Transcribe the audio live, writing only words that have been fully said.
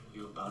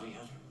bounty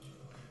hunter?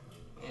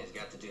 Yeah, he's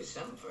got to do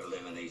something for a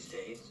living these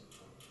days.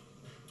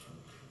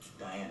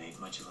 Diane ain't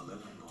much of a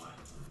living,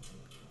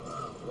 boy.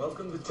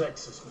 Welcome to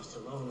Texas,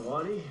 Mr. Lone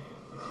Waddy.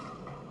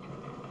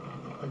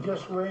 I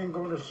guess we ain't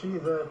going to see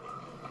that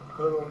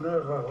little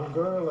Navajo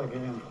girl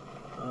again.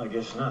 I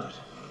guess not.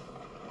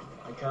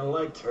 I kind of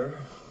liked her.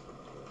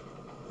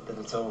 But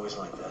it's always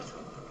like that.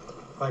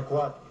 Like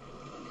what?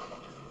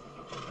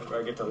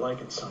 Whenever I get to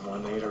liking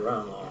someone, they ain't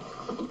around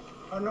long.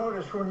 I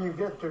notice when you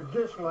get to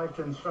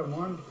disliking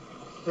someone,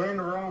 they ain't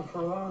around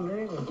for long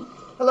either.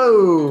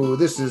 Hello,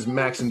 this is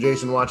Max and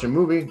Jason Watch a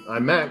Movie.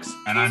 I'm Max.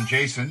 And I'm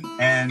Jason.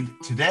 And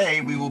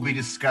today we will be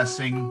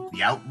discussing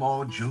The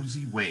Outlaw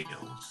Josey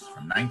Wales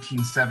from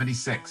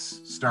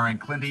 1976, starring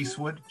Clint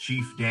Eastwood,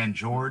 Chief Dan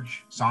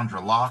George, Sandra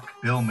Locke,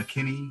 Bill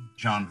McKinney,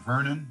 John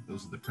Vernon.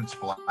 Those are the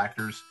principal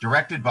actors.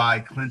 Directed by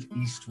Clint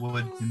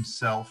Eastwood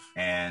himself.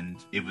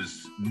 And it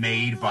was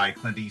made by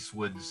Clint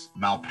Eastwood's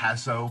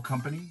Malpaso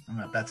company. I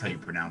don't know if that's how you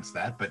pronounce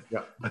that, but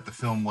the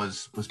film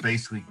was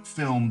basically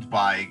filmed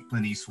by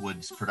Clint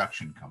Eastwood's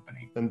production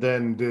company. And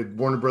then did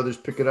Warner Brothers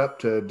pick it up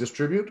to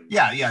distribute?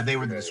 Yeah, they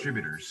were the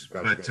distributors.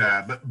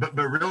 Gotcha. But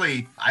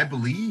really, I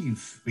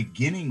believe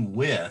beginning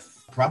with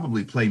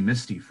probably Play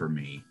Misty for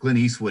me, Clint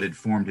Eastwood had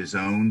formed his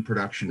own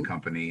production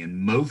company, and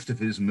most of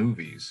his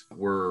movies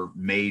were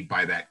made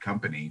by that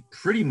company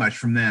pretty much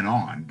from then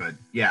on. But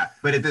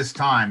at this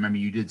time, I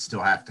mean, you did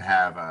still have to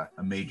have a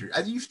major,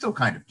 you still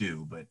kind of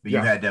do, but you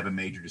had to have a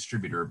major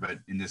distributor. But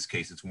in this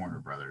case, it's Warner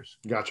Brothers.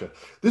 Gotcha.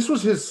 This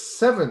was his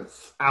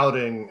 7th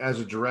outing as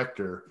a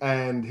director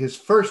and his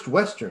first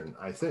Western,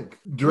 I think.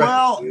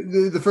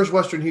 The first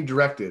Western he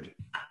directed.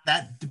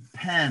 That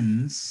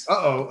depends.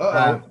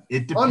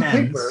 It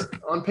depends.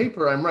 On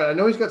paper, I'm right. I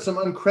know he's got some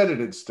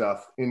uncredited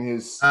stuff in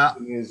his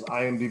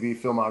IMDb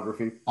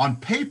filmography. On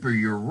paper,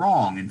 you're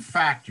wrong. In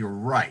fact, you're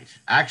right.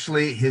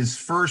 Actually, his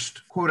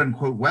first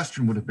quote-unquote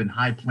Western would have been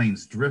High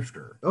Plains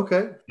Drifter.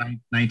 Okay.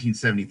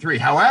 1973.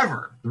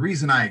 However, the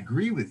reason I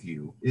agree with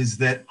you is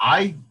that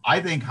I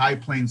think High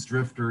Plains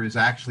Drifter is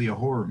actually a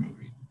horror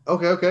movie.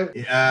 Okay.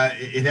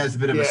 It has a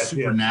bit of a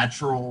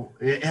supernatural.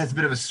 It has a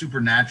bit of a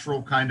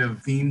supernatural kind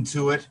of theme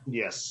to it.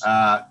 Yes.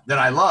 That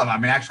I love. I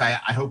mean, actually,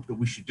 I hope that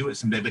we should do it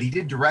someday. But he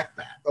did direct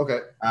that. Okay.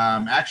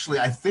 Actually,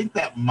 I think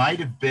that might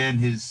have been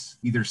his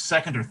either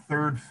second or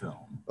third film.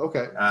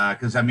 Okay.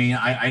 Because I mean,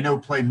 I know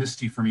Play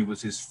Misty for me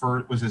was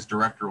his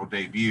directorial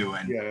debut,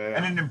 and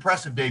an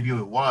impressive debut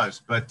it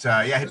was. But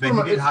he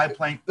did High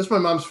Plains. That's my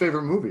mom's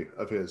favorite movie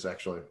of his,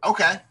 actually.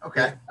 Okay.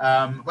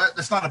 Well,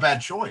 that's not a bad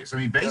choice. I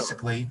mean,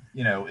 basically,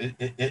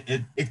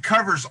 it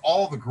covers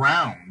all the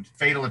ground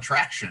Fatal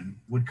Attraction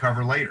would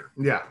cover later.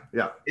 Yeah.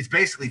 It's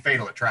basically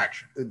Fatal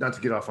Attraction. Not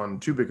to get off on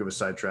too big of a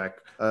sidetrack,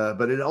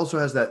 but it also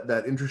has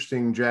that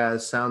interesting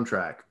jazz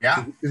soundtrack.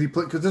 Yeah.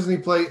 Because doesn't he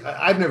play?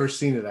 I've never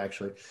seen it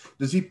actually.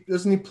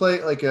 Doesn't he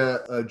play like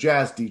a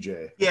jazz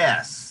DJ?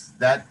 Yes,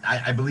 that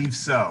I believe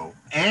so.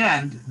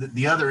 And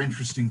the other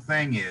interesting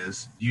thing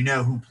is, do you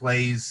know who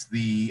plays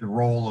the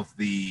role of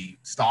the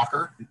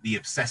stalker, the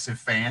obsessive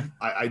fan?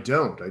 I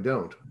don't.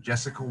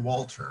 Jessica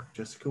Walter.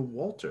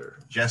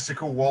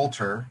 Jessica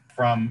Walter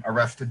from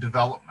Arrested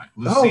Development.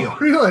 Lucille. Oh,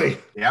 really?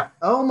 Yep.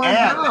 Oh my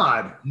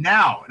God.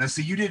 Now,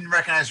 see, you didn't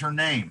recognize her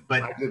name,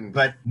 but I didn't.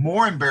 But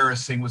more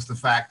embarrassing was the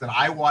fact that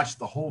I watched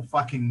the whole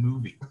fucking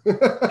movie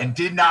and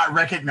did not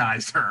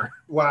recognize her.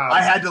 Wow.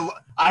 I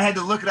had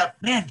to look it up.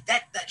 Man,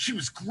 that she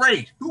was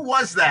great. Who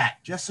was that?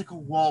 Jessica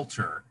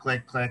Walter.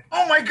 Click.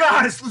 Oh my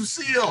God, it's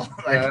Lucille.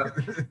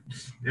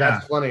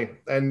 That's funny.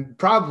 And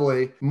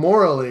probably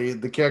morally,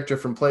 the character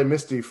from Play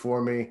Misty for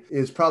me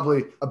is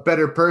probably a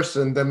better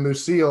person than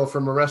Lucille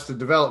from Arrested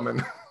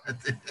Development.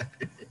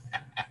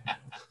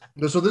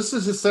 So this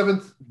is his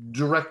 7th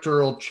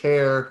directorial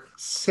chair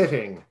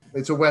sitting.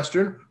 It's a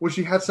Western, which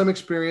he had some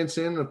experience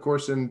in, of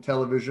course, in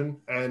television.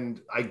 And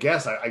I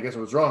guess I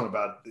was wrong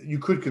about it. You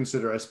could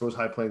consider, I suppose,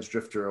 High Plains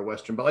Drifter a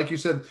Western. But like you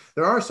said,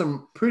 there are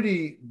some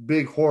pretty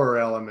big horror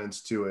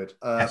elements to it.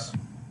 Yes.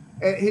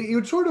 And he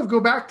would sort of go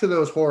back to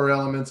those horror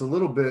elements a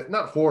little bit.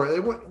 Not horror.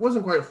 It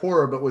wasn't quite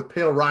horror, but with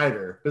Pale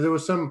Rider. Because there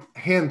was some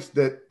hint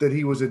that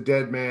he was a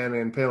dead man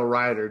in Pale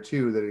Rider,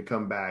 too, that had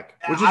come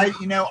back. Which is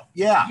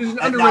an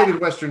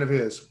underrated Western of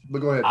his. But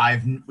go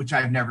ahead. Which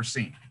I've never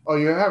seen. Oh,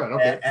 you haven't?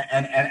 Okay.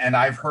 And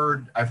I've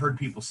heard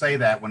people say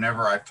that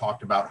whenever I've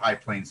talked about High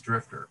Plains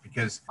Drifter,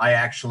 because I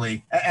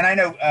actually, and I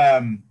know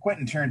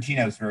Quentin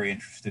Tarantino is very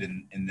interested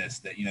in this,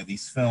 that,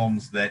 these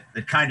films that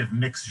kind of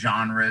mix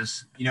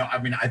genres. I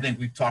mean, I think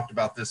we've talked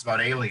about this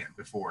about Alien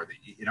before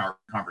in our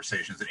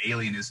conversations, that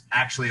Alien is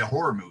actually a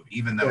horror movie,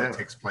 even though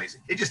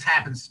it just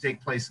happens to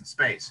take place in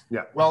space.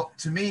 Yeah. Well,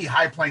 to me,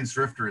 High Plains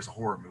Drifter is a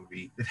horror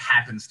movie that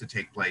happens to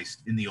take place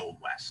in the Old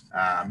West.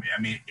 I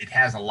mean, it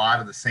has a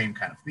lot of the same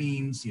kind of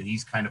themes.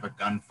 he's kind of a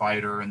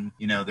gunfighter, and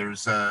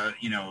there's a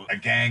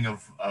gang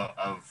of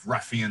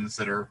ruffians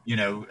that are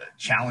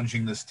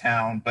challenging this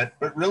town. But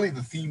really,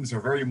 the themes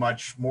are very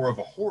much more of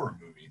a horror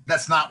movie.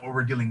 That's not what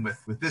we're dealing with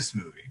this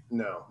movie.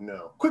 No.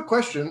 Quick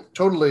question,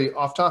 totally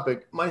off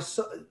topic. My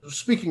son,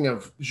 speaking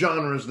of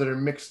genres that are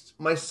mixed,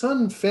 my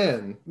son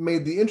Fenn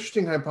made the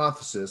interesting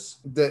hypothesis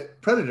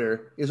that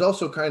Predator is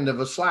also kind of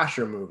a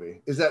slasher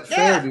movie. Is that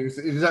fair? Yeah.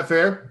 Is that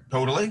fair?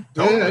 Totally.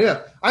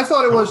 Yeah. I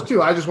thought it was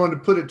too. I just wanted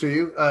to put it to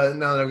you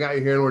now that I've got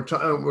you here,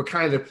 and we're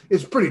kind of,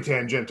 it's pretty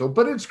tangential,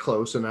 but it's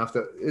close enough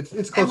that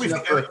it's close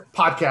enough for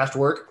podcast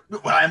work.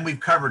 Well, and we've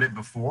covered it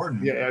before.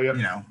 And,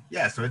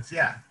 so it's,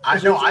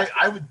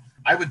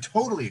 I would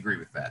totally agree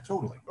with that.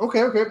 Totally.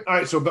 Okay. All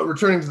right. So, but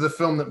returning to the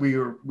film that we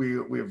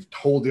have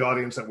told the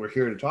audience that we're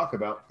here to talk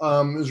about,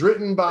 is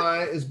written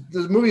by,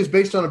 the movie is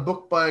based on a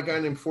book by a guy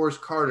named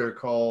Forrest Carter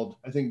called,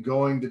 I think,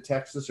 Gone to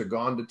Texas.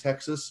 Gone to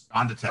Texas,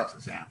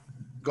 yeah.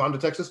 Gone to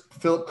Texas.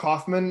 Philip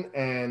Kaufman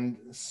and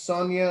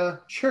Sonia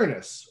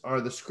Chernis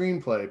are the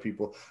screenplay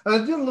people. And I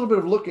did a little bit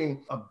of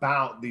looking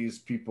about these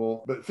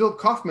people, but Philip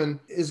Kaufman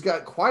has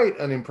got quite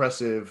an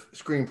impressive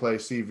screenplay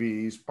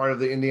CV. He's part of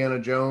the Indiana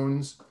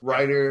Jones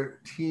writer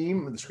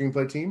team, the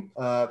screenplay team.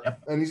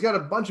 And he's got a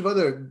bunch of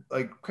other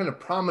kind of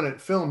prominent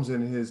films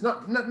in his,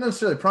 not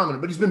necessarily prominent,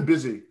 but he's been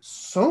busy.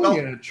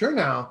 Sonia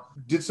Chernow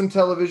did some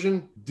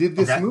television, did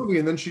this movie,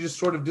 and then she just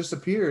sort of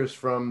disappears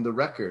from the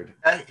record.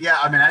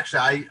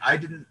 Actually, I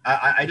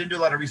didn't do a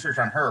lot of research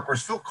on her. Of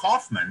course, Phil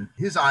Kaufman,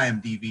 his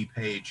IMDb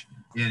page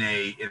in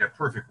a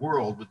perfect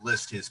world would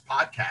list his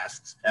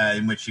podcasts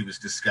in which he was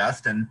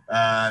discussed, and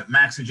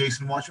Max and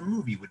Jason Watch a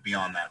Movie would be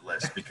on that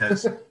list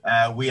because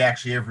we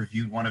actually have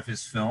reviewed one of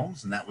his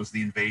films, and that was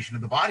The Invasion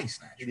of the Body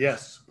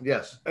Snatchers.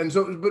 Yes. And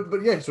so,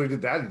 so he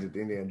did that. He did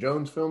the Indiana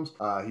Jones films.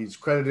 He's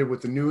credited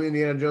with the new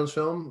Indiana Jones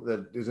film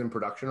that is in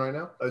production right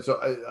now.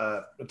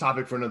 A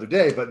topic for another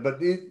day, but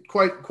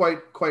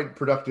quite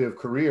productive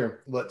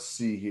career. Let's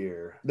see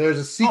here. There's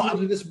a sequel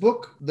to this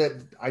book that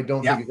I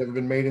don't think has ever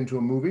been made into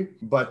a movie,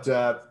 but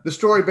the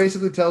story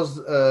basically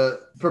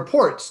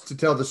purports to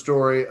tell the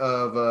story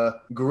of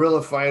a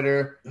guerrilla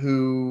fighter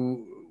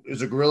who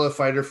is a guerrilla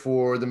fighter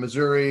for the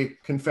Missouri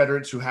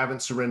Confederates who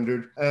haven't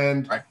surrendered,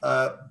 and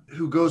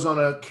who goes on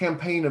a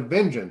campaign of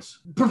vengeance.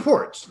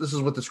 Purports. This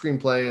is what the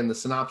screenplay and the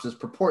synopsis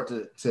purport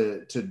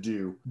to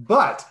do.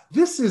 But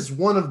this is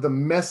one of the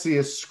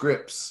messiest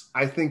scripts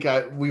I think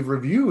we've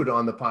reviewed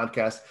on the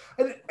podcast.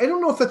 I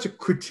don't know if that's a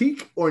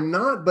critique or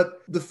not,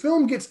 but the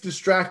film gets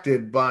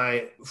distracted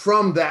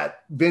from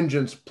that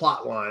vengeance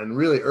plot line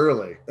really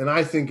early, and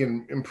I think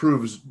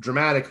improves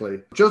dramatically.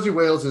 Josey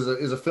Wales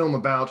is a film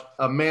about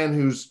a man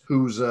whose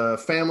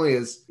family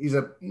he's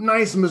a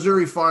nice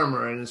Missouri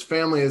farmer, and his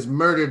family is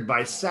murdered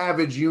by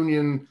savage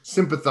Union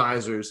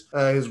sympathizers.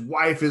 His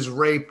wife is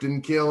raped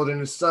and killed, and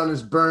his son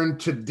is burned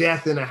to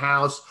death in a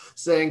house,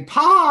 saying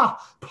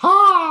 "Pa,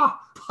 Pa,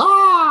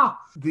 Pa."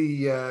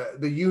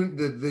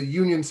 The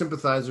Union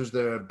sympathizers,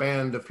 they're a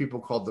band of people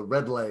called the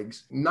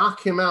Redlegs,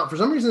 knock him out. For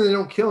some reason, they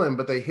don't kill him,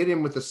 but they hit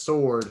him with a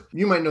sword.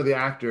 You might know the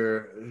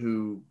actor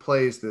who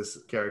plays this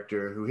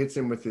character, who hits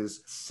him with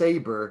his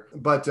saber.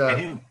 But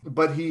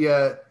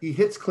he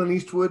hits Clint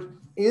Eastwood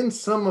and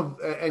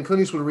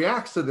Clint Eastwood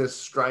reacts to this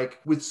strike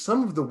with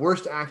some of the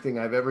worst acting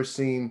I've ever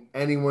seen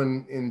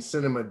anyone in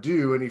cinema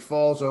do, and he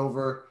falls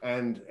over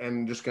and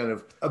just kind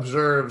of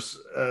observes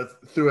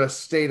through a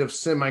state of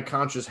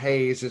semi-conscious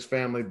haze his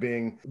family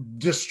being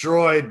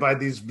destroyed by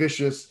these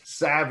vicious,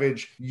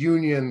 savage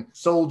Union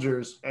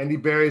soldiers, and he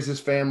buries his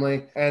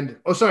family. And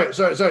sorry.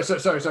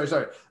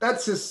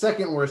 That's his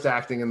second worst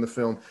acting in the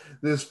film.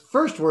 This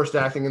first worst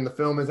acting in the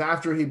film is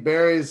after he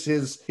buries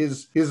his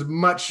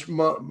much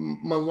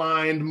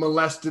maligned,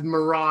 molested,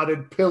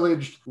 marauded,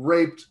 pillaged,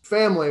 raped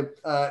family.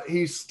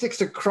 He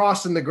sticks a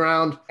cross in the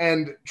ground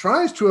and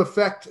tries to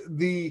affect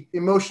the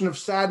emotion of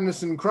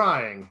sadness and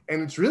crying.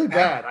 And it's really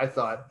bad, I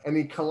thought. And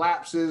he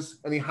collapses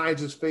and he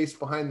hides his face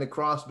behind the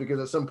cross because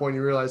at some point he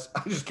realized,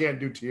 I just can't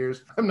do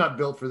tears. I'm not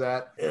built for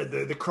that.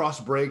 The cross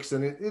breaks,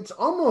 and it's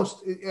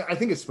almost, I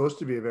think it's supposed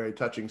to be a very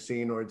touching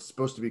scene, or it's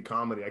supposed to be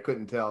comedy. I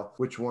couldn't tell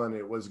which one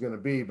it was going to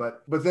be.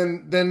 But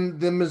then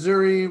the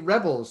Missouri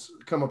rebels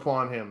come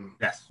upon him.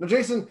 Yes. Now,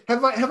 Jason,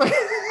 have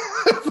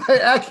I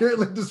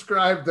accurately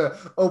described the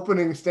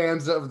opening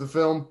stanza of the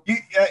film?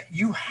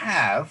 You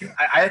have.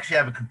 I actually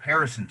have a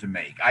comparison to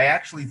make. I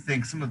actually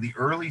think some of the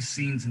early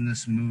scenes in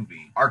this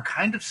movie are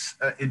kind of,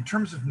 in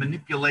terms of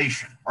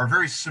manipulation, are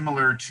very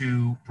similar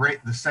to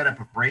the setup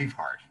of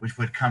Braveheart, which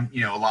would come,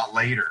 a lot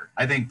later.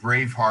 I think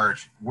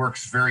Braveheart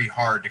works very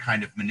hard to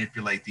kind of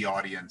manipulate the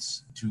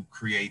audience to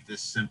create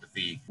this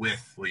sympathy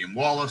with William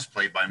Wallace,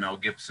 played by Mel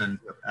Gibson,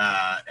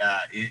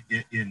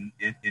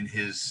 in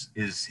his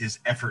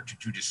effort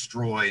to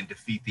destroy and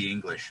defeat the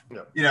English.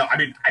 Yeah. You know, I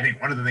mean, I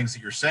think one of the things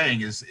that you're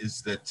saying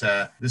is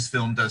that this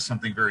film does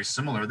something very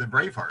similar that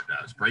Braveheart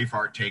does.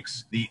 Braveheart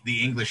takes the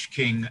English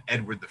king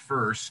Edward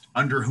I,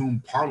 under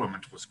whom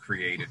Parliament was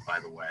created, by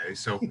the way.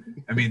 So,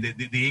 I mean,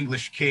 the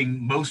English king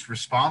most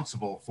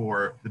responsible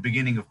for the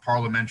beginning of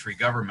parliamentary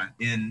government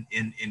in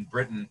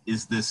Britain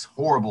is this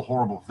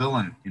horrible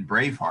villain in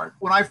Braveheart.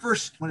 When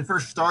it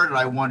first started,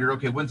 I wondered,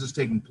 okay, when's this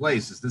taking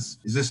place? Is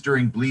this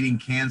during Bleeding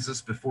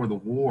Kansas before the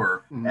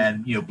war? Mm-hmm.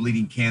 And you know,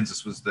 Bleeding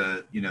Kansas was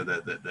the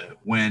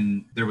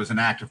when there was an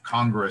act of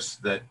Congress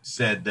that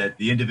said that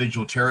the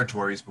individual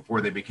territories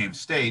before they became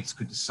states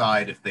could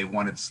decide if they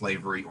wanted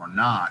slavery or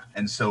not.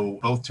 And so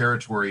both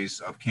territories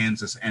of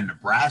Kansas and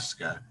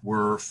Nebraska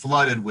were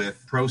flooded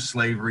with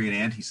pro-slavery and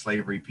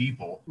anti-slavery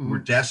people who were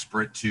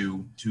desperate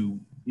to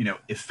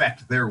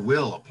effect their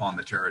will upon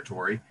the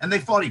territory, and they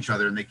fought each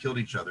other and they killed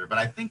each other. But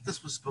I think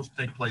this was supposed to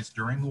take place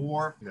during the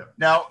war. Yeah.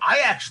 Now, I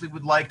actually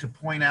would like to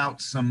point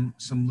out some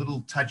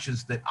little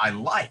touches that I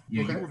like.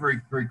 You were very,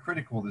 very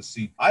critical of this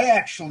scene. I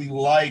actually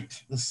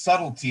liked the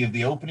subtlety of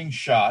the opening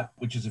shot,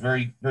 which is a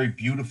very, very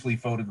beautifully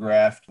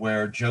photographed,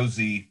 where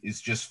Josey is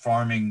just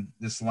farming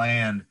this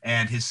land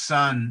and his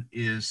son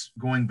is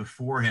going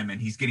before him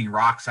and he's getting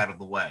rocks out of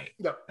the way.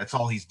 Yep. That's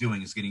all he's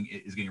doing is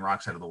getting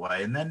rocks out of the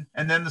way. And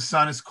then the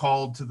son is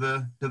called to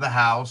the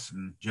house,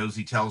 and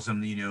Josey tells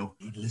him, you know,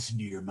 you listen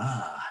to your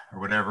ma or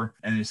whatever,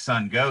 and his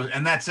son goes,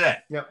 and that's it.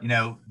 Yep. You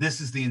know, this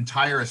is the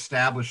entire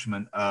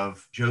establishment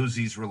of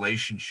Josey's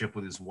relationship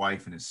with his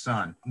wife and his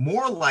son.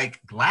 More like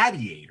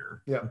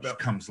Gladiator, which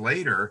comes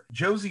later.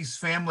 Josey's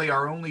family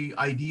are only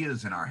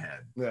ideas in our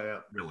head.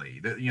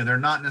 Really. They're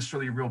not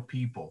necessarily real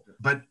people.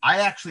 But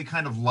I actually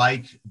kind of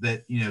liked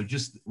that,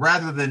 just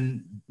rather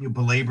than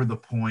belabor the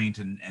point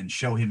and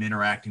show him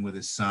interacting with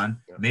his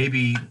son,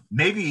 maybe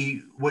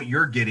what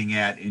you're getting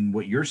at in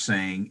what you're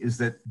saying is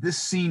that this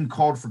scene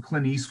called for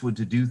Clint Eastwood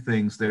to do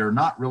things that are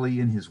not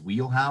really in his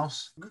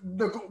wheelhouse.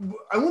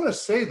 I want to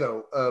say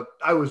though,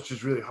 I was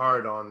just really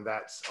hard on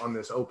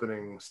this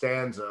opening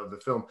stanza of the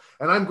film,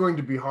 and I'm going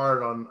to be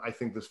hard on, I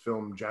think, this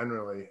film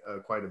generally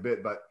quite a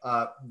bit, but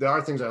there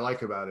are things I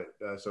like about it.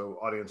 So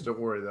audience, don't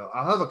worry though.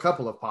 I'll have a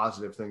couple of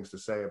positive things to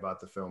say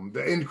about the film.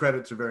 The end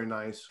credits are very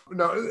nice.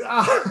 No,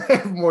 I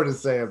have more to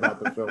say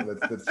about the film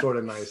that's sort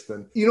of nice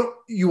than,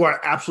 you are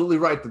absolutely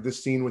right that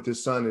this scene with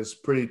his son is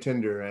pretty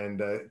tender,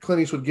 and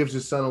Clint Eastwood gives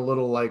his son a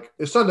little, like,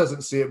 his son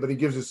doesn't see it, but he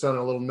gives his son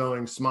a little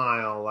knowing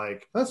smile,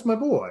 like, that's my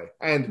boy.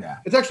 And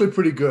it's actually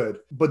pretty good.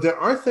 But there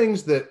are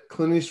things that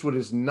Clint Eastwood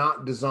is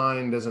not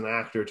designed as an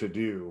actor to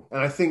do.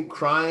 And I think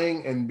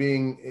crying and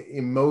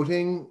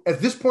emoting at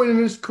this point in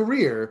his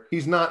career,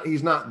 he's not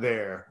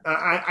there.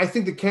 I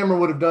think the camera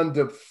would have done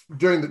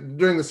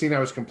during the scene I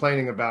was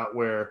complaining about,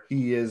 where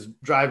he is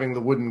driving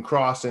the wooden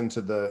cross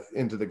into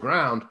the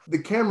ground. The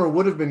camera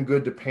would have been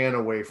good to pan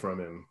away from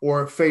him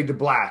or fade to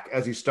black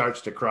as he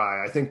starts to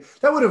cry. I think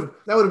that would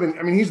have been.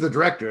 I mean, he's the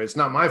director. It's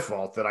not my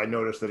fault that I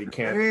noticed that he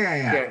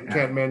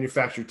can't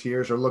manufacture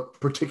tears or look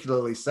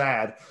particularly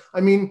sad.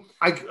 I mean,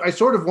 I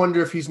sort of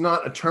wonder if he's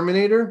not a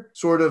Terminator,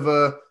 sort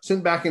of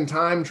sent back in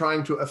time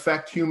trying to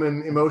affect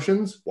human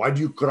emotions. Why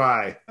do you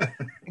cry?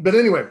 But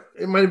anyway,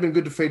 it might have been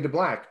good to fade to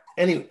black.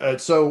 Anyway,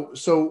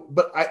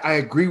 but I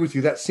agree with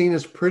you. That scene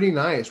is pretty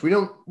nice. We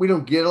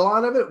don't get a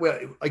lot of it. Well,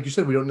 like you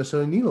said, we don't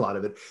necessarily need a lot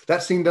of it.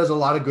 That scene does a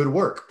lot of good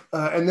work.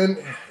 And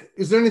then,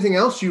 is there anything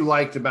else you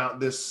liked about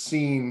this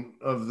scene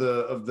of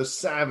the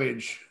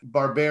savage,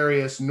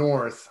 barbarous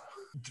North?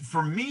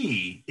 For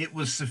me, it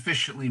was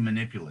sufficiently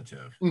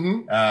manipulative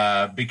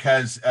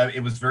because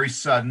it was very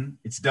sudden.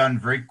 It's done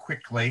very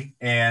quickly.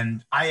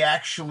 And I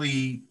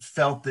actually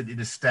felt that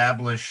it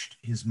established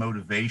his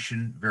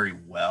motivation very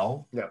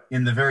well. Yeah.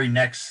 In the very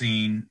next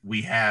scene,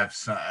 we have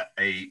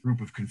a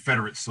group of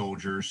Confederate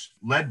soldiers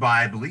led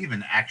by, I believe,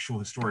 an actual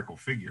historical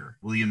figure,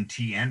 William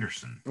T.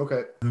 Anderson,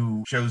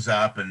 who shows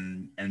up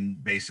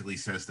and basically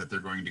says that they're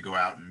going to go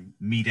out and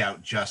mete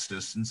out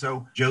justice. And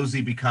so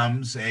Josey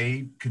becomes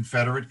a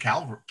Confederate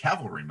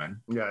cavalryman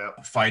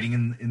fighting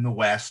in the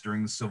West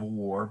during the Civil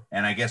War.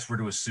 And I guess we're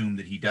to assume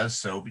that he does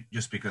so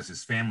just because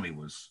his family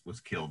was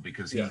killed,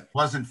 because he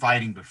wasn't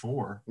fighting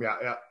before.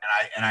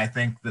 And I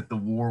think that the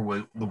war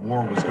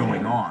was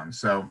going on.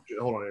 So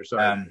hold on here,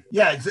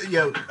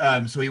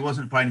 sorry. So he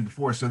wasn't fighting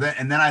before. So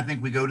then I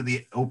think we go to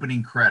the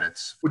opening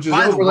credits, which is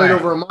overlaid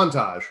over a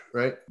montage,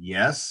 right?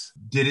 Yes.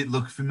 Did it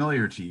look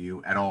familiar to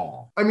you at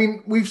all? I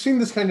mean, we've seen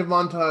this kind of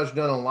montage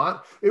done a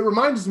lot. It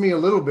reminds me a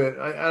little bit.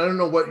 I don't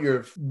know what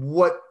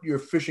what you're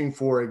fishing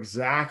for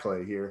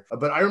exactly here,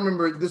 but I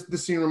remember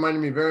this scene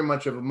reminded me very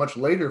much of a much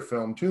later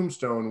film,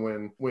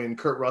 Tombstone, when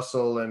Kurt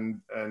Russell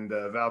and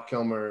Val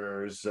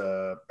Kilmer's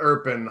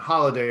Earp and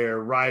Holiday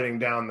are riding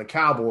down the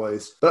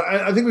cowboys. But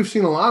I think we've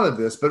seen a lot of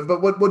this. But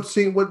what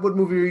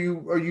movie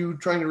are you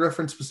trying to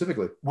reference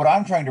specifically? What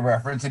I'm trying to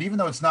reference, and even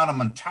though it's not a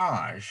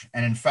montage,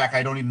 and in fact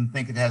I don't even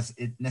think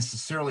it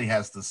necessarily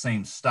has the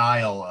same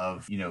style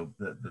of, you know,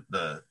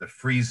 the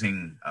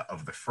freezing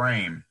of the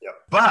frame. Yep.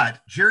 But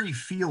Jerry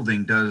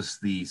Fielding does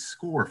the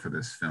score for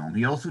this film.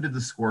 He also did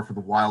the score for The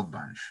Wild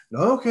Bunch.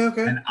 Okay.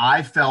 And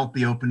I felt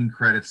the opening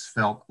credits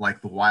felt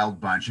like The Wild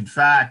Bunch. In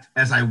fact,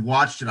 as I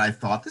watched it, I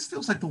thought, this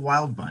feels like The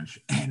Wild Bunch.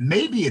 And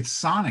maybe it's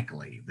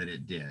sonically that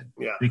it did.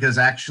 Yeah. Because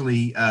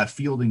actually,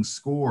 Fielding's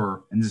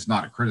score, and this is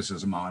not a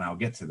criticism, and I'll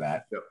get to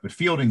that, yep, but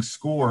Fielding's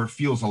score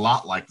feels a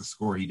lot like the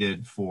score he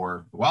did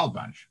for The Wild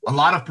Bunch. A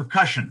lot of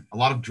percussion, a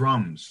lot of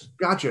drums.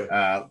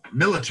 Gotcha.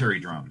 Military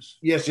drums.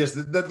 Yes.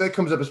 That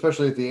comes up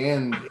especially at the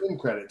end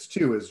credits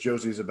too, as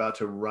Josie's about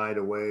to ride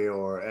away,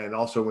 and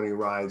also when he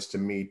rides to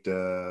meet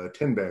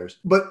Tin Bears.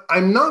 But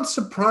I'm not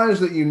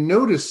surprised that you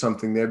noticed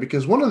something there,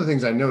 because one of the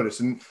things I noticed,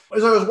 and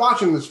as I was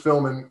watching this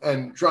film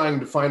and trying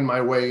to find my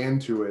way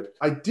into it,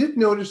 I did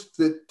notice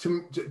that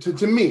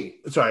to me,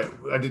 sorry,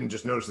 I didn't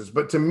just notice this,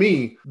 but to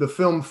me, the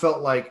film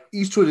felt like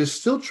Eastwood is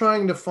still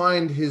trying to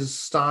find his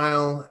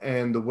style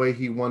and the way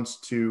he wants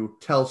to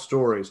tell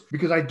stories,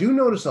 because I do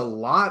notice a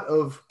lot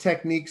of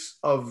techniques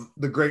of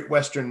the great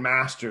Western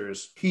masters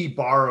he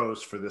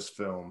borrows for this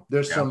film.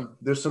 There's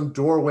some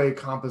doorway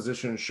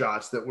composition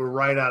shots that were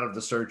right out of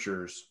The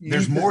Searchers.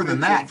 There's more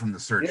than that from The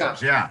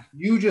Searchers. Yeah.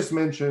 You just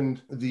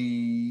mentioned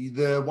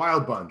the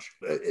Wild Bunch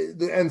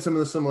and some of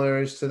the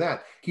similarities to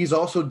that. He's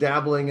also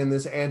dabbling in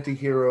this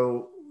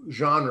anti-hero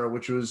genre,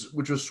 which was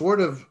sort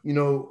of, you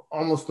know,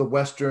 almost the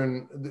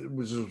Western,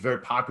 which was very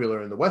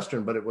popular in the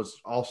Western, but it was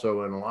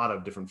also in a lot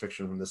of different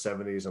fiction from the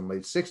 70s and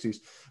late 60s.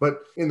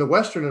 But in the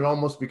Western, it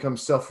almost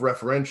becomes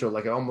self-referential,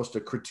 like almost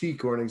a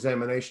critique or an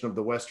examination of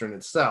the Western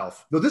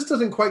itself. Though this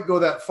doesn't quite go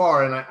that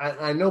far, and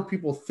I know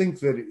people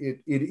think that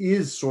it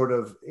is sort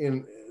of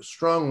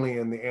strongly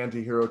in the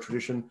anti-hero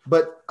tradition,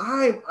 but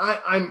I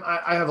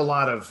have a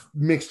lot of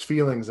mixed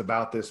feelings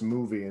about this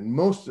movie, and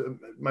most of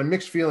my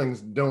mixed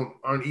feelings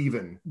aren't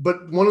even.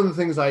 But one of the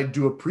things I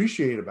do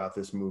appreciate about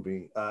this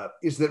movie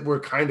is that we're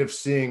kind of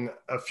seeing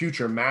a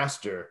future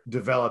master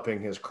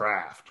developing his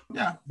craft.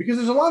 Yeah, because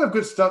there's a lot of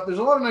good stuff. There's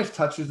a lot of nice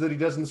touches that he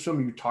does in this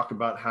film. You talk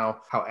about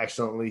how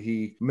excellently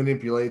he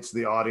manipulates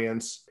the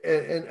audience,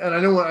 and I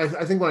know I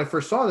think when I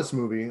first saw this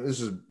movie, this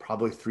is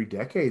probably 3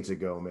 decades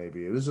ago,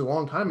 maybe. It was a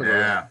long time ago.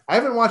 Yeah. I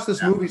haven't watched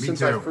this movie since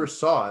too. I first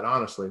saw it,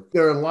 honestly.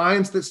 There are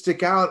lines that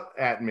stick out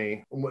at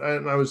me.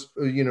 And I was,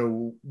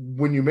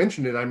 when you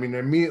mentioned it, I mean, I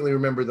immediately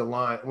remember the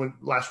line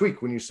last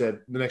week when you said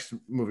the next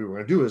movie we're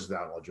going to do is the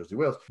Outlaw Josey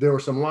Wales. There were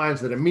some lines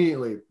that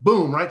immediately,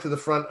 boom, right to the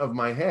front of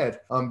my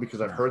head,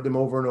 because I've heard them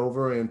over and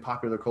over in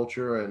popular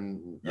culture.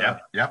 And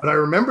but I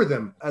remember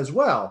them as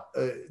well.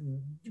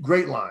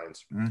 Great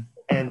lines. Mm.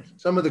 And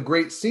some of the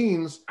great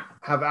scenes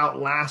have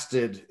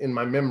outlasted in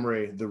my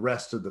memory the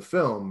rest of the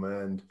film,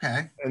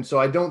 and so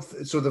I don't.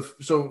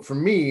 So for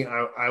me,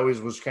 I always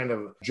was kind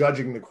of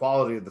judging the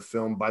quality of the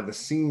film by the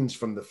scenes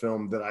from the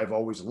film that I've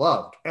always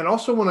loved. And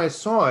also when I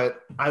saw it,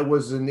 I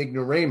was an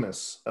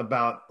ignoramus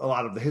about a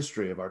lot of the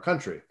history of our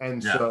country,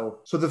 and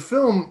so the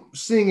film,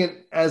 seeing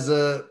it as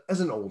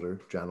an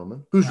older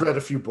gentleman who's read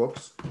a few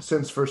books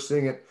since first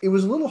seeing it, it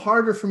was a little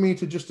harder for me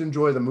to just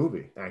enjoy the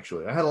movie.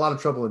 Actually, I had a lot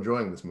of trouble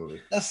enjoying this movie.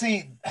 Let's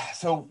see.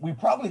 So we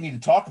probably need to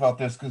talk about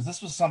this, because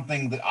this was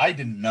something that I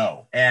didn't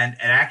know. And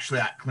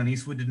actually Clint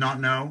Eastwood did not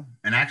know.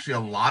 And actually a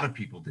lot of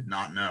people did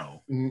not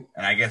know. Mm-hmm.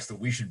 And I guess that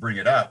we should bring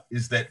it up,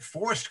 is that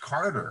Forrest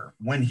Carter,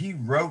 when he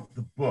wrote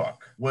the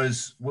book,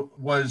 was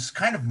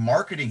kind of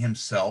marketing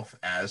himself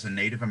as a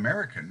Native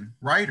American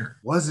writer.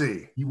 Was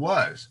he? He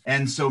was.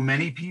 And so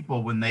many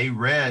people, when they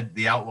read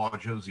The Outlaw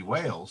Josey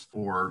Wales,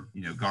 or,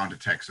 Gone to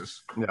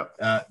Texas,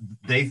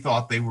 they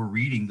thought they were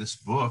reading this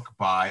book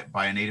by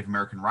a Native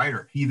American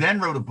writer. He then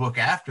wrote a book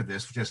after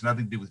this, which has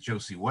nothing to do with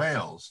Josey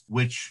Wales,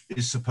 which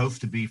is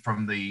supposed to be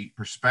from the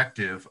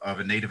perspective of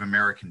a Native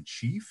American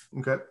chief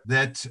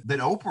that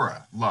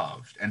Oprah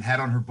loved and had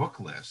on her book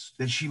list,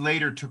 that she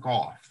later took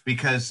off,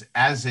 because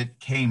as it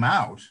came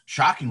out,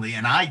 shockingly,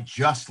 and I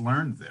just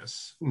learned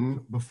this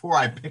before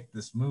I picked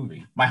this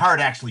movie, my heart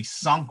actually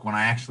sunk when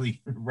I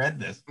actually read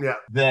this,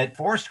 that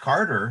Forrest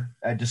Carter,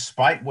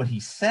 despite what he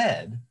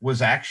said,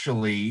 was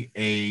actually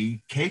a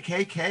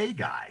KKK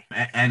guy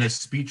and a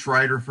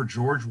speechwriter for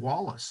George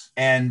Wallace.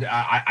 And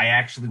I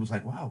actually was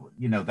like, wow,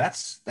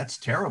 that's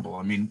terrible.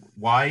 I mean,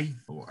 why?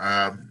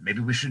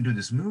 Maybe we shouldn't reaction to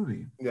this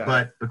movie. Yeah.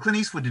 But Clint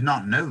Eastwood did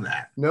not know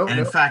that. No, and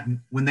in fact,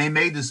 when they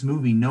made this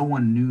movie, no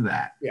one knew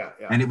that. Yeah.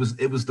 And it was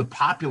the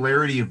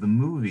popularity of the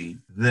movie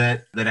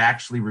that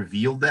actually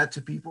revealed that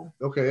to people.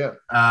 Okay,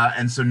 yeah.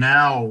 And so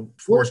now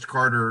Forrest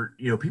Carter,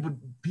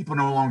 people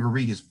no longer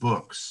read his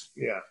books.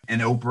 Yeah.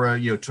 And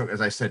Oprah,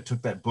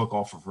 took that book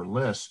off of her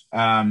list.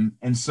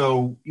 And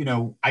so,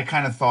 I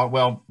kind of thought,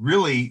 well,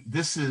 really,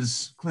 this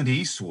is Clint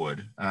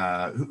Eastwood,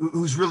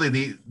 who's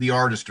really the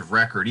artist of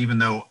record, even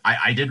though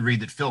I did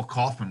read that Phil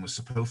Kaufman was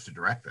supposed to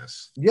direct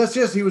this. Yes,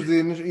 he was the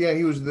initial. Yeah,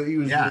 he was the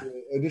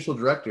initial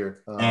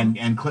director. And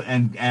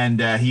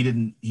he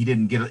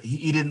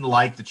didn't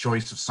like the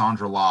choice of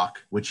Sandra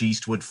Locke, which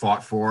Eastwood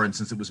fought for, and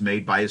since it was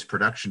made by his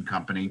production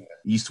company,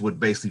 Eastwood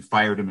basically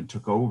fired him and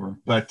took over.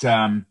 But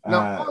now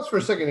pause for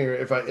a second here,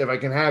 if I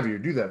can have you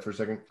do that for a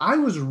second. I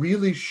was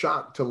really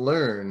shocked to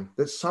learn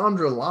that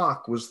Sandra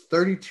Locke was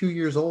 32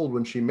 years old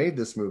when she made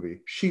this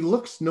movie. She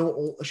looks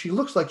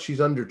like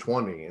she's under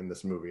 20 in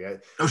this movie.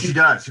 She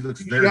does. She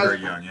looks very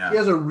young. Yeah, she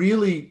has a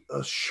really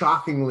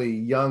shockingly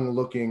young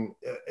looking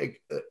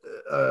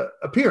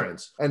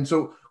appearance, and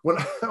so. When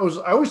I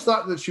always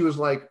thought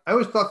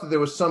that there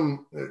was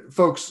some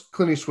folks,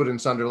 Clint Eastwood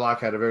and Sandra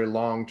Locke had a very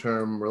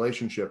long-term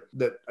relationship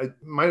that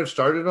might have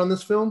started on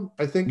this film,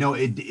 I think. No,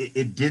 it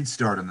did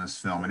start on this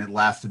film, and it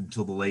lasted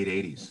until the late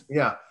 80s.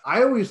 Yeah.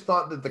 I always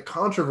thought that the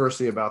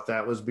controversy about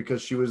that was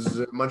because she was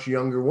a much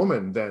younger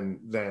woman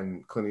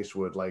than Clint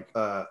Eastwood.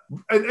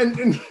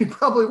 And he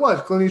probably was.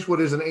 Clint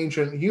Eastwood is an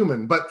ancient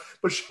human, but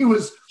she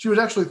was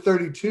actually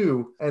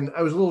 32, and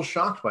I was a little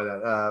shocked by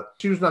that.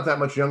 She's not that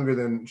much younger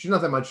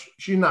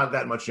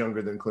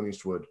than Clint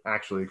Eastwood,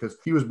 actually, because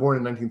he was born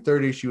in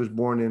 1930. She was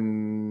born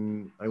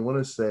in, I want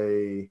to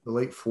say, the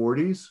late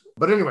 40s.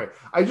 But anyway,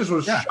 I just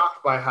was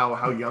shocked by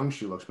how young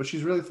she looks, but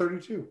she's really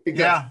 32.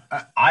 Yeah,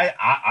 I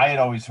had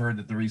always heard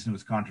that the reason it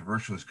was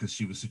controversial is because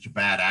she was such a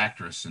bad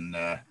actress. And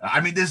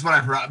this is what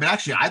I've heard. I mean,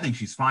 actually, I think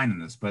she's fine in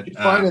this, but she's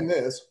fine in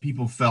this.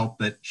 People felt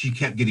that she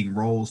kept getting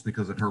roles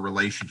because of her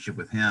relationship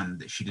with him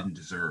that she didn't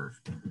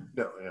deserve.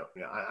 No.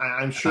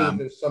 I'm sure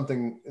there's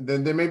something.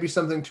 Then there may be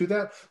something to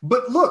that.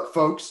 But look,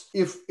 folks,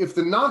 if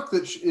the knock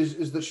that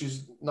is that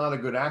she's not a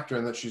good actor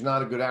and that she's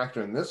not a good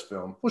actor in this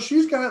film, well,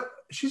 she's got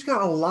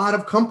a lot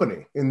of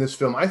company in this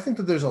film. I think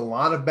that there's a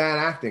lot of bad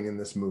acting in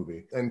this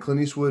movie. And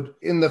Clint Eastwood,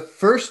 in the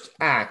first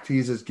act,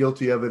 he's as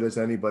guilty of it as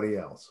anybody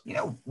else.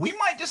 We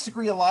might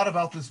disagree a lot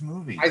about this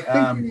movie. I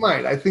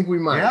think we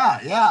might.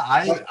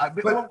 Yeah.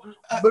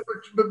 But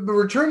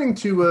returning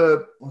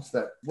to what's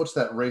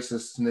that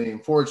racist's name?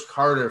 Forrest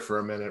Carter for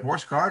a minute.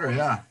 Forrest Carter,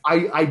 yeah.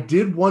 I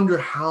did wonder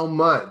how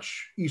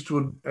much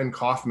Eastwood and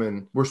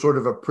Kaufman were sort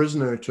of a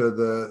prisoner to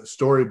the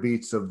story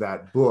beats of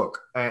that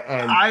book.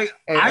 And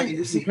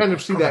you kind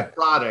of see that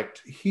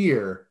product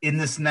here in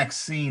this next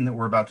scene that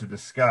we're about to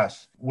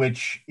discuss,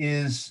 which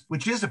is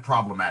a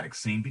problematic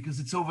scene because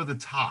it's over the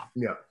top.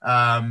 Yeah.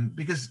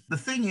 Because the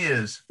thing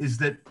is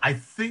that I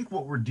think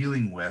what we're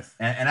dealing with,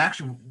 and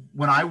actually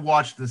when I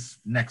watched this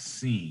next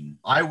scene,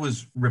 I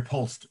was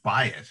repulsed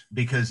by it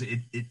because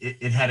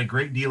it had a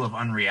great deal of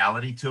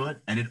unreality to it,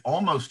 and it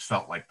almost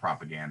felt like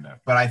propaganda.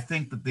 But I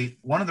think that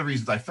one of the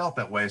reasons I felt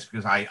that way is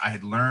because I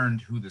had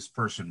learned who this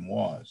person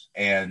was,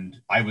 and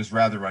I was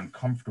rather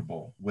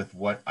uncomfortable with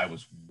what I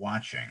was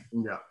watching.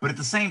 Yeah. But at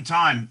the same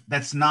time,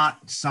 that's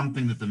not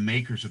something that the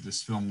makers of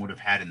this film would have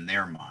had in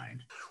their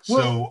mind.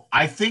 So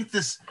I think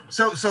this.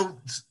 So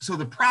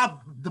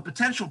the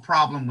potential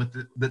problem with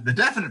the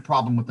definite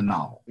problem with the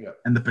novel,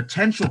 and the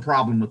potential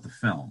problem with the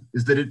film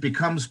is that it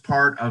becomes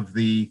part of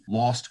the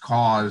lost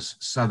cause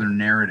Southern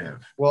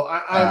narrative. Well,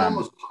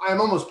 I'm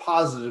almost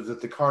positive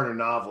that the Carter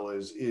novel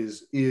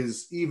is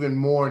even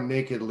more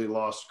nakedly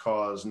lost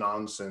cause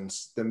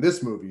nonsense than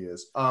this movie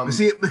is. But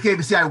see,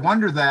 I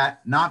wonder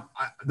that.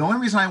 The only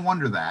reason I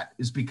wonder that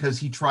is because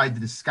he tried to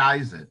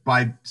disguise it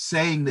by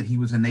saying that he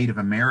was a Native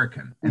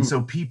American, and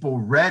so people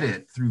read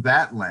it through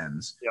that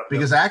lens.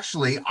 Because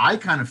actually, I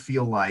kind of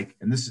feel like,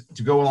 and this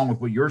to go along with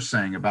what you're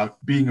saying about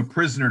being a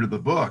prisoner to the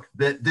book,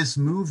 that this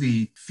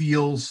movie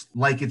feels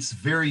like it's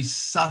very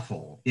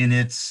subtle in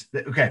its.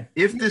 Okay,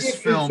 if this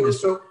film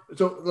is. So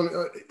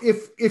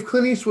if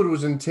Clint Eastwood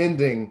was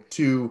intending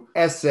to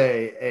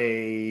essay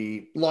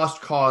a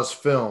lost cause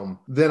film,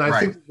 then I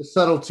think the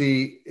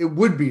subtlety, it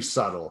would be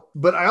subtle.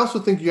 But I also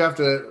think we have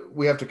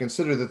to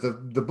consider that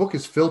the book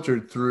is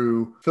filtered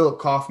through Philip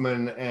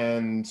Kaufman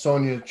and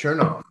Sonia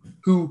Chernoff,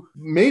 who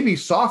maybe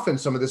softened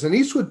some of this, and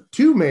Eastwood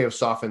too may have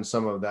softened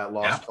some of that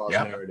lost cause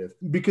narrative,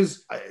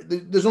 because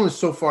there's only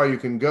so far you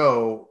can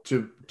go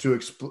to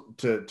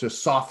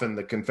soften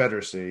the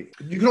Confederacy.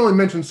 You can only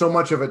mention so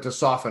much of it to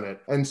soften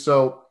it, and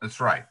so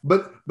that's right.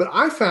 But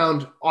I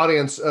found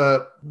audience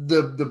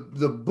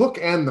the book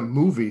and the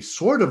movie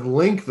sort of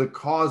link the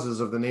causes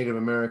of the Native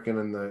American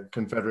and the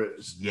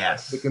Confederates.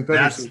 Yes, the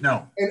Confederacy.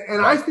 And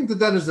right. I think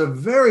that is a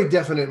very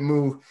definite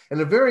move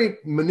and a very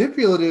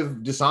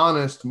manipulative,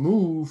 dishonest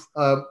move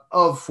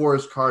of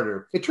Forrest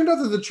Carter. It turned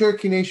out that the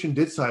Cherokee Nation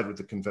did side with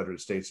the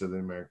Confederate States of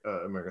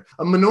America.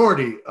 A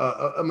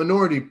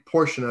minority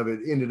portion of it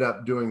ended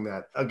up doing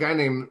that. A guy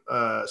named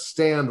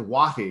Stan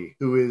Watty,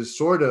 who is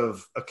sort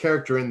of a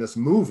character in this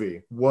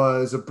movie,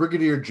 was a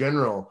brigadier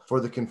general for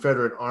the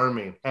Confederate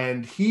Army,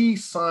 and he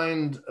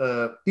signed.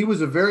 He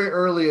was a very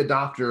early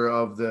adopter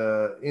of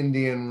the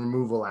Indian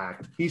Removal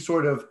Act. He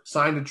sort of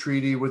signed a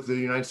treaty with the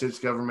United States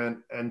government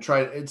and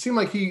tried. It seemed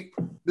like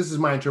this is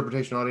my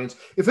interpretation, audience.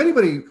 If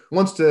anybody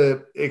wants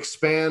to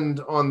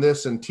expand on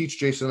this and teach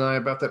Jason and I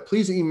about that,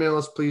 please email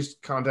us. Please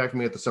contact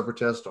me at the Supper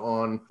Test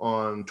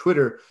on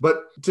Twitter.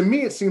 But to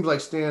me, it seems like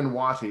Stan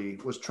Watty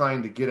was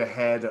trying to get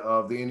ahead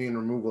of the Indian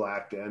Removal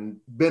Act and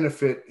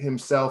benefit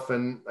himself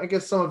and I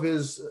guess some of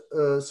his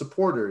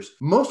supporters.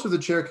 Most of the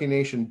Cherokee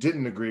Nation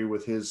didn't agree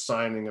with his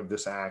signing of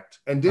this act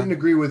and didn't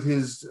agree with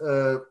his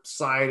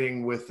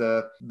siding with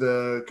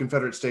the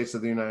Confederate States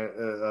of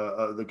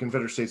the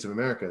Confederate States of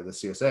America, the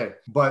CSA.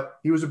 But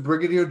he was a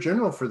brigadier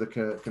general for the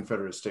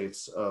Confederate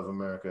States of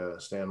America,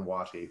 Stan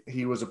Watty.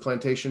 He was a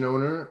plantation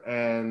owner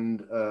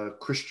and a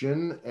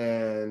Christian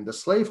and a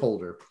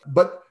slaveholder.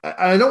 But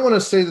I don't want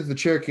to say that the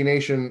Cherokee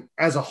Nation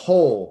as a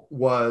whole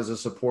was a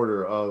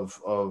supporter of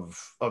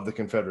the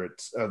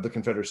Confederates, of the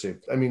Confederacy.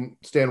 I mean,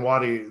 Stan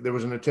Watty, there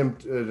was an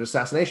attempt at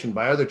assassination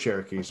by other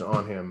Cherokees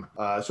on him.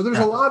 So there was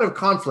a lot of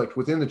conflict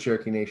within the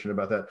Cherokee Nation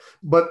about that.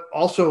 But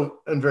also,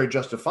 and very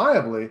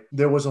justifiably,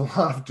 there was a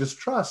lot of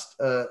distrust,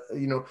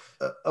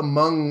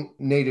 among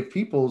Native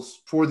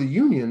peoples for the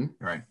Union.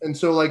 Right. And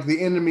so, like,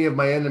 the enemy of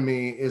my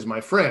enemy is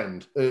my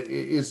friend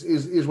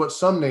is what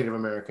some Native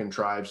American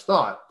tribes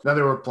thought. Now,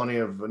 there were plenty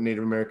of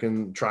Native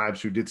American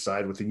tribes who did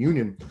side with the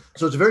Union.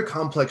 So it's a very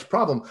complex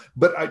problem.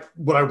 But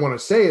what I want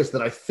to say is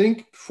that I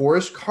think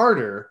Forrest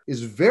Carter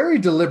is very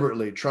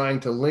deliberately trying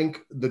to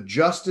link the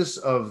justice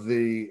of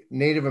the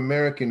Native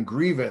American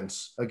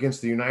grievance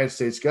against the United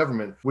States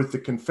government with the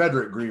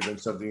Confederate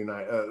grievance of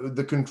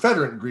the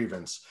Confederate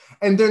grievance.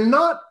 And they're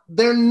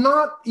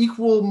not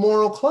equal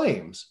moral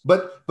claims,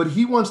 but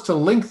he wants to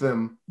link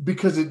them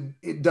because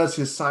it does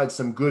his side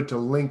some good to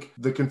link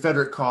the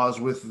Confederate cause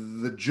with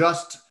the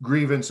just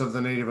grievance of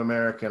the Native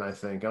American, I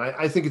think. And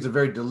I think it's a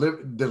very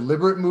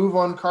deliberate move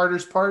on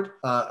Carter's part,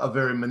 a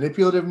very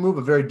manipulative move,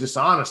 a very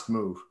dishonest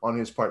move on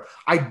his part.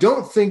 I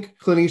don't think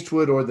Clint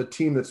Eastwood or the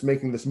team that's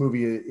making this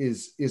movie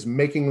is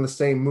making the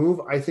same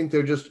move. I think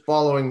they're just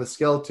following the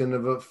skeleton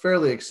of a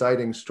fairly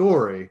exciting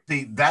story.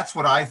 See, that's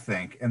what I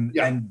think. And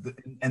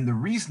the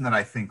reason that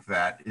I think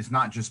that is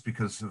not just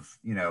because of,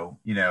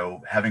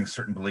 having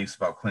certain beliefs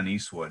about Clint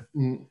Eastwood,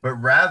 but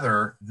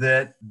rather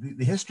that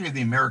the history of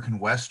the American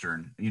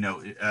Western,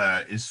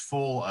 is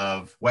full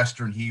of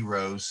Western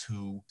heroes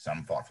who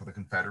some fought for the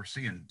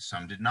Confederacy and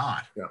some did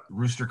not. Yeah.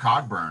 Rooster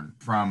Cogburn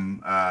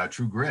from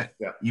True Grit,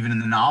 even in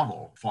the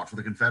novel, fought for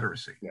the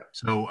Confederacy. Yeah.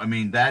 So,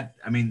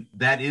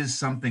 that is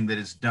something that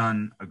is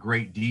done a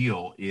great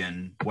deal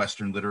in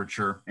Western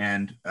literature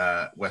and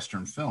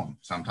Western film,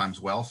 sometimes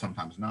well,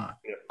 sometimes not.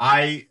 Yeah.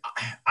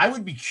 I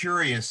would be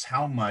curious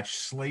how much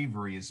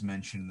slavery is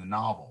mentioned in the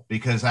novel,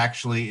 because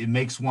actually it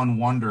makes one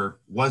wonder,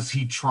 was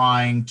he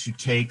trying to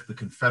take the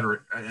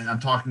Confederate, and I'm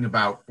talking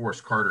about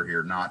Forrest Carter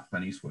here, not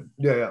Clint Eastwood.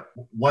 Yeah.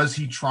 Was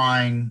he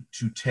trying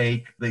to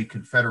take the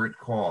Confederate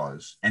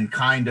cause and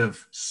kind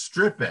of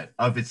strip it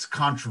of its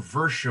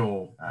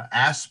controversial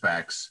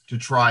aspects to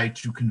try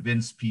to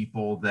convince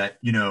people that,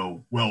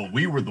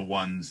 we were the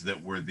ones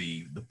that were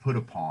the put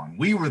upon.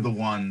 We were the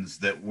ones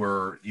that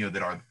were,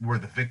 were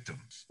the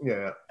victims.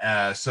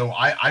 Yeah. So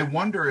I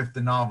wonder if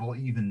the novel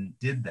even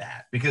did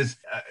that, because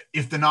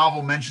if the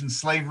novel mentions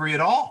slavery at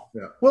all,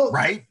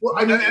 right? Well,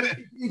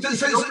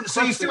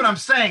 so you see what I'm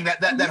saying?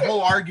 That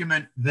whole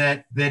argument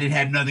that it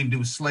had nothing to do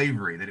with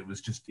slavery, that it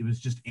was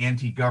just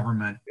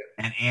anti-government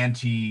and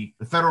the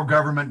federal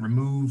government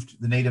removed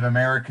the Native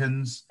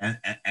Americans and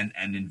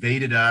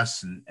invaded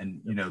us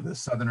and the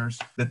Southerners.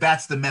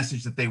 That's the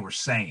message that they were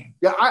saying.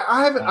 Yeah,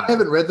 I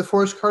haven't read the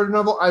Forrest Carter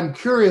novel. I'm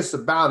curious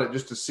about it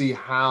just to see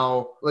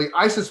how. Like,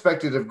 I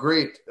suspected of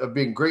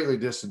being greatly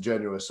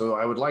disingenuous. So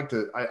I would like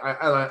to.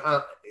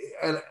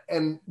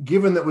 And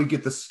given that we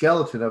get the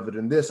skeleton of it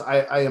in this,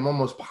 I am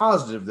almost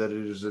positive that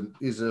it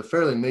is a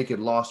fairly naked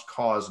lost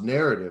cause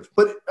narrative.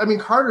 But I mean,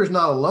 Carter's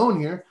not alone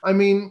here. I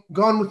mean,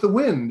 Gone with the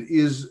Wind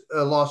is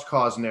a lost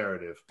cause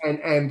narrative,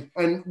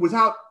 and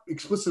without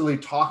explicitly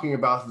talking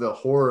about the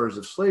horrors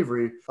of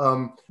slavery,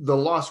 the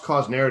lost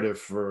cause narrative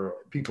for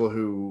people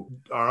who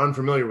are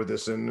unfamiliar with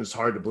this, and it's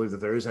hard to believe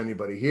that there is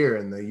anybody here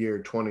in the year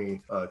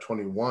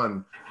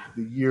 2021,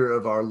 the year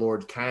of our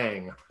Lord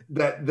Kang,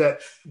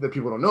 that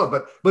people don't know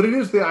it. But it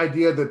is the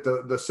idea that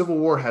the Civil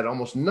War had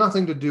almost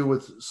nothing to do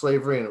with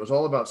slavery, and it was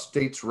all about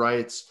states'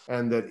 rights,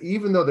 and that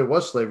even though there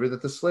was slavery,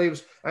 that the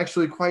slaves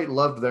actually quite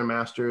loved their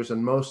masters,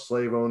 and most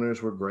slave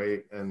owners were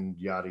great, and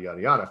yada,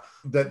 yada, yada.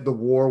 That the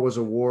war was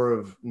a war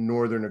of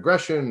Northern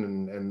aggression,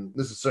 and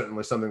this is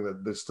certainly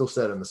something that's still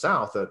said in the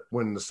South, that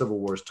when the Civil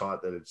War is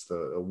taught that it's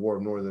a war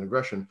of Northern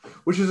aggression,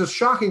 which is a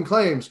shocking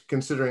claim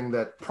considering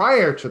that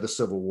prior to the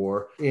Civil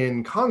War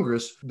in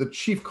Congress, the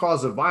chief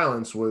cause of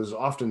violence was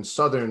often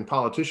Southern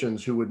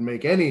politicians who would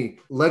make any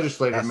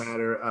legislative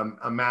matter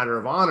a matter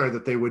of honor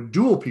that they would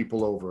duel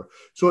people over.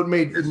 So it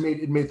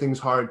made things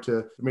hard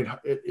to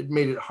it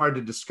made it hard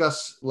to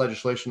discuss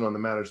legislation on the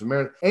matters of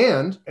merit.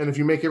 And if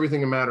you make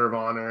everything a matter of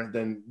honor,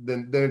 then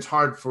it's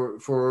hard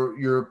for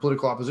your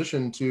political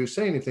opposition to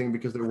say anything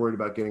because they're worried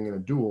about getting in a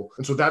duel.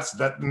 And so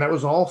that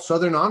was all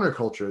Southern honor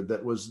culture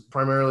that was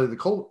primarily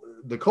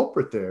the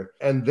culprit there.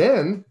 And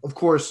then, of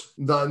course,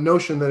 the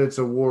notion that it's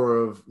a war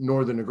of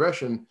Northern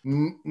aggression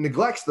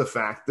neglects the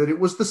fact that it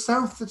was the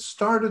South that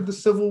started the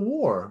Civil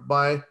War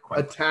by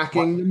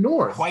attacking the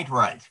North. Quite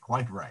right.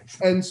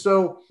 And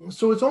so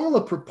it's all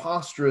a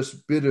preposterous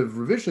bit of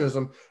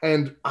revisionism.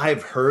 And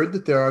I've heard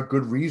that there were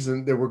good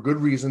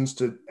reasons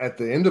to, at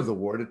the end of the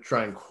war, to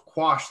try and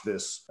quash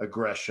this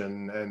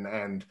aggression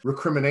and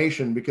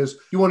recrimination, because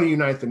you want to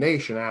unite the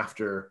nation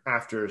after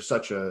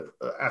such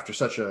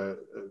a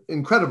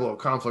incredible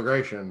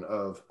conflagration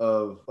of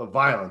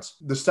violence.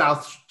 The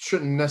South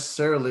shouldn't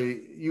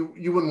necessarily,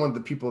 you wouldn't want the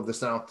people of the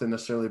South to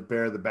necessarily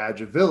bear the badge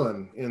of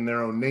villain in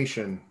their own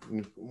nation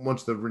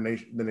once the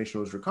nation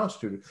was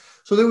reconstituted.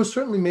 So there was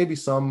certainly maybe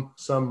some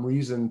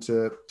reason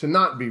to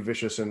not be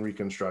vicious in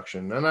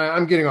Reconstruction. And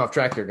I'm getting off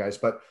track here, guys,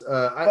 but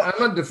I'm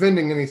not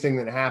defending anything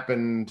that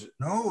happened.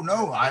 No,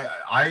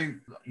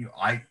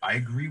 I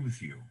agree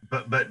with you.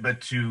 But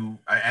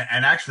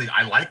and actually,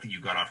 I like that you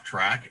got off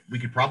track. We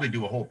could probably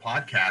do a whole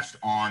podcast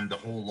on the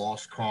whole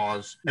lost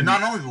cause, and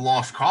not only the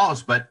lost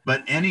cause, but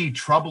any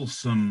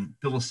troublesome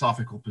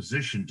philosophical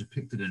position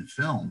depicted in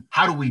film.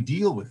 How do we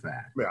deal with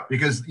that? Yeah.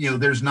 Because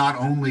there's not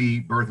only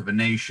Birth of a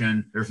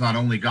Nation, there's not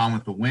only Gone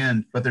with the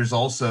Wind, but there's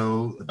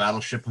also the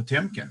Battleship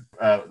Potemkin,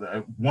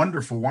 a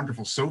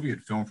wonderful Soviet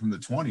film from the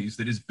 1920s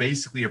that is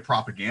basically a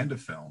propaganda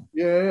film.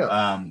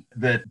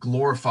 That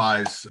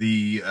glorifies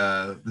the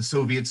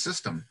Soviet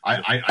system.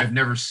 I've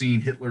never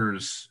seen Hitler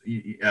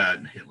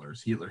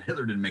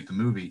didn't make the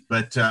movie,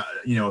 but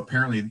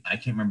apparently I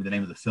can't remember the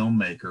name of the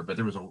filmmaker, but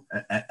there was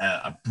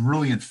a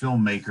brilliant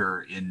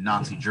filmmaker in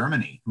Nazi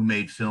Germany who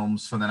made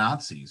films for the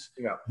Nazis,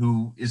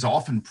 who is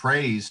often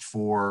praised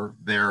for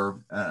their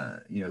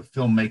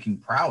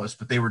filmmaking prowess,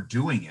 but they were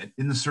doing it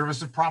in the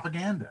service of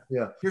propaganda.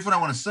 Here's what I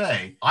want to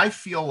say. I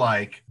feel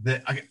like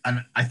that,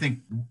 and I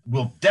think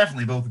we'll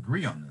definitely both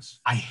agree on this.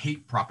 I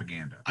hate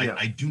propaganda.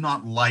 I do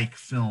not like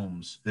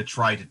films that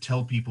try to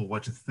tell people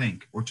what to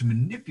think or to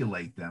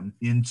manipulate them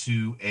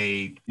into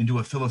a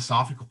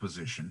philosophical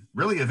position,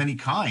 really, of any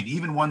kind,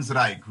 even ones that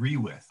I agree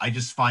with. I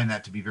just find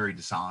that to be very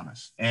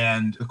dishonest.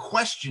 And the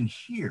question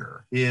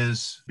here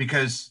is,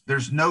 because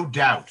there's no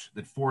doubt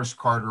that Forrest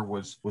Carter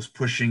was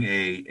pushing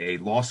a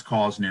lost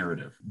cause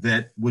narrative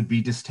that would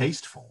be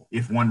distasteful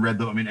if one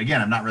read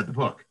again, I've not read the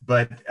book,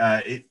 but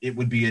it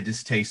would be a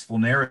distasteful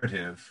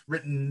narrative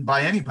written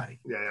by anybody.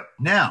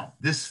 Now,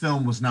 this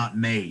film was not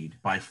made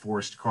by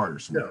Forrest Carter.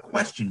 So the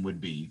question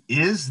would be,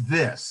 is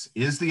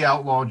the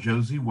Outlaw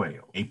Josey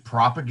Wales a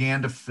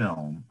propaganda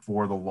film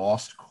for the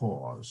lost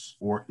cause,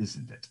 or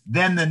isn't it?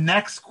 Then the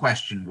next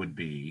question would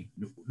be,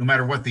 no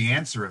matter what the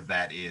answer of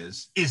that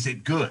is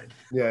it good?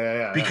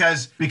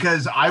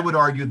 Because I would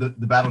argue that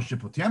the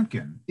Battleship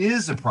Potemkin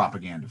is a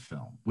propaganda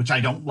film, which I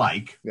don't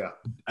like.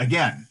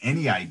 Again,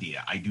 any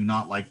idea. I do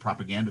not like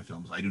propaganda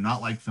films. I do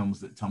not like films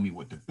that tell me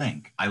what to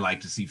think. I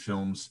like to see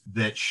films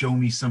that show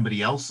me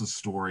somebody else's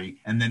story,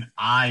 and then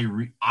I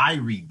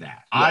read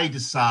that. I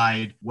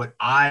decide what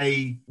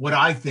I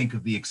think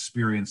of the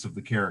experience of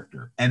the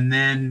character. And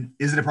then,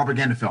 is it a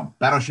propaganda film?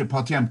 Battleship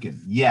Potemkin,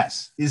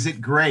 yes. Is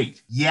it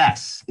great?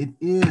 Yes, it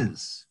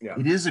is.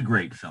 It is a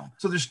great film.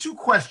 So there's two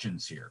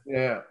questions here.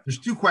 There's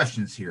two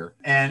questions here,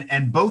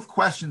 and both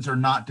questions are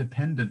not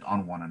dependent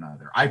on one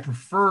another. I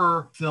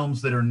prefer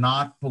films that are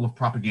not full of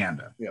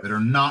propaganda, that are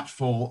not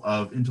full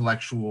of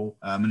intellectual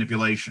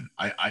manipulation.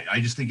 I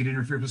just think it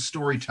interferes with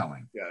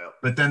storytelling.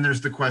 But then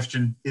there's the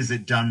question, is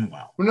it done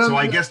well? So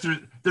I guess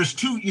there's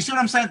two, you see what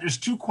I'm saying? There's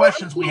two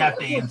questions we have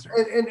to answer.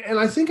 And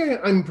I think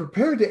I'm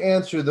prepared to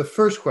answer the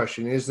first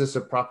question. Is this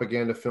a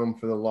propaganda film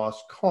for the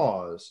lost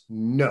cause?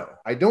 No,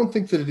 I don't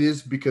think that it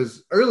is,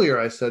 because earlier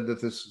I said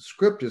that this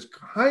script is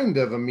kind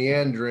of a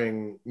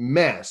meandering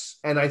mess.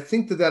 And I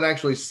think that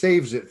actually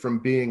saves it from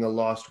being a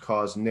lost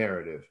cause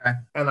narrative.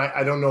 And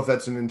I don't know if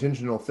that's an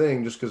intentional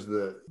thing, just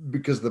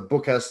because the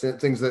book has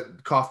things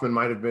that Kaufman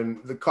might have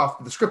been, the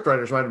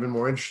scriptwriters might have been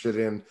more interested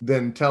in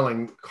than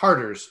telling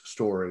Carter's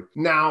story.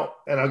 Now,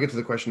 and I'll get to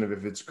the question of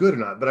if it's good or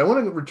not, but I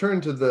want to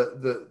return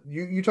to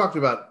you talked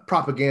about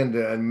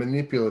propaganda and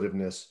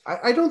manipulativeness.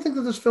 I don't think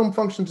that this film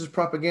functions as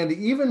propaganda,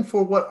 even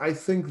for what I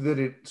think that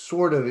it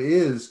sort of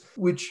is,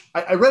 which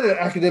I read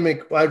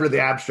I read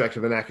the abstract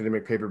of an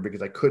academic paper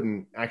because I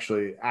couldn't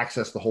actually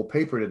access the whole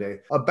paper today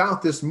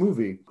about this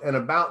movie and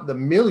about the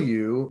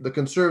milieu, the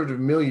conservative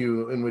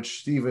milieu in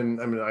which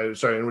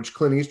in which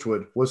Clint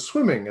Eastwood was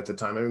swimming at the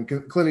time. I mean,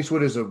 Clint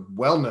Eastwood is a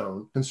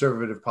well-known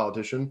conservative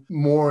politician,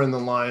 more in the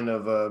line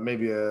of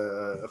maybe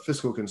a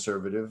fiscal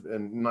conservative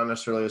and not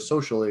necessarily a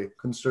socially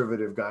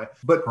conservative guy.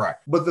 But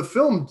correct. But the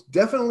film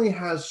definitely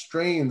has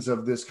strains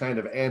of this kind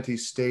of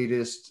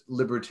anti-statist,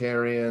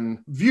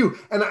 libertarian view,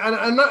 and I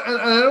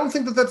don't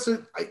think that that's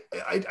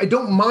I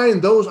don't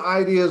mind those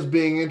ideas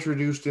being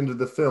introduced into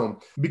the film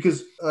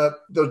because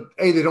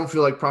they don't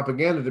feel like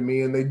propaganda to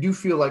me, and they do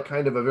feel like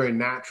kind of a very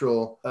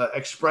natural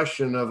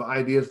expression of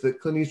ideas that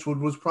Clint Eastwood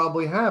was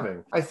probably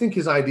having. I think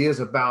his ideas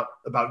about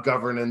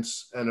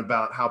governance and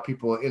about how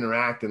people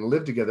interact and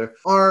live together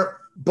are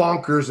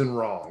bonkers and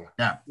wrong.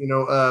 Yeah.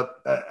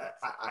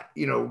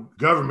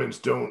 Governments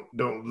don't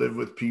live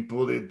with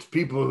people. It's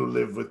people who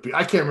live with people.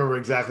 I can't remember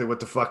exactly what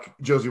the fuck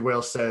Josey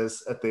Wales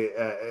says at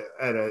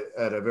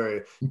a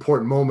very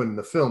important moment in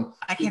the film.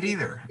 I can't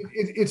either.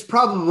 It's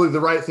probably the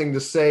right thing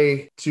to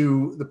say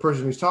to the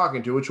person he's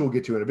talking to, which we'll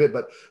get to in a bit.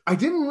 But I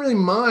didn't really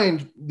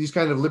mind these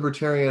kind of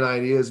libertarian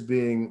ideas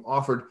being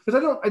offered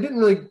because I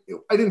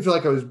didn't feel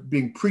like I was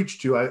being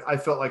preached to. I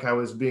felt like I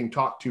was being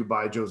talked to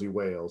by Josey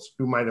Wales,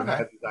 who might have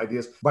had these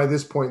ideas by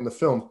this point in the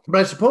film.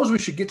 But I suppose we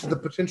should get to the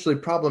potentially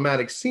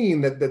problematic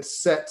scene that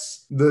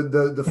sets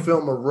the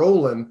film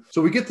a-rolling.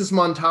 So we get this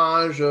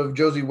montage of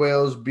Josey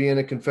Wales being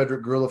a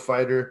Confederate guerrilla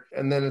fighter,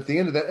 and then at the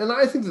end of that, and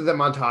I think that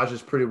montage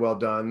is pretty well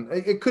done.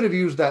 It could have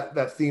used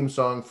that theme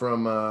song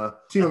from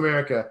Team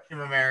America.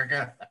 Team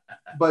America.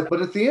 But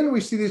at the end, we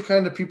see these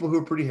kind of people who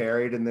are pretty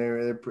harried, and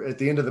they're at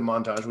the end of the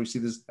montage, we see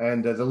this,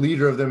 and the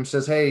leader of them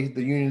says, "Hey,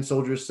 the Union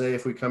soldiers say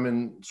if we come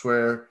and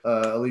swear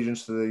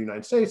allegiance to the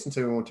United States and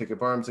say we won't take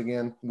up arms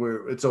again,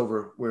 it's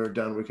over. We're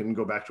done. We can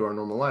go back to our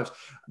normal lives."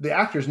 The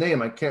actor's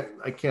name, I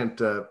can't.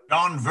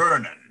 John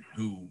Vernon,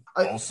 who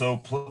also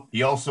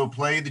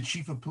played the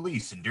chief of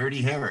police in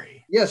Dirty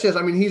Harry. Yes.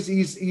 I mean,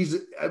 he's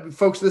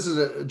folks.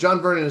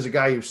 John Vernon is a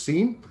guy you've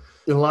seen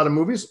in a lot of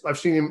movies. I've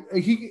seen him.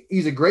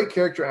 He's a great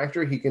character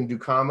actor. He can do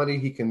comedy.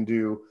 He can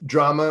do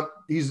drama.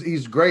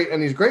 He's great,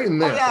 and he's great in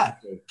this. Oh, yeah.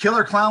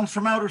 Killer Clowns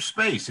from Outer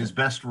Space, his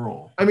best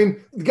role. I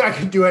mean, the guy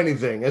can do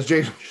anything, as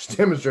Jason just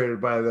demonstrated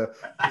by the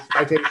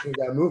citation of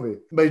that movie.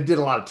 But he did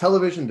a lot of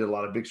television, did a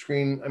lot of big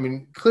screen. I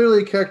mean,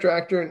 clearly a character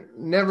actor,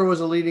 never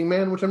was a leading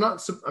man, which I'm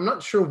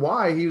not sure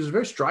why. He was a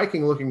very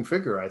striking looking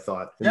figure, I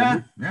thought.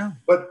 Yeah.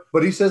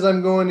 But he says,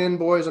 "I'm going in,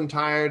 boys. I'm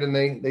tired," and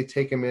they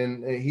take him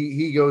in.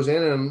 He goes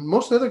in, and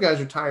most of the other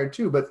guys are tired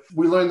too. But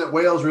we learn that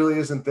Wales really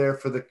isn't there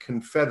for the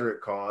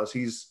Confederate cause.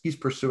 He's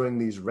pursuing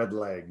these red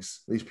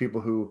legs, these people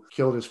who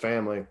killed his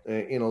family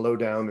in a low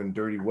down and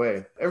dirty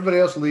way. Everybody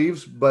else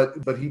leaves, but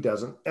he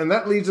doesn't. And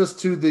that leads us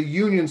to the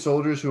Union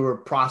soldiers who are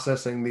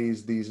processing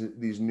these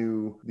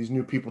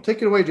new people.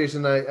 Take it away,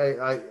 Jason.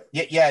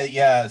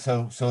 Yeah.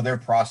 So they're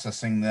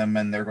processing them,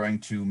 and they're going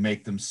to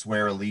make them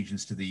swear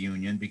allegiance to the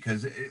Union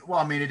because,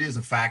 it is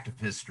a fact of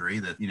history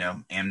that,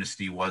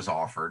 amnesty was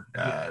offered.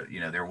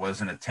 There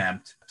was an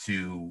attempt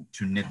to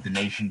knit the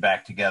nation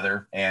back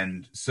together.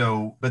 And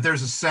so, but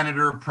there's a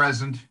senator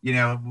present,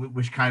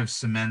 which kind of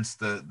cements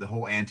the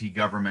whole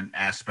anti-government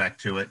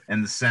aspect to it.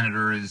 And the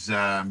senator is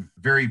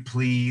very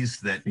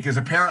pleased because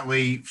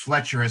apparently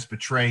Fletcher has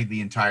betrayed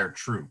the entire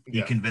troop.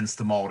 He convinced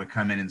them all to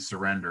come in and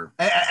surrender.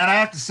 And I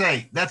have to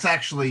say, that's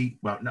actually,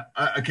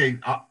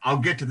 I'll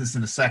get to this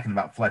in a second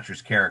about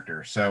Fletcher's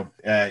character. So,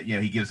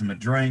 he gives them a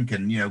drink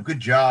and, good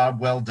job,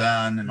 well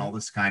done, and all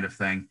this kind of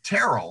thing.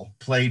 Terrell,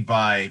 played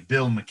by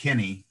Bill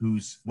McKinney,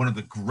 who's one of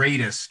the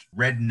greatest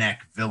redneck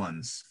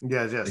villains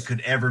that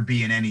could ever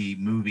be in any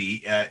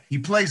movie. He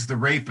plays the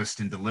rapist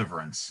in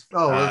Deliverance.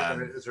 Oh,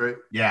 that's right.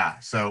 Yeah.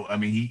 So, I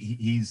mean,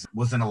 he's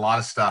was in a lot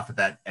of stuff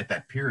at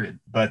that period,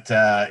 but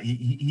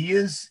he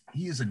is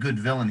a good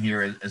villain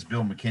here, as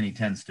Bill McKinney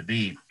tends to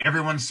be.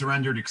 Everyone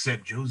surrendered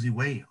except Josey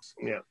Wales.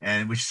 Yeah.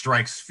 And which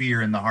strikes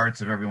fear in the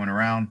hearts of everyone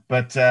around.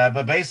 But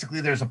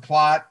basically there's a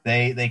plot.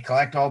 They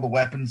collect all the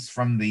weapons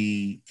from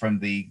the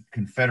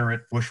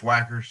Confederate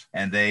bushwhackers,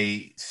 and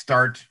they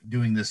start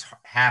doing this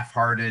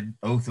half-hearted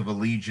oath of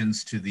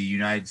allegiance to the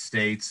United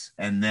States.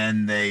 And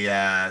then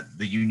the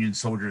Union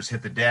soldiers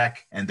hit the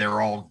deck, and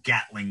they're all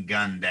Gatling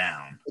gunned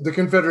down. The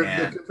Confederate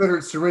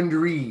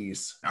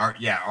surrenderees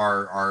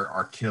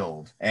are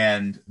killed.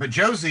 But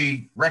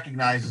Josey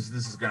recognizes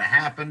this is going to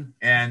happen,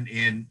 and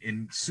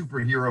in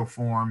superhero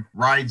form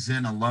rides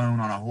in alone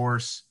on a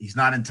horse. He's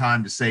not in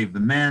time to save the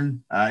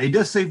men. He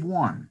does save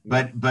one,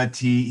 but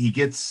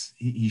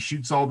he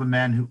shoots all the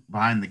men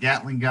behind the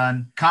Gatling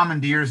gun,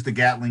 commandeers the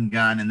Gatling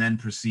gun, and then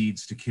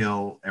proceeds to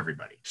kill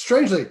everybody.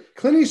 Strangely,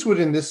 Clint Eastwood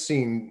in this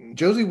scene,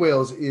 Josey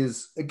Wales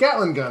is a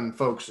Gatling gun,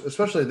 folks,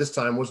 especially this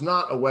time, was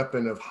not a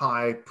weapon of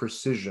high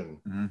precision.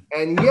 Mm-hmm.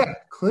 And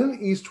yet,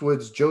 Clint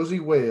Eastwood's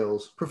Josey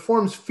Wales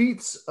performs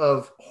feats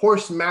of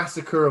horse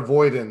massacre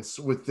avoidance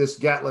with this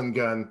Gatling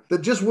gun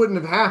that just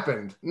wouldn't have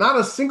happened. Not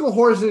a single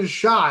horse is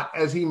shot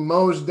as he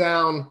mows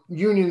down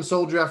Union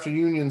soldier after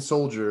Union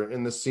soldier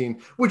in this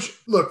scene. Which,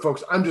 look,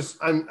 folks,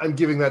 I'm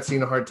giving that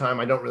scene a hard time.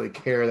 I don't really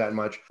care that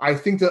much. I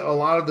think that a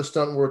lot of the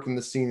stunt work in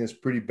the scene is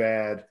pretty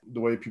bad.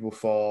 The way people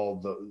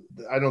fall,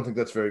 I don't think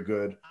that's very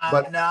good.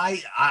 But no,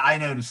 I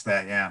noticed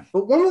that, yeah.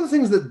 But one of the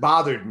things that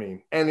bothered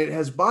me, and it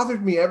has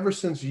bothered me ever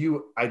since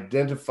you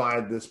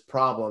identified this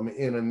problem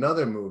in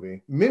another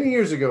movie. Many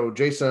years ago,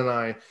 Jason and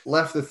I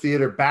left the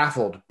theater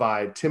baffled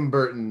by Tim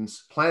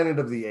Burton's Planet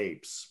of the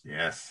Apes.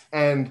 Yes.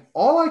 And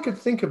all I could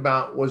think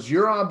about was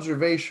your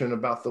observation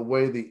about the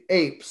way the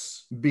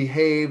apes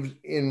behaved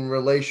in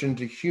relation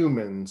to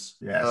humans.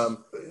 Yes.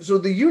 So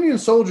the Union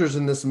soldiers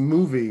in this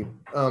movie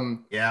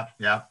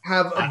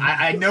have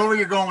I know where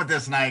you're going with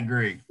this, and I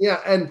agree.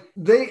 Yeah, and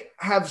they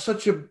have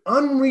such an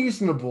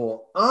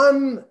unreasonable,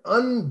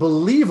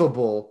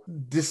 unbelievable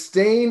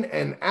disdain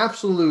and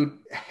absolute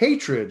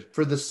hatred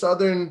for the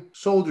Southern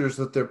soldiers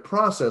that they're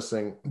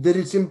processing that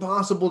it's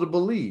impossible to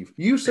believe.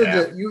 You said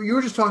that you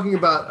were just talking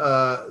about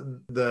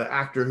the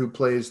actor who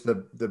plays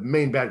the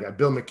main bad guy,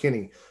 Bill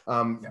McKinney,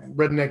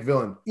 redneck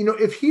villain. You know,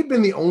 if he'd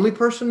been the only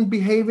person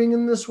behaving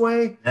in this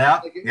way,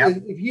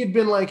 if he had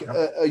been like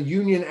a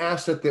Union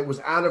asset that was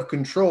out of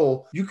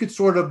control, you could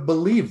sort of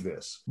believe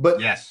this.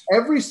 But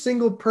every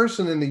single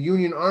person in the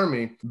Union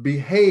Army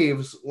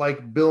behaves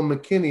like Bill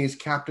McKinney's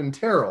Captain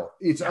Terrell.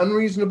 It's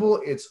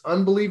unreasonable. It's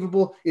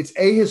unbelievable. It's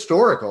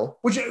ahistorical,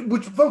 which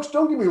folks,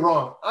 don't get me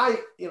wrong.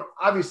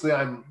 Obviously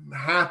I'm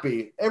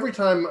happy every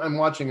time I'm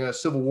watching a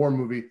Civil War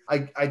movie.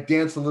 I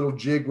dance a little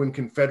jig when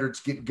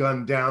Confederates get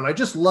gunned down. I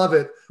just love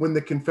it when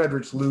the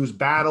Confederates lose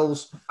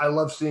battles. I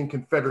love seeing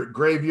Confederate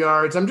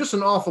graveyards. I'm just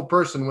an awful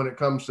person when it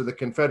comes to the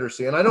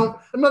Confederacy, and I'm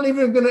not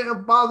even going to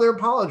bother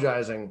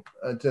apologizing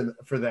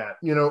for that,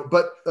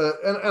 but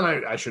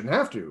I shouldn't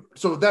have to.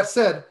 So that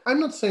said,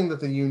 I'm not saying that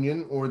the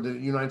Union or the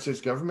United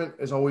States government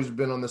has always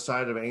been on the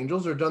side of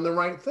angels or done the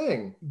right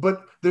thing,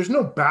 but there's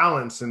no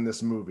balance in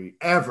this movie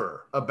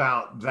ever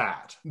about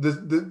that.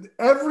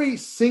 Every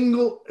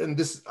single, and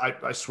this,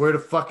 I swear to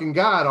fucking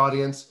God,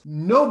 audience,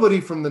 nobody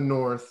from the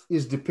North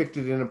is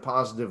depicted in a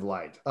positive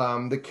light.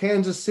 The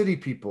Kansas City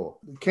people,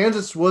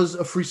 Kansas was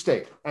a free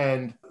state,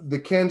 and the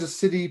Kansas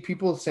City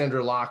people,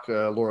 Sandra Locke,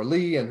 Laura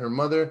Lee, and her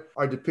mother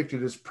are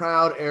depicted as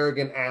proud,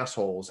 arrogant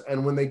assholes.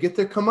 And when they get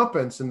their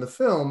comeuppance in the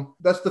film,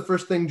 that's the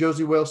first thing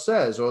Josey Wales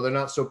says. Oh, they're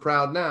not so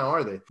proud now,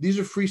 are they? These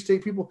are free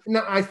state people.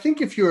 Now, I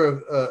think if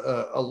you're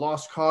a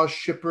lost cause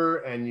shipper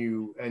and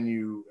you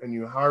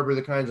harbor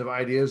the kinds of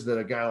ideas that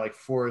a guy like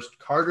Forrest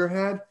Carter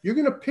had, you're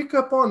going to pick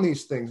up on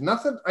these things.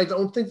 Not that I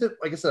don't think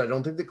that, like I said, I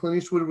don't think that Clint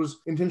Eastwood was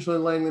intentionally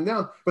laying them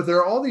down, but there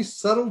are all these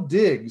subtle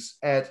digs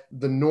at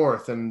the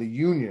North and the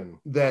Union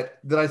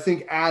that I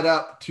think add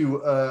up to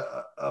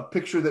a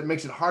picture that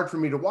makes it hard for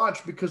me to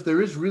watch, because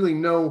there is really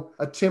no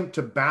attempt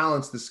to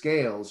balance the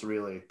scales,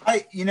 really.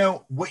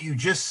 What you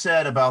just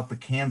said about the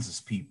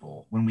Kansas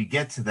people, when we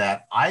get to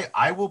that,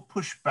 I will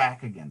push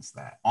back against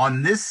that.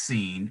 On this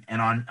scene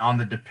and on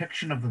the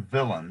depiction of the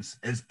villains,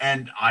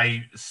 and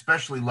I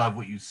especially love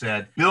what you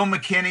said, Bill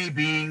McKinney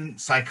being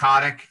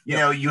psychotic,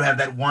 you have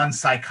that one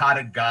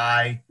psychotic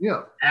guy.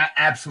 Yeah.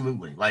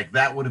 Absolutely. Like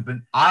that would have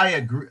been, I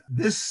agree.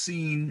 This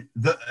scene,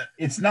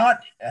 it's not,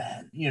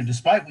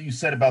 despite what you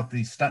said about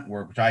the stunt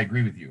work, which I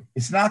agree with you,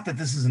 it's not that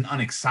this is an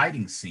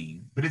unexciting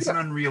scene, but it's an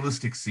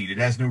unrealistic scene. It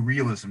has no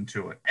realism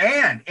to it.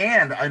 And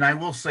I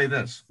will say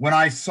this, when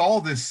I saw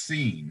this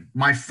scene,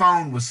 my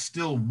phone was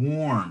still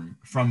warm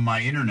from my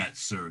internet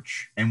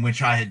search in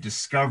which I had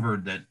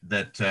discovered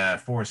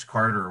that Forrest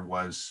Carter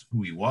was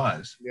who he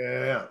was.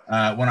 Yeah.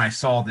 When I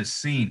saw this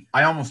scene,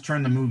 I almost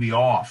turned the movie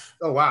off.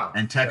 Oh, wow.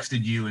 And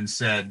texted you and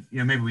said,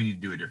 maybe we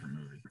need to do a different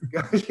movie.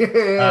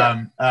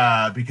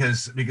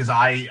 Because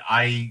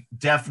I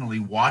definitely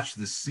watched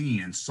this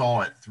scene and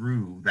saw it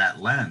through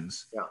that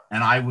lens,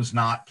 and I was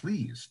not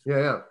pleased.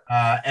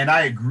 And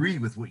I agree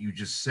with what you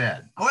just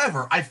said.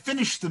 However, I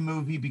finished the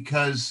movie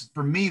because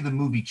for me the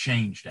movie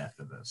changed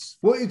after this.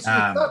 Well, it's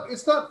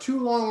not too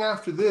long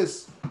after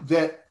this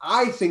that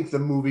I think the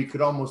movie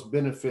could almost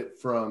benefit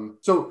from.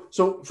 So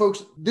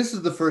folks, this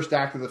is the first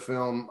act of the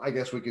film. I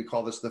guess we could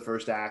call this the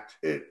first act.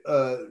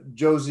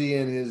 Josey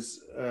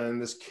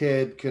and this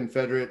kid,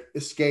 Confederate,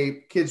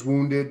 escape, kid's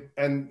wounded,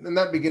 and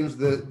that begins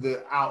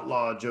the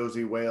Outlaw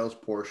Josey Wales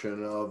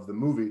portion of the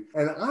movie.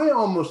 And I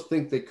almost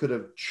think they could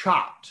have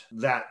chopped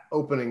that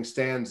opening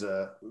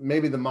stanza,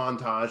 maybe the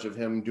montage of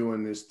him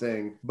doing this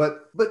thing,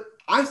 but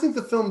I think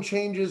the film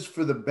changes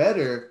for the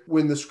better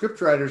when the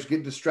scriptwriters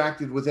get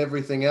distracted with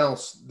everything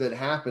else that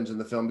happens in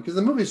the film, because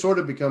the movie sort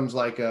of becomes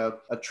like a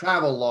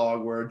travel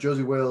log where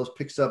Josey Wales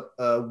picks up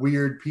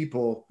weird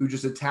people who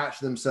just attach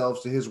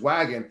themselves to his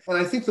wagon. And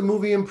I think the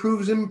movie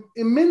improves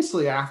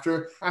immensely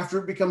after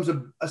it becomes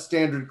a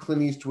standard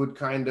Clint Eastwood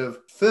kind of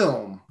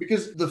film,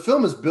 because the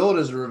film is billed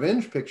as a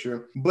revenge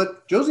picture,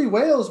 but Josey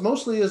Wales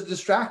mostly is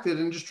distracted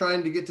and just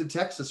trying to get to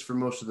Texas for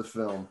most of the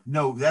film.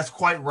 No, that's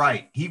quite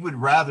right. He would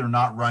rather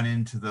not run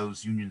into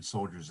those Union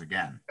soldiers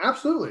again.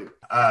 Absolutely.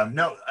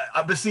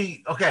 But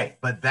see, okay,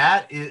 but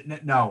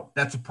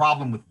that's a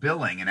problem with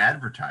billing and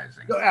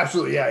advertising. No,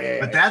 absolutely, yeah.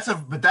 But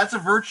that's a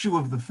virtue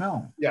of the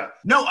film. Yeah.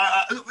 No,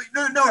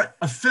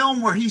 a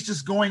film where he's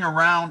just going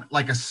around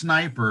like a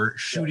sniper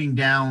shooting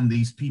down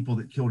these people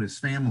that killed his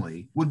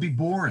family would be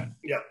boring.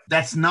 Yeah.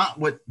 That's not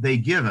what they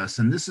give us,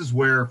 and this is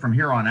where from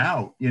here on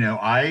out,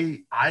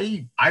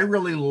 I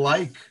really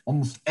like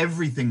almost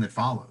everything that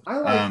follows.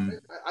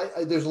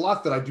 There's a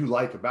lot that I do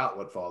like about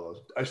what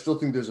follows. I still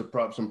think there's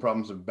some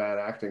problems of bad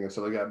acting and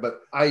stuff like that,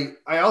 but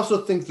I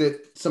also think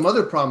that some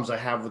other problems I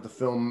have with the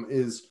film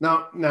is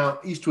now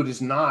Eastwood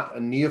is not a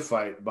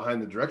neophyte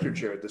behind the director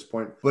chair at this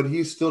point, but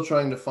he's still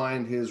trying to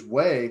find his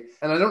way.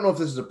 And I don't know if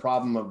this is a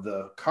problem of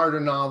the Carter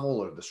novel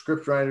or the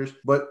script writers,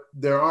 but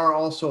there are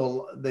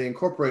also, they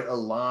incorporate a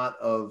lot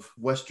of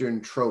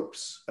Western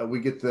tropes. We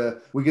get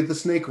the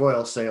snake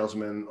oil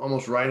salesman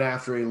almost right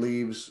after he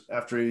leaves,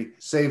 after he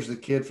saves the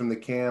kid from the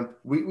camp.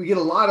 We get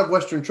a lot of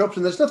Western tropes,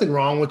 and there's nothing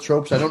wrong with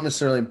tropes. I don't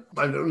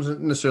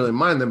necessarily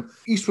mind them.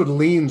 Eastwood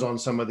leans on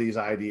some of these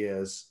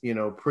ideas,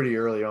 pretty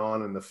early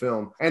on in the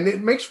film, and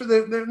it makes for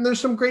there's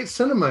some great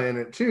cinema in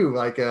it too.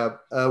 Like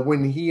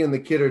when he and the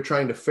kid are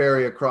trying to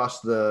ferry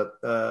across the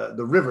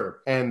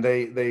river, and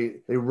they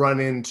run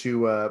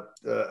into a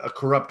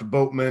corrupt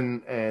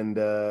boatman and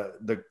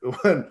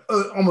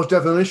almost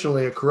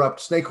definitionally a corrupt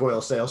snake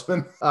oil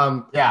salesman.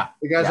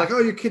 The guy's like, "Oh,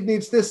 your kid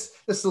needs this.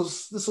 This will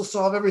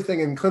solve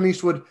everything." And Clint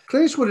Eastwood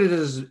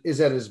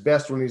is at his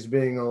best when he's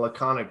being a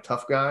laconic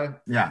tough guy.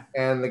 Yeah.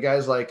 And the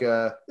guy's like,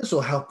 "This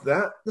will help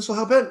that. This will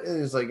help it."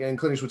 And he's like, and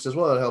Clint Eastwood says,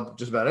 "Well, it'll help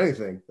just about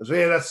anything." So,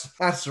 yeah,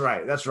 that's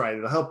right. That's right.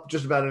 It'll help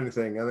just about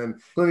anything. And then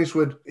Clint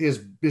Eastwood, his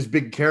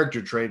big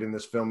character trait in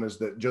this film is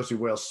that Josey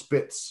Wales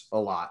spits a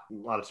lot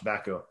of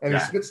tobacco, and he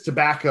spits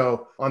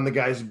tobacco on the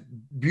guy's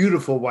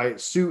beautiful white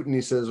suit, and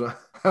he says, "Well,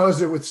 how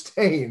is it with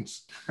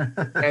stains?"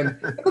 And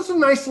that's a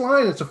nice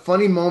line. It's a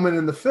funny moment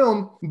in the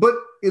film, but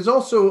is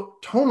also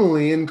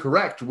tonally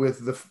incorrect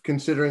with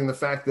considering the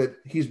fact that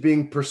he's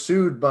being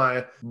pursued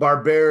by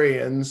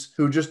barbarians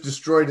who just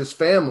destroyed his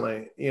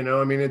family.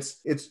 I mean,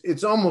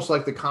 it's almost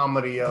like the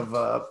comedy of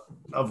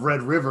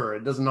Red River.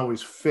 It doesn't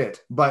always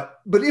fit,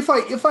 but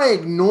if I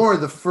ignore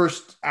the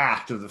first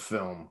act of the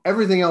film,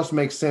 everything else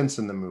makes sense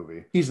in the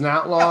movie. He's an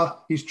outlaw. Yeah.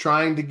 He's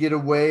trying to get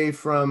away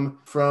from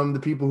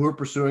the people who are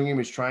pursuing him.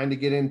 He's trying to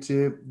get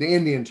into the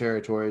Indian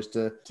territories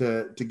to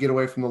get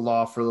away from the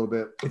law for a little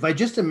bit. If I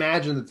just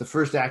imagine that the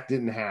first act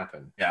didn't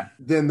happen,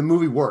 then the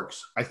movie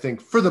works, I think,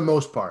 for the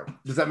most part.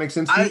 Does that make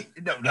sense to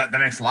you? No, that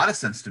makes a lot of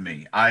sense to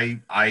me. I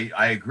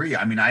agree.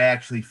 I mean, I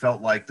actually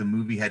felt like the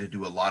movie had to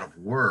do a lot of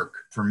work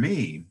for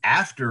me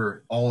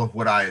after all of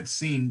what I had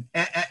seen.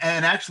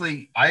 And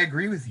actually, I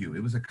agree with you.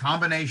 It was a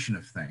combination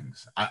of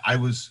things. I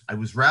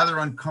was rather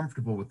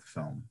uncomfortable with the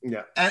film.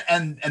 Yeah.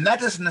 And that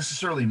doesn't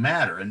necessarily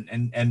matter.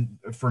 And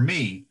for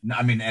me,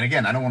 I mean, and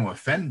again, I don't want to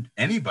offend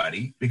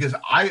anybody, because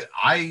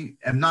I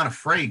am not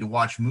afraid to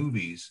watch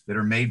movies that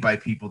are made by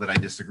people that I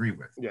disagree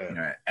with.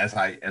 Yeah. As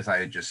I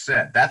had just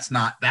said, that's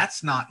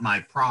not my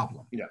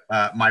problem.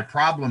 Yeah. My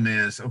problem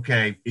is,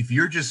 okay, if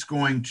you're just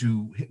going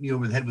to hit me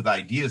over the head with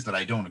ideas that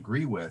I don't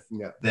agree with,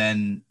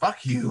 then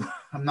fuck you.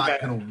 I'm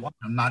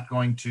not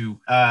going to.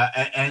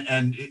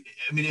 I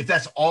mean, if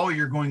that's all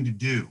you're going to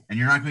do, and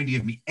you're not going to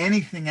give me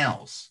anything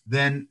else,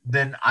 then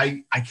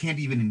I can't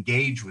even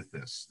engage with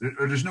this.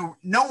 There's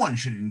no one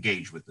should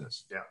engage with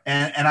this. Yeah.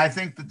 And I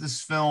think that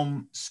this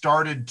film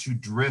started to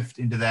drift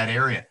into that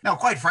area. Now,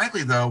 quite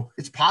frankly, though,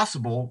 it's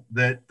possible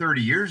that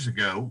 30 years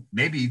ago,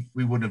 maybe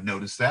we wouldn't have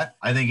noticed that.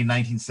 I think in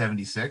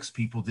 1976,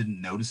 people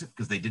didn't notice it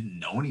because they didn't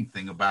know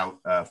anything about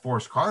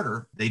Forrest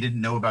Carter. They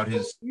didn't know about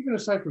his. Even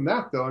aside from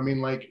that, though, I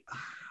mean, like,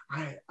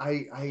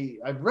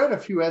 I've read a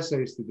few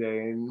essays today,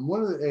 and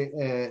one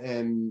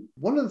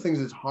of the things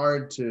that's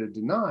hard to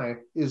deny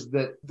is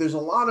that there's a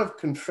lot of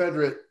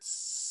Confederate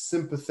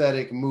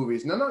sympathetic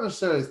movies. Now, not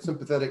necessarily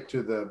sympathetic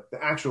to the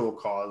actual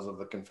cause of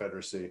the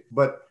Confederacy,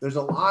 but there's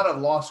a lot of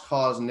lost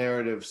cause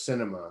narrative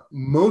cinema.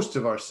 Most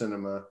of our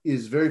cinema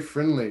is very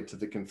friendly to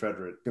the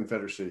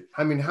Confederacy.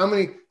 I mean, how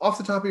many, off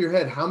the top of your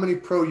head, how many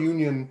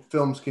pro-Union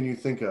films can you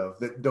think of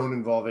that don't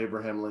involve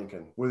Abraham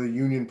Lincoln, where the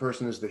Union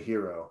person is the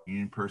hero?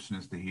 Union person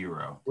is the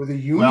hero. Where the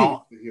Union is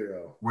the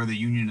hero. Where the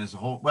Union is a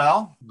whole,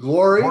 well,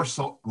 Glory.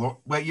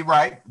 Well, you're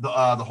right. The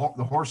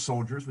horse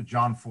soldiers with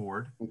John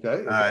Ford.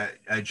 Okay.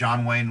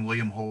 John Wayne,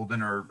 William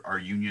Holden are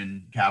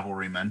Union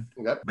cavalrymen.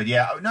 Okay. But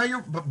yeah,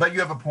 no, but you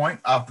have a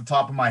point off the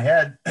top of my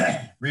head.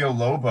 Rio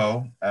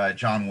Lobo,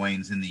 John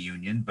Wayne's in the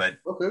Union, but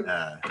Okay.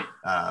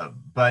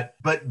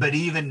 but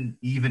even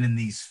in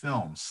these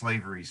films,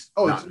 slavery's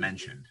not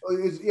mentioned.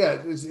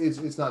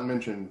 It's not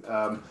mentioned.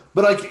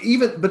 But like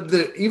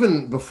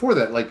even before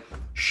that, like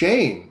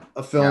Shane,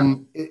 a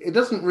film, it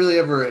doesn't really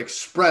ever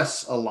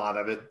express a lot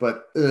of it.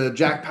 But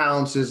Jack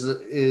Palance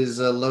is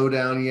a low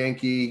down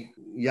Yankee.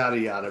 Yada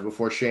yada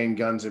before Shane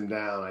guns him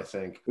down, I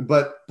think.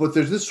 But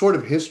there's this sort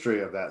of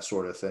history of that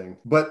sort of thing.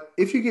 But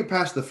if you get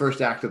past the first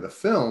act of the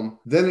film,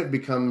 then it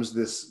becomes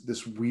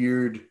this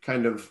weird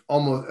kind of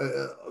almost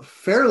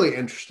fairly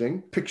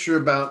interesting picture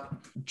about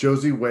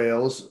Josey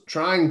Wales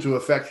trying to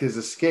effect his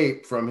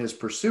escape from his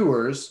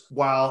pursuers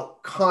while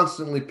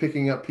constantly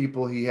picking up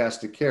people he has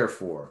to care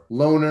for.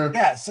 Loner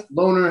has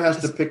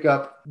to pick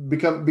up,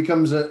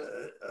 becomes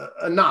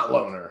a not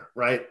loner,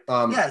 right?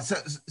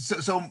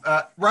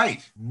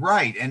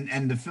 Right.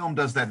 And the film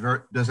does that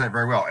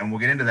very well, and we'll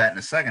get into that in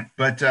a second.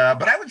 But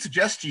I would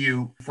suggest to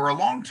you, for a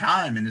long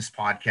time in this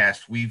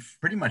podcast, we've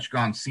pretty much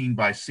gone scene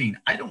by scene.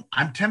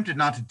 I'm tempted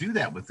not to do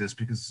that with this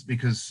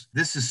because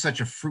this is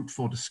such a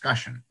fruitful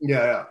discussion.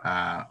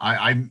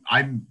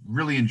 I'm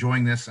really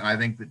enjoying this, and I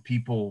think that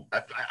people,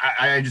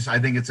 I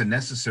think it's a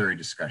necessary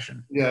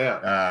discussion.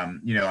 I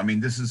mean,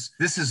 this is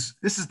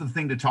the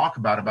thing to talk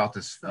about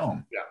this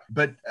film.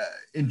 But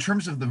in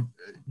terms of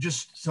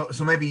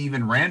so maybe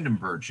even random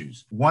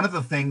virtues, one of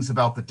the things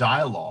about the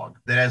dialogue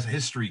that, as a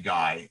history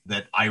guy,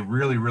 that I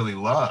really, really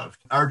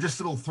loved are just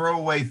little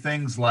throwaway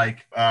things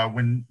like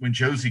when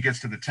Josey gets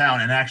to the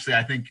town, and actually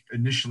I think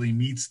initially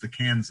meets the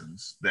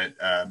Kansans that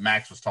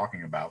Max was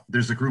talking about.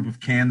 There's a group of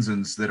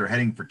Kansans that are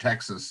heading for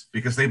Texas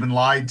because they've been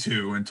lied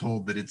to and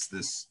told that it's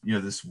this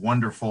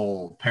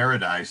wonderful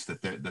paradise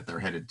that they're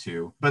headed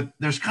to. But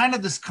there's kind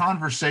of this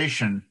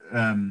conversation.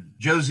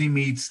 Josey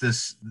meets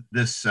this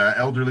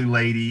elderly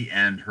lady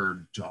and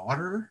her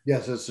daughter.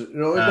 Yes, I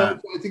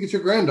think it's her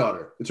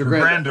granddaughter. It's her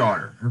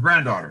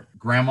granddaughter.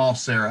 Grandma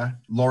Sarah.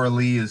 Laura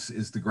Lee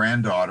is the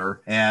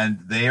granddaughter, and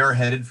they are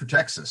headed for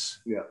Texas.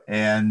 Yeah.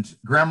 And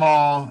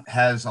Grandma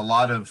has a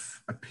lot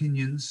of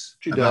opinions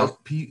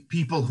about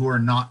people who are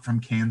not from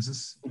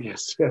Kansas.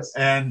 Yes.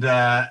 And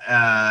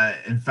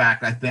in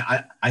fact,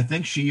 I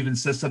think she even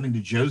says something to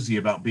Josey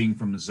about being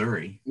from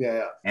Missouri.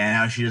 Yeah. And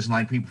how she doesn't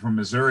like people from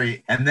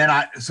Missouri. And then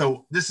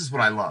so this is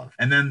what I love.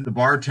 And then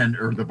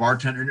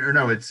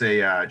it's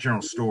a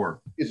general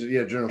store.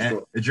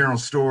 A general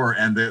store,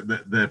 and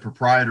the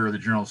proprietor of the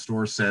general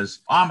store says,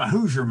 "I'm a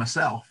Hoosier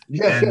myself."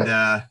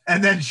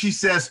 And then she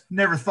says,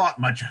 "Never thought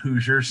much of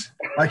Hoosiers."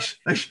 Like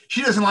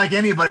she doesn't like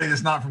anybody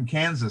that's not from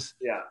Kansas.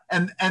 Yeah.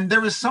 And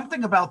there was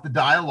something about the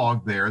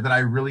dialogue there that I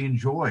really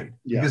enjoyed,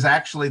 because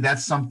actually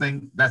that's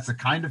the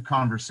kind of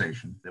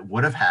conversation that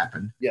would have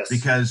happened. Yes.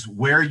 Because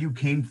where you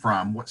came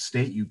from, what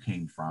state you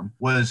came from,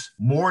 was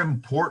more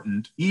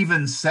important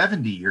even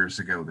 70 years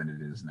ago than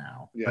it is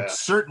now. Yeah. But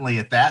certainly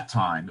at that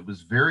time, it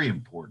was very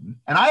important.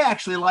 And I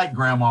actually like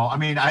Grandma. I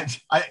mean, I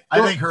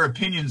think her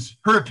opinions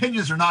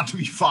are not to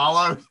be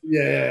followed.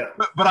 Yeah.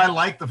 But I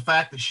like the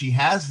fact that she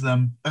has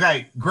them.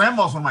 Okay,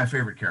 Grandma's one of my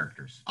favorite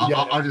characters.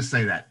 I'll just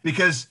say that,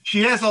 because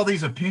she has all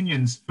these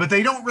opinions, but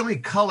they don't really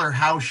color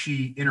how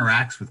she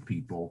interacts with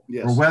people,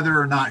 or whether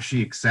or not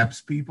she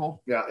accepts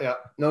people. Yeah.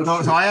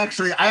 So I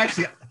actually,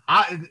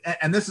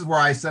 and this is where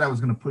I said I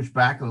was going to push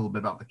back a little bit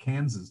about the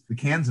Kansans. The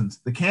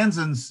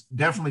Kansans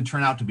definitely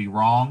turn out to be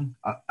wrong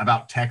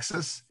about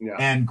Texas. Yeah.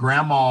 And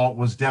Grandma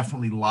was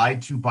definitely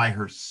lied to by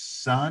her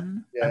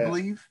son, I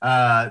believe,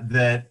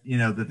 that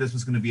this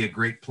was going to be a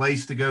great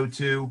place to go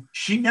to.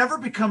 She never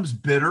becomes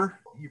bitter.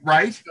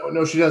 Right?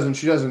 No, she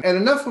doesn't. And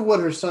enough of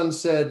what her son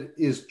said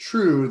is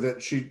true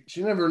that she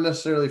never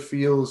necessarily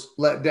feels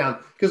let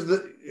down. Because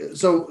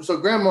so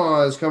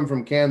Grandma has come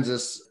from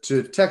Kansas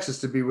to Texas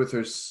to be with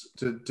her,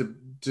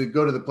 to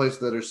go to the place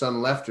that her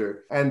son left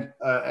her. And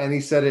he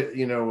said it,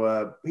 he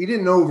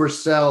didn't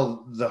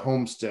oversell the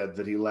homestead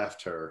that he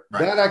left her.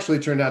 Right. That actually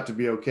turned out to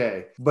be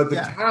okay. But the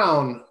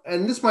town,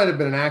 and this might have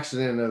been an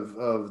accident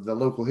of the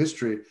local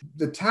history,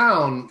 the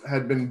town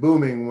had been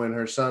booming when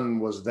her son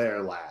was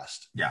there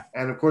last. Yeah.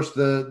 And of course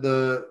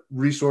the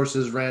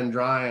resources ran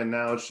dry, and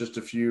now it's just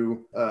a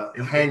few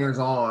hangers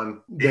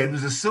on. It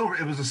was a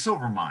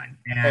silver mine.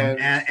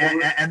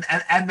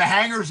 And the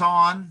hangers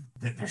on,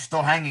 they're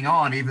still hanging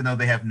on, even though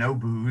they have no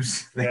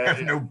booze, they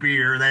have no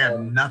beer, they have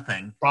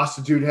nothing.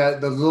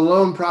 The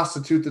lone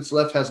prostitute that's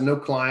left has no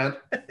client.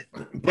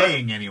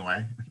 Paying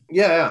anyway.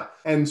 Yeah.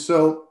 And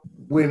so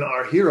when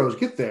our heroes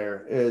get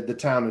there, the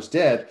town is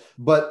dead.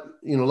 But,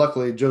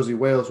 luckily Josey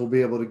Wales will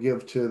be able to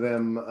give to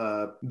them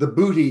the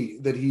booty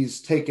that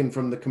he's taken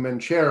from the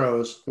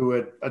Comancheros who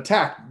had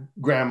attacked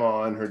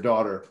Grandma and her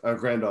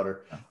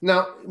granddaughter.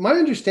 Now, my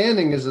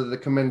understanding is that the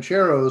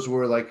Comancheros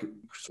were like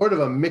sort of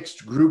a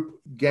mixed group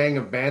gang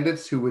of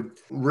bandits who would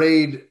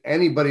raid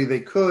anybody they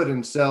could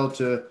and sell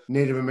to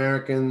Native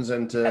Americans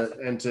and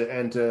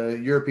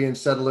to European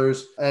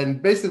settlers,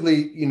 and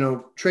basically,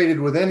 traded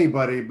with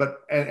anybody,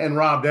 and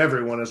robbed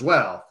everyone as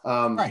well.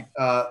 Right.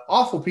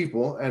 Awful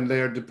people, and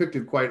they are depicted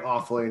depicted quite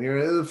awfully in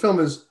here. The film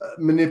is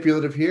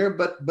manipulative here,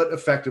 but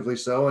effectively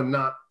so, and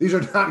these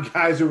are not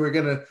guys who we're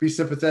going to be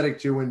sympathetic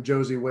to when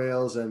Josey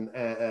Wales and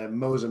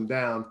mows them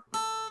down.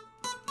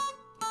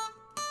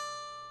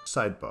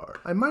 Sidebar.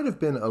 I might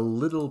have been a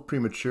little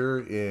premature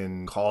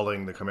in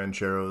calling the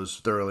Comancheros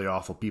thoroughly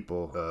awful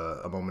people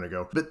a moment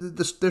ago,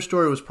 but their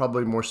story was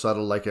probably more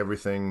subtle, like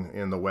everything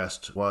in the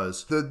West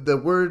was. The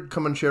word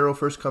Comanchero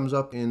first comes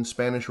up in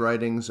Spanish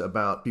writings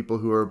about people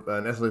who are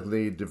an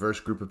ethnically diverse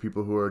group of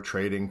people who are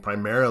trading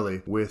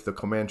primarily with the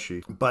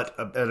Comanche. But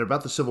at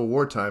about the Civil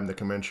War time, the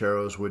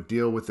Comancheros would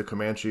deal with the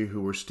Comanche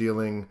who were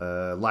stealing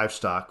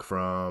livestock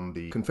from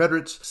the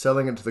Confederates,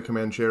 selling it to the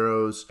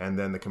Comancheros, and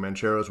then the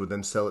Comancheros would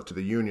then sell it to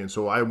the Union.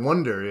 So I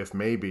wonder if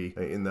maybe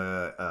in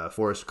the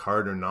Forrest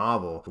Carter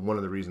novel, one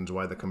of the reasons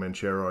why the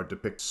Comanchero are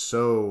depicted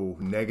so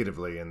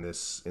negatively in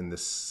this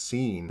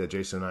scene that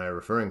Jason and I are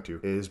referring to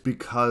is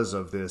because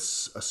of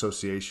this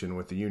association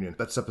with the Union.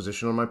 That's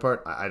supposition on my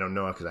part. I don't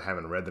know because I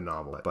haven't read the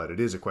novel, but it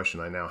is a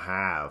question I now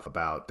have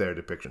about their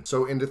depiction.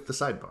 So into the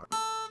sidebar.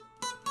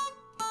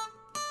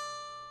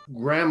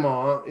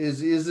 Grandma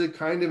is a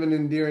kind of an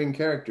endearing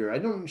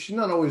character. She's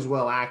not always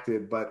well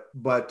acted, but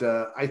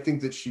I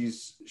think that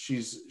she's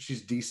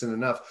decent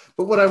enough.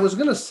 But what I was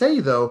going to say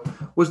though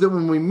was that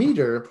when we meet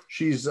her,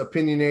 she's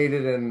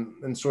opinionated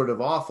and sort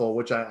of awful,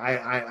 which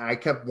I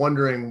kept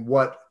wondering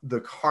what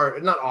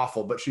not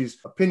awful, but she's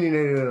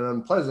opinionated and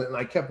unpleasant, and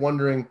I kept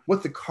wondering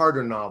what the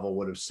Carter novel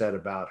would have said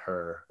about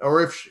her,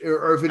 or if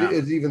it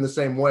is even the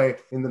same way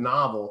in the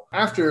novel.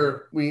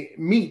 After we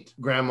meet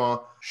Grandma,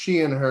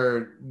 she and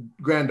her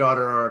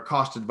granddaughter are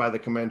accosted by the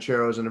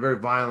Comancheros in a very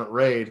violent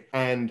raid,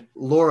 and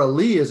Laura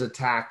Lee is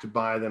attacked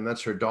by them.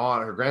 That's her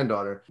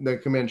granddaughter. The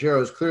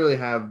Comancheros clearly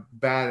have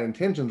bad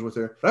intentions with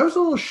her. But I was a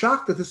little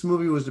shocked that this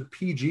movie was a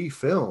PG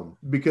film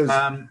because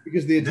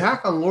the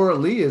attack on Laura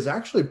Lee is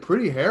actually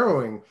pretty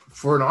harrowing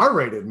for an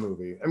R-rated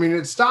movie. I mean,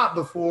 it stopped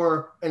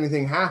before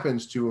anything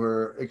happens to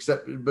her,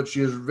 but she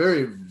is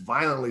very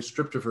violently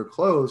stripped of her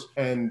clothes.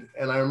 And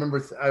I remember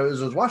as I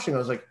was watching, I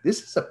was like,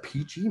 this is a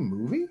PG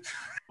movie?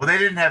 Well, they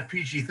didn't have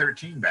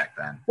PG-13 back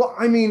then. Well,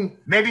 I mean...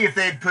 Maybe if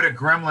they'd put a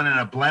gremlin in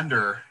a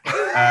blender,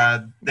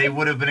 they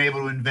would have been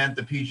able to invent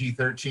the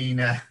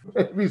PG-13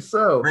 maybe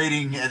so.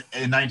 rating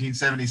in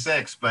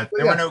 1976, but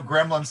there were no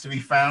gremlins to be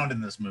found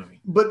in this movie.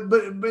 But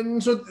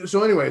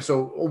so anyway,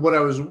 so what I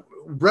was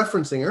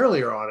referencing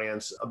earlier,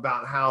 audience,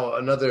 about how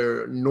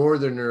another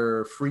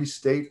northerner free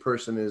state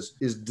person is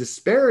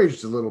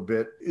disparaged a little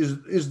bit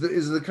is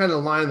the kind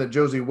of line that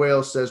Josey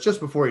Wales says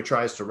just before he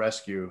tries to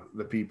rescue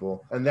the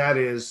people, and that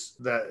is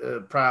that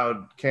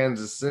proud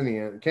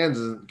Kansan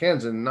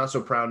not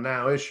so proud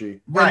now, is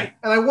she? Right.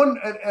 And I wonder,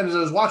 and as I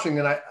was watching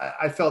it,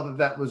 I felt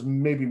that was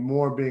maybe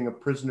more being a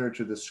prisoner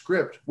to the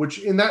script, which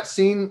in that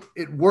scene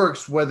it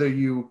works whether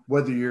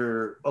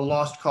you're a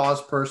lost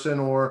cause person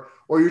or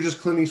you're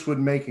just Clint Eastwood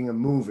making a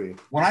movie.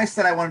 When I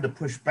said I wanted to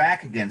push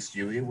back against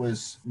you, it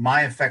was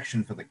my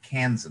affection for the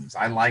Kansans.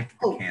 I liked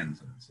the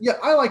Kansans. Yeah,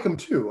 I like them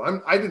too.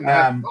 I didn't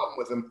have a problem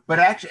with them. But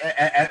actually,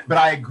 but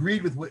I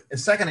agreed with a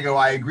second ago.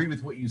 I agreed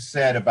with what you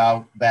said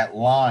about that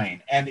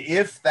line. And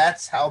if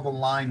that's how the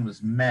line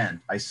was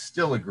meant, I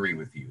still agree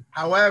with you.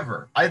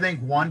 However, I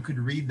think one could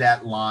read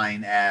that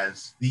line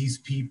as these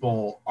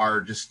people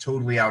are just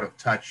totally out of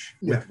touch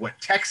with what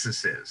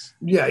Texas is.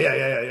 Yeah.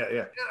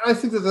 I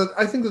think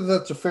that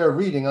that's a fair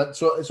reading.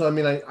 So I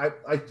mean,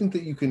 I think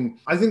that you can.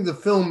 I think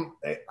that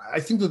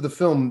the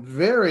film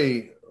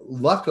very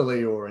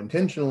luckily or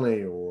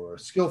intentionally or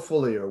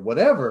skillfully or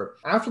whatever,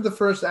 after the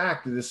first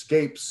act, it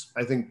escapes,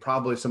 I think,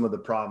 probably some of the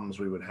problems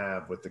we would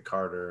have with the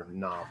Carter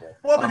novel.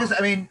 Well, because,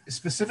 I mean,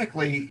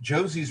 specifically,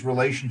 Josey's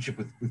relationship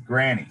with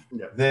Granny,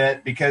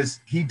 because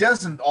he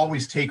doesn't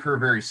always take her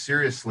very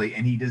seriously,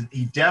 and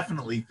he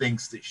definitely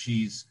thinks that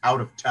she's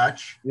out of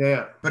touch.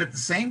 Yeah. But at the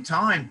same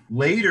time,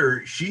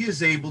 later, she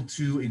is able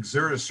to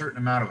exert a certain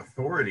amount of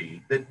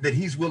authority that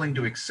he's willing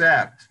to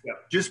accept,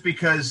 just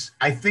because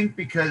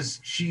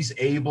she's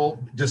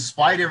able,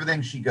 despite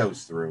everything she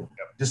goes through,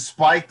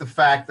 despite the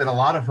fact that a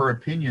lot of her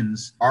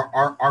opinions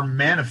are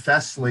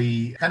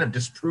manifestly kind of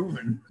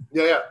disproven,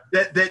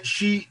 that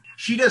she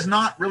does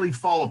not really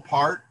fall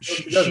apart.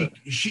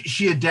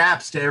 She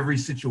adapts to every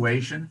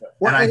situation.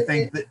 Well, and I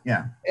think that,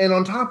 And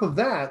on top of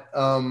that,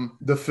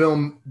 the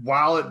film,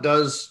 while it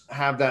does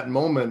have that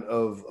moment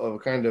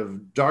of kind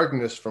of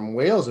darkness from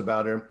Wales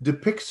about her,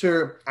 depicts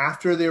her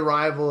after the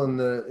arrival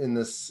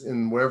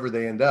in wherever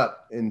they end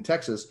up in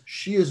Texas.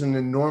 She is an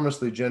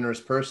enormously generous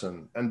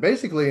person, and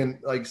basically,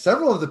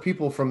 several of the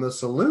people from the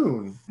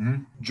saloon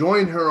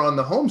join her on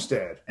the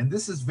homestead. And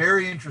this is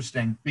very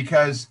interesting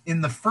because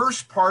in the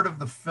first part of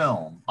the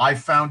film, I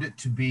found it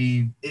to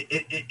be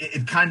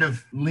it kind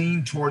of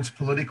leaned towards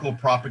political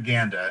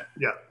propaganda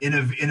in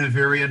a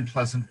very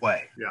unpleasant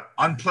way.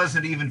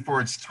 Unpleasant even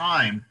for its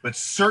time, but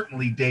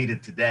certainly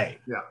dated today.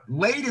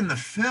 Late in the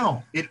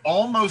film, it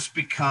almost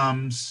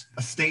becomes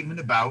a statement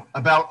about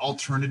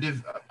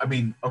alternative. I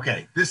mean,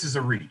 okay, this is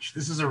a reach.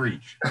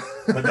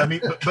 But I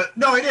mean, but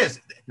no, it is.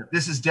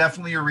 This is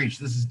definitely a reach.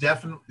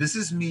 This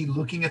is me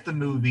looking at the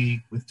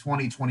movie with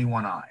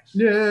 2021 eyes.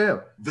 Yeah.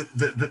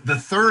 The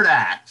third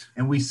act,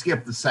 and we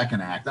skip the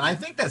second act, and I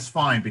think that's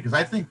fine because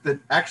I think that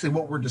actually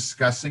what we're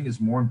discussing is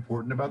more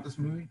important about this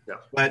movie. Yeah.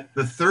 But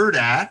the third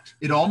act,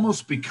 it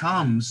almost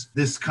becomes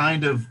this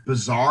kind of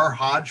bizarre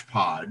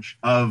hodgepodge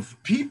of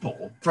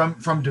people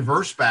from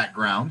diverse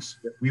backgrounds.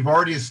 Yep. We've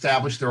already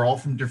established they're all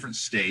from different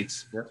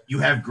states. Yep. You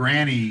have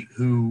Granny,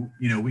 who,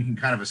 we can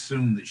kind of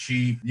assume that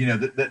she,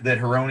 that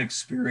her own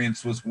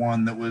experience was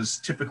one that was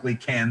typically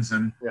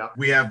Kansan. Yeah.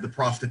 We have the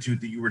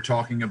prostitute that you were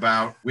talking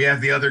about. We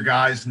have the other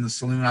guys in the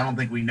saloon. I don't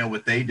think we know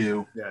what they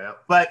do. Yeah.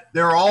 But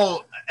they're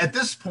all, at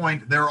this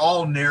point, they're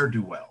all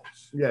ne'er-do-wells.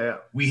 Yeah.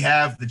 We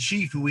have the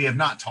chief, who we have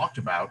not talked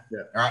about.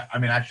 Yeah.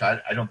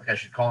 Actually, I don't think I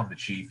should call him the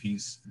chief.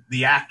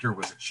 The actor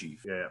was a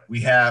chief. Yeah. We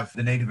have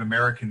the Native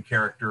American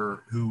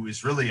character, who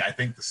is really, I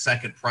think, the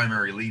second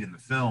primary lead in the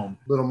film.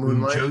 Little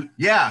Moonlight.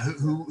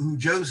 Who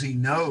Josey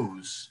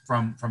knows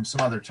from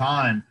some other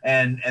time,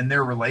 and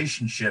their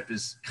relationship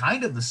is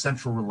kind of the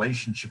central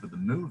relationship of the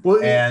movie.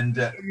 Well, and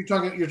you're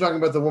talking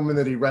about the woman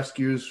that he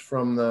rescues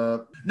from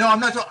the. No, I'm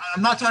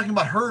not talking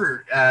about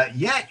her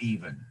yet.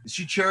 Even is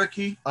she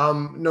Cherokee?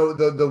 No,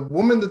 the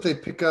woman that they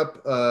pick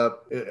up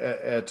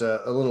at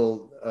a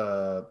little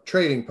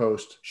trading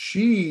post,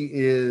 she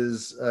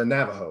is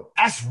Navajo.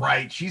 That's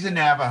right. She's a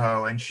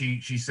Navajo, and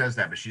she says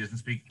that, but she doesn't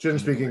speak. She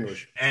doesn't speak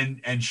English.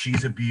 And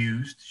she's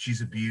abused.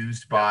 She's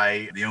abused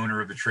by the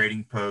owner of the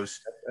trading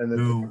post, and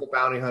the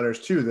bounty hunters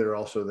too that are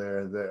also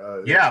there.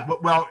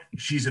 Well,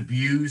 she's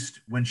abused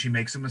when she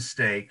makes a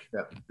mistake.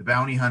 Yeah. The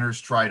bounty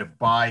hunters try to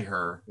buy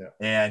her, yeah.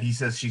 And he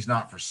says she's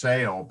not for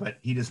sale, but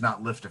he does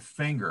not lift a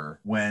finger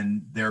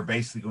when they're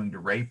basically going to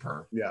rape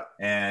her. Yeah.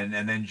 And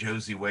then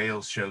Josey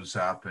Wales shows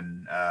up,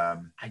 and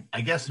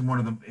I guess in one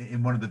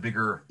of the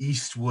bigger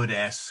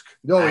Eastwood-esque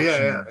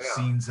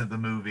scenes of the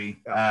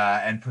movie,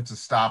 and puts a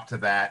stop to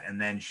that,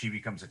 and then she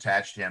becomes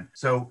attached to him.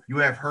 So you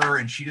have her,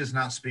 and she does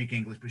not speak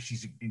English, but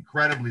she's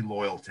incredibly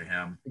loyal to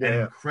him and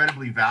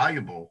incredibly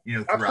valuable,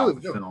 throughout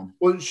Absolutely. the film.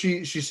 Well,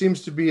 she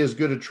seems to be as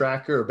good a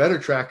tracker, or better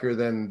tracker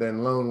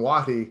than Lone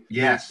Watty.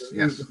 Yes,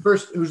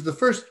 who's the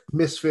first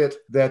misfit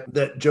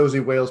that Josey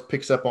Wales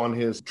picks up on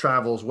his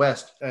travels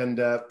west, and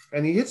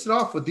he hits it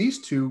off with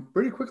these two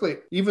pretty quickly,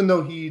 even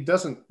though he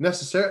doesn't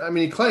necessarily. I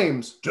mean, he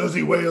claims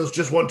Josey Wales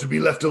just want to be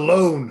left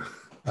alone.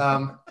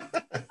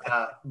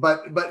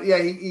 But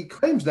yeah, he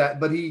claims that,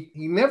 but he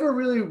never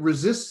really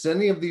resists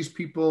any of these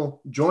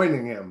people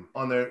joining him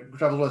on their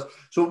travels west.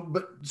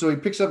 So he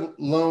picks up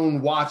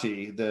Lone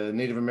Watty, the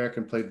Native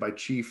American played by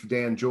Chief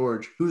Dan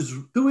George,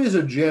 who is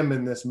a gem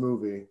in this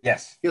movie.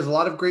 Yes, he has a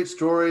lot of great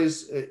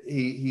stories.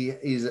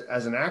 He's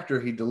as an actor,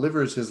 he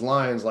delivers his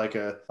lines like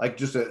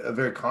just a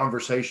very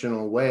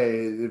conversational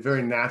way, a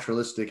very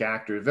naturalistic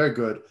actor, very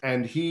good.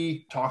 And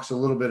he talks a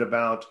little bit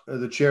about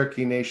the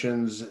Cherokee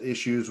Nation's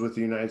issues with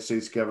the United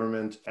States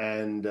government.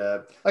 And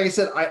like I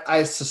said,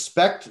 I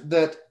suspect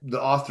that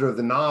the author of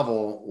the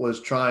novel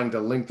was trying to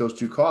link those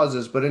two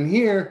causes, but in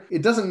here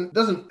it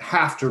doesn't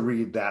have to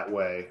read that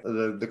way.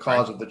 The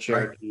cause of the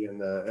Cherokee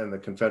and the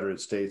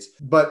Confederate States,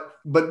 but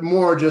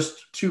more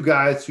just two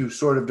guys who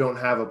sort of don't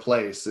have a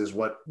place is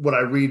what I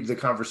read the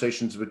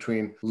conversations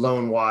between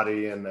Lone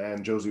Watty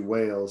and Josey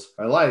Wales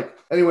are like.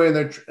 Anyway,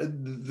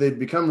 and they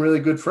become really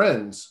good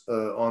friends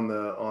on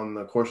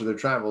the course of their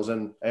travels,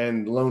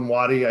 and Lone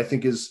Watty, I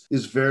think, is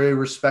very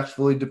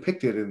respectfully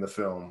depicted in the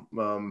film.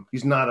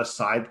 He's not a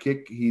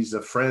sidekick. He's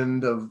a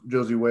friend of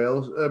Josey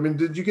Wales. I mean,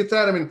 did you get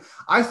that? I mean,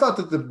 I thought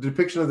that the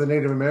depiction of the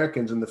Native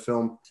Americans in the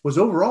film was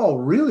overall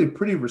really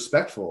pretty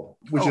respectful,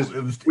 which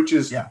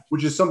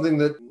is something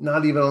that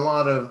not even a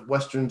lot of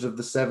Westerns of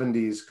the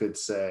 70s could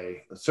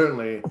say.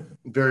 Certainly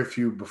very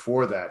few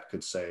before that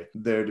could say.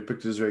 They're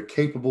depicted as very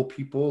capable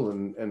people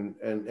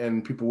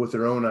and people with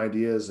their own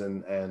ideas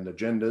and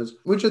agendas,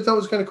 which I thought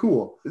was kind of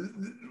cool.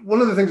 One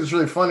of the things that's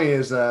really funny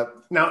is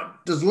now,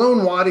 does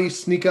Lone Watty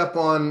sneak up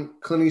on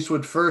Clint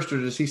Eastwood first, or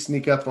does he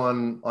sneak up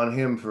on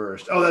him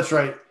first? Oh, that's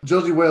right.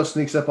 Josey Wales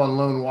sneaks up on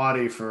Lone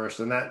Watty first,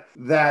 and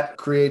that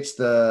creates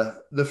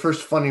the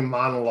first funny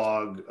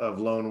monologue of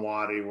Lone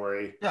Watty,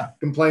 where he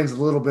complains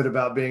a little bit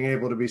about being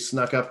able to be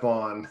snuck up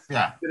on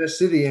in a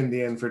city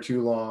Indian for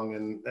too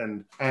long,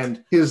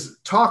 and his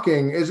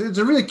talking is it's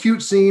a really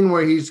cute scene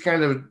where he's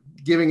kind of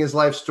giving his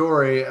life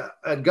story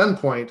at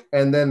gunpoint,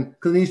 and then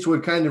Clint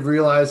Eastwood kind of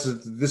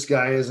realizes that this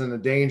guy isn't a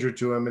danger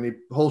to him, and he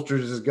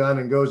holsters his gun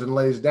and goes and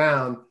lays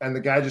down, and the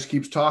guy just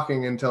keeps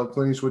talking until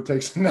Clint Eastwood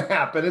takes a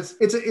nap. And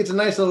it's a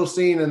nice little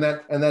scene, and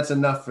that's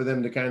enough for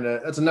them to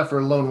that's enough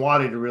for Lone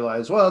Watty to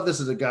realize, well, this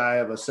is a guy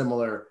of we're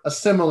similar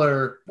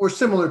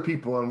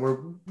people,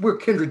 and we're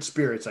kindred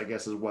spirits, I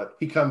guess is what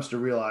he comes to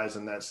realize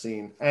in that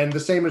scene. And the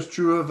same is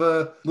true of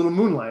Little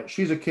Moonlight.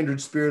 She's a kindred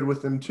spirit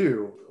with him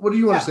too. What do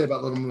you want to say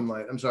about Little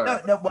Moonlight? I'm sorry.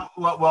 no.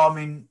 Well, I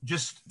mean,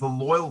 just the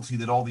loyalty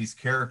that all these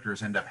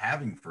characters end up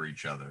having for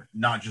each other,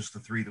 not just the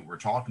three that we're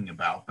talking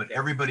about, but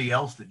everybody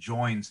else that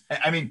joins.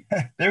 I mean,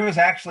 there was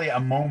actually a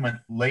moment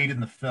late in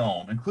the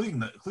film, including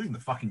the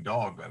fucking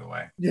dog, by the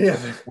way. Yeah.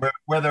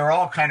 Where they're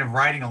all kind of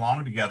riding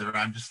along together, and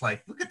I'm just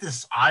like, look at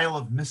this aisle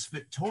of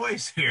misfit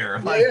toys here.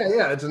 Like,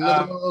 yeah. It's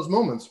another one of those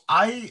moments.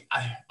 I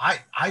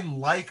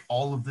like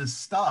all of this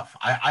stuff.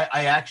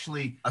 I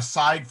actually,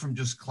 aside from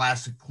just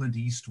classic Clint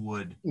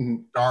Eastwood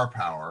star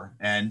power,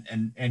 and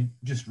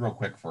just real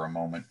quick for a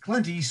moment,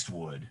 Clint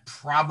Eastwood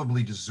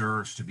probably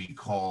deserves to be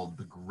called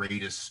the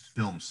greatest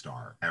film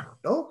star ever.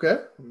 Okay.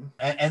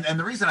 And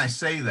the reason I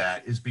say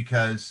that is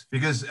because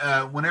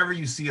whenever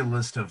you see a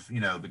list of,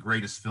 the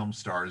greatest film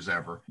stars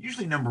ever,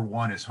 usually number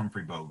one is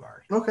Humphrey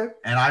Bogart. Okay.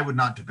 And I would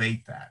not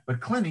debate that. But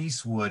Clint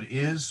Eastwood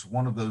is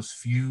one of those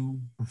few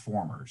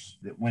performers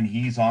that when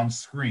he's on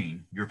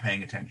screen, you're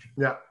paying attention.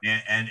 Yeah.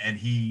 And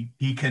he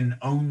can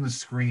own the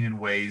screen in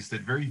ways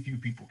that very few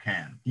people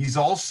can. He's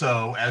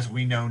also, as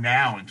we know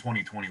now in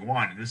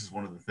 2021, and this is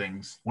one of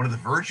the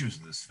virtues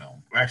of this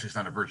film. Actually, it's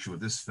not a virtue of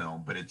this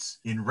film, but it's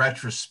in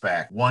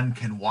retrospect, one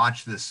can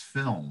watch this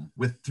film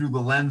through the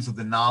lens of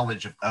the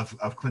knowledge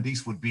of Clint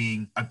Eastwood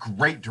being a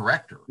great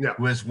director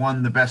who has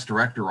won the Best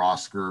Director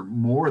Oscar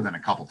more than a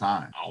couple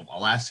times.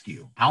 I'll ask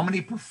you, how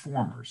many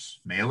performers,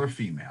 male or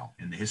female,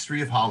 in the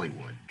history of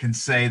Hollywood can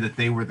say that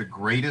they were the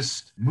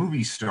greatest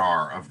movie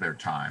star of their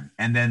time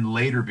and then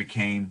later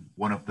became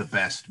one of the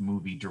best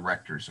movie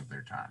directors of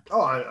their time?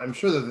 Oh, I'm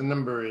sure that the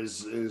number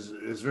is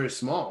very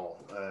small.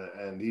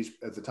 And he's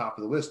at the top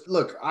of the list.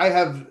 Look, I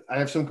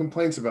have some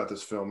complaints about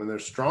this film, and they're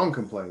strong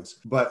complaints,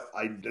 but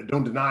I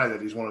don't deny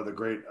that he's one of the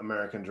great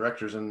American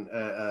directors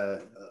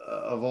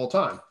of all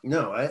time.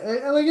 No,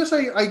 I guess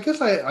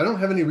I don't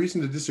have any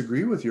reason to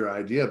disagree with your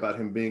idea about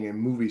him being a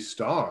movie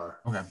star.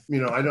 Okay.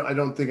 I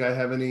don't think I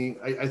have any.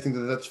 I think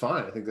that's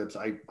fine. I think that's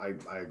I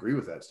agree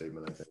with that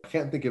statement. I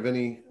can't think of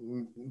any.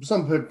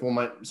 Some people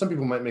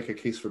might make a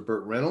case for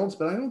Burt Reynolds,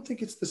 but I don't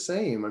think it's the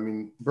same. I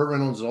mean, Burt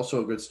Reynolds is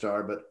also a good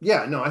star, but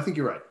yeah, no, I think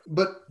you're right.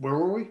 But where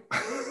were we?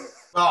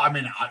 Well, I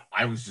mean,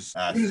 I was just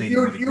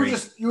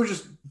you were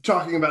just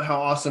talking about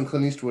how awesome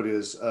Clint Eastwood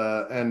is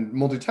and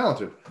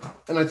multi-talented,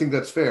 and I think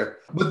that's fair.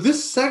 But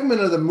this segment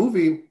of the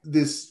movie,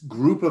 this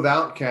group of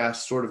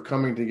outcasts sort of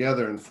coming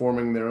together and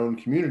forming their own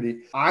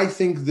community, I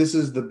think this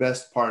is the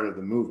best part of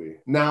the movie.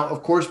 Now,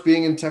 of course,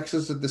 being in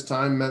Texas at this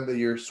time meant that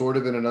you're sort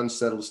of in an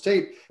unsettled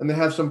state, and they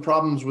have some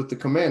problems with the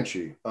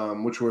Comanche,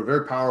 which were a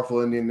very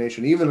powerful Indian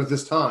nation, even at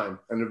this time,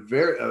 and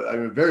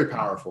very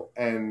powerful,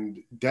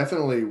 and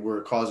definitely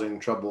were causing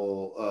trouble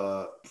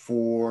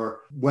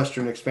for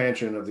Western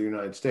expansion of the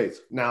United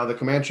States. Now, the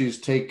Comanches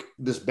take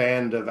this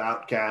band of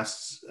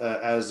outcasts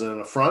as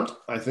an affront,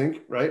 I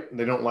think, right?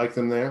 They don't like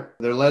them there.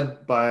 They're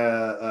led by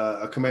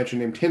a Comanche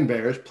named Tin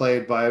Bears,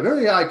 played by a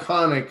very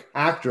iconic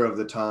actor of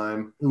the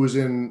time who was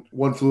in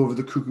One Flew Over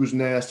the Cuckoo's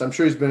Nest. I'm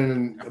sure he's been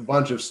in a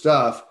bunch of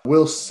stuff.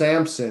 Will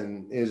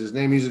Sampson is his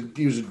name.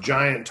 He was a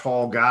giant,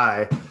 tall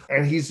guy,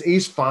 and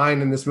he's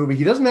fine in this movie.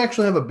 He doesn't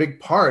actually have a big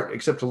part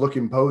except to look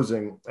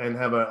imposing and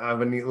have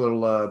a neat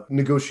little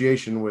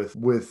negotiation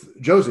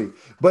with Josey.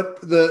 But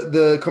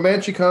the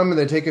Comanche come and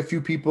they take a few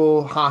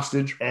people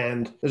hostage,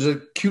 and there's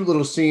a cute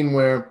little scene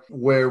where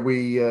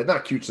we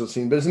not cute little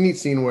scene, but it's a neat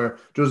scene where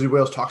Josey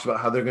Wales talks about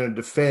how they're going to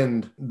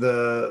defend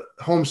the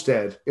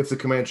homestead if the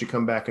Comanche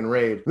come back and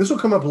raid. This will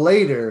come up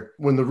later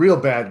when the real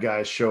bad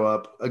guys show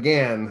up.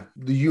 Again,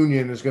 the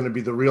Union is going to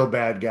be the real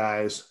bad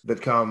guys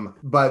that come.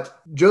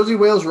 But Josey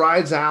Wales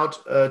rides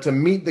out to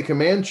meet the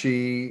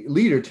Comanche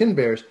leader, Tin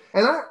Bears,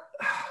 and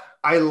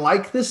I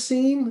like this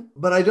scene,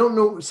 but I don't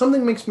know.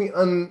 Something makes me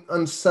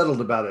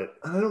unsettled about it.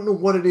 And I don't know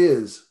what it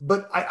is,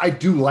 but I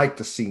do like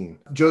the scene.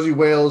 Josey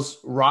Wales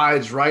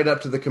rides right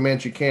up to the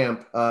Comanche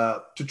camp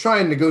to try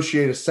and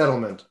negotiate a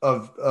settlement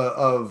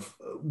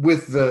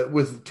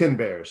with Tin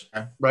Bears,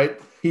 right?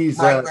 He's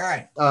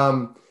right.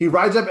 He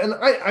rides up, and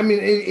I mean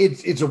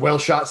it's a well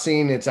shot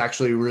scene. It's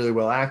actually really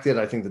well acted.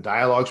 I think the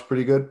dialogue's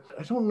pretty good.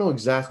 I don't know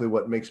exactly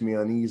what makes me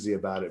uneasy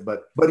about it,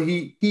 but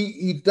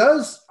he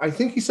does. I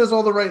think he says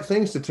all the right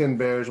things to Tin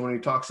Bears when he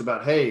talks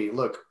about, hey,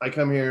 look, I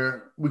come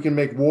here, we can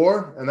make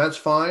war, and that's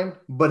fine,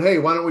 but hey,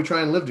 why don't we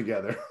try and live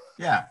together?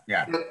 Yeah.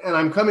 And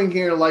I'm coming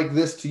here like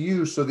this to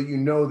you so that you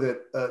know that,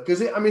 because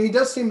he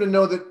does seem to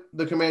know that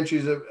the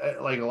Comanches,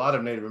 like a lot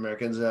of Native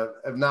Americans,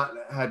 have not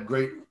had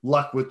great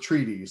luck with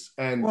treaties.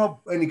 And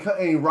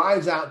he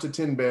rides out to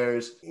Tin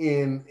Bears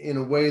in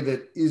a way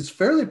that is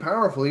fairly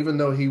powerful, even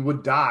though he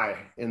would die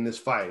in this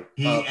fight.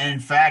 In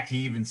fact, he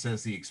even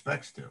says he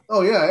expects to.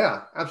 Oh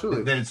yeah,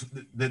 absolutely.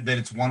 That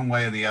it's one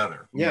way or the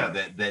other. Yeah.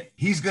 That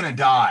he's going to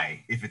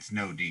die if it's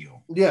no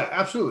deal. Yeah,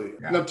 absolutely.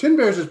 Yeah. Now, Tin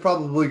Bears is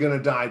probably going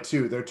to die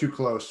too. They're too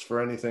close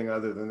for anything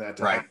other than that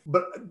to Right. happen.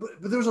 But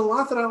there was a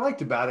lot that I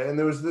liked about it, and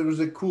there was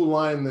a cool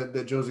line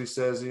that Josey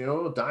says,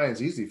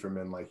 dying's easy for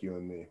men like you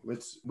and me.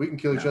 We can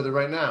kill each other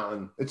right now,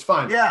 and it's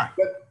fine. Yeah.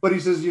 But he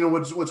says,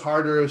 what's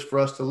harder is for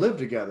us to live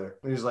together.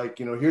 And he's like,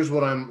 here's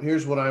what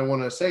I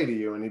want to say to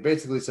you. And he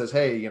basically says,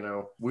 hey,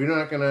 we're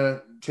not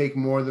gonna take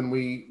more than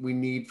we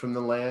need from the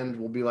land.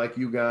 We'll be like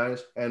you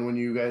guys, and when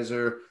you guys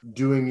are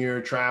doing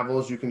your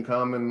travels, you can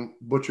come and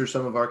butcher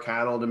some of our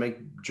cattle to make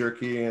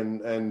jerky,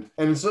 and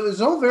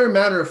it's all very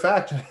matter of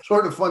fact. It's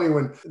sort of funny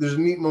when there's a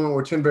neat moment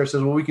where Tin Bear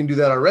says, well, we can do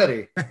that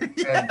already.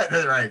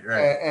 Yeah, right.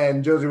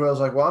 And Josey Wales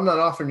is like, well, I'm not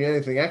offering you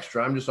anything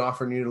extra. I'm just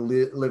offering you to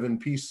live in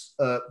peace.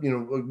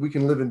 We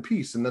can live in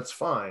peace, and that's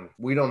fine.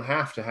 We don't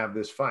have to have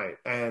this fight.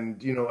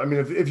 And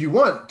if you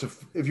want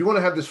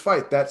to have this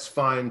fight, that's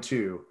fine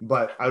too.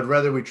 But I'd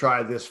rather we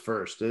try this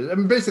first. I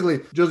mean,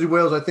 basically, Josey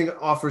Wales, I think,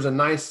 offers a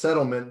nice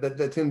settlement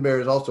that Tin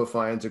Bear also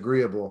finds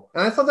agreeable.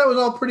 And I thought that was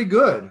all pretty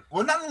good.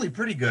 Well, not only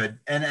pretty good,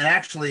 and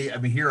actually, I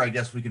mean, here I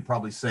guess we could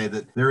probably say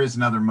that there is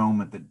another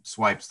moment that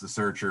swipes the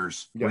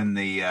searchers when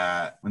the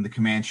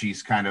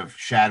Comanches kind of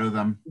shadow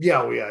them.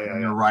 Yeah.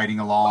 When they're riding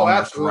along.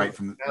 That's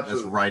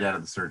right out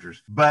of the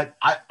searchers. But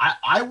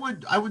I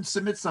would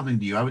submit something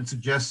to you. I would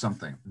suggest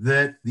something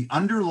that the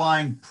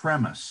underlying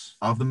premise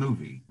of the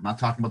movie. I'm not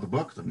talking about the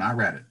book because I've not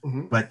read it,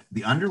 but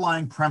the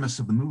underlying premise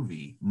of the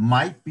movie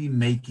might be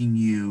making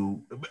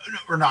you,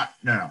 or not.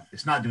 No,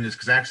 it's not doing this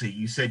because actually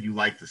you said you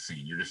like the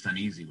scene. You're just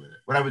uneasy with it.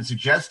 What I would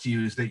suggest to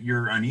you is that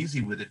you're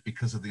uneasy with it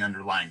because of the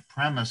underlying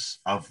premise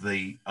of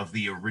the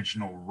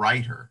original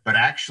writer. But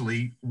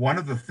actually, one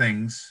of the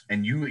things,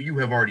 and you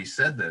have already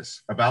said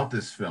this about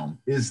this film,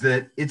 is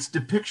that its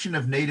depiction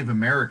of Native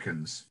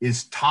Americans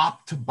is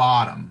top to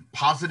bottom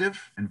positive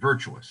and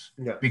virtuous.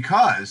 Yeah.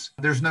 Because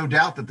there's no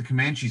doubt that the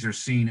Comanches are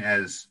seen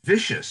as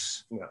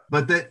vicious,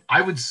 but that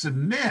I would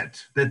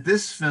submit that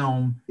this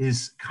film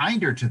is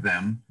kinder to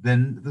them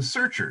than The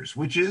Searchers,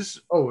 which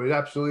is... Oh, it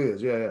absolutely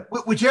is. Yeah.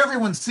 Which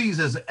everyone sees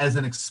as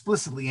an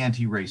explicitly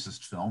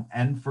anti-racist film,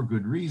 and for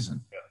good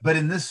reason. Yeah. But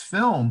in this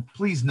film,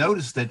 please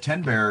notice that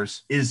Ten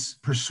Bears is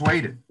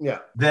persuaded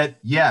that,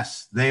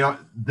 yes, they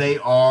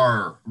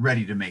are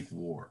ready to make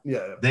war.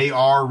 Yeah. They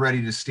are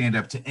ready to stand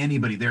up to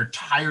anybody. They're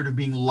tired of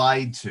being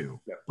lied to.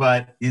 Yeah.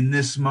 But in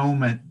this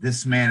moment,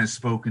 this man has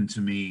spoken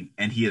to me,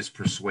 and he has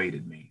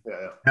persuaded me.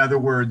 Yeah. In other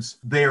words,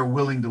 they are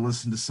willing to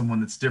listen to someone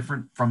that's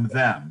different from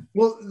them.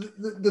 Well,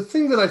 the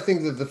thing that I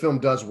think that the film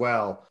does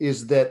well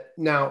is that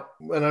now,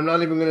 and I'm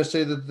not even going to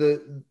say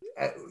that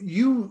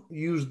you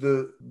use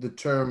the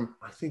term,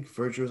 I think,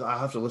 virtuous. I'll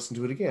have to listen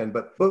to it again,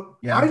 but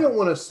I don't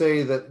want to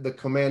say that the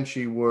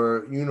Comanche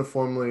were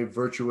uniformly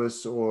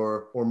virtuous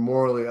or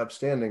morally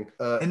upstanding.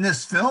 In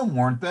this film,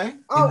 weren't they?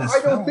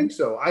 I don't think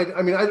so.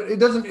 I mean,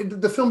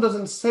 the film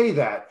doesn't say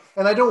that,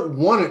 and I don't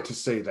want it to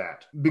say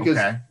that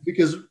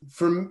because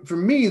for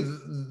me,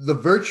 the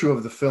virtue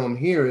of the film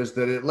here is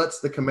that it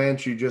lets the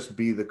Comanche just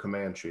be the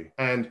Comanche,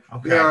 and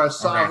they are a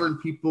sovereign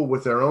people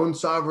with their own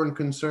sovereign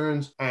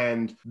concerns,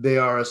 and they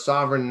are a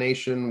sovereign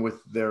nation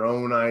with their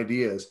own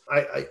ideas.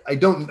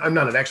 I'm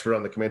not an expert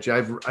on the Comanche.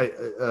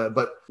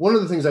 But one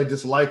of the things I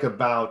dislike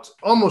about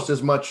almost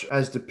as much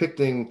as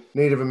depicting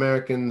Native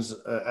Americans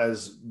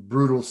as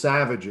brutal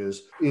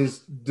savages is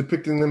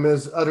depicting them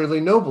as utterly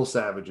noble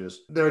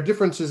savages. There are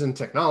differences in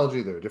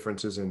technology. There are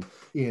differences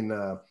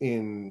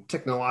in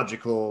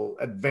technological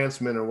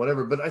advancement or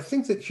whatever. But I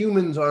think that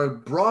humans are,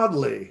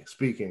 broadly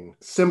speaking,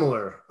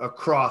 similar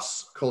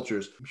across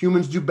cultures.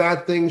 Humans do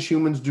bad things.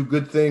 Humans do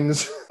good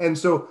things. And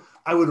so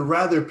I would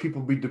rather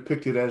people be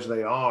depicted as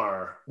they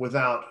are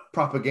without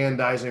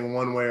propagandizing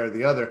one way or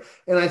the other.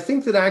 And I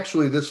think that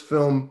actually this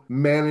film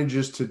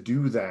manages to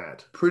do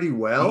that pretty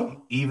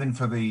well. Even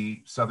for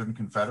the Southern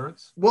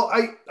Confederates? Well,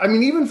 I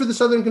mean, even for the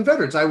Southern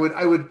Confederates, I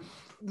would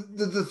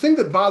the thing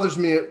that bothers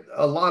me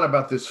a lot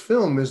about this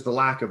film is the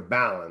lack of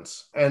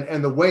balance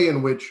and the way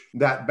in which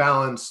that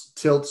balance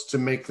tilts to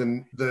make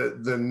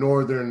the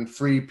northern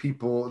free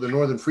people, the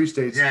northern free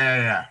states,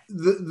 the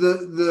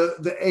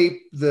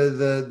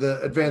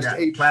advanced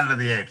ape, Planet of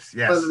the Apes,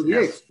 yes, Planet of the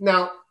Apes.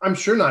 Now, I'm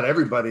sure not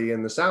everybody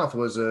in the South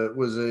was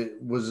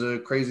a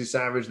crazy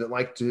savage that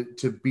liked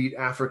to beat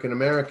African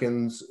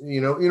Americans.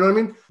 You know what I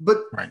mean? But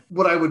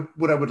what I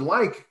would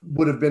like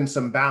would have been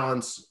some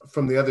balance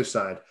from the other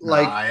side.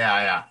 Like,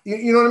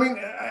 you know what I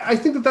mean? I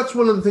think that that's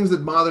one of the things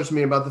that bothers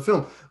me about the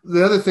film.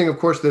 The other thing, of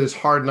course, that is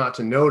hard not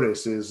to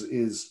notice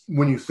is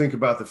when you think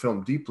about the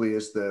film deeply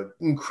is the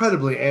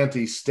incredibly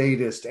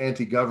anti-statist,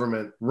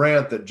 anti-government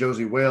rant that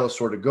Josey Wales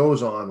sort of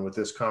goes on with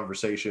this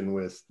conversation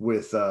with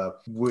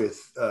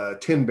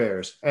Tin Tin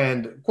Bears.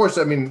 And of course,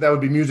 I mean, that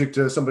would be music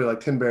to somebody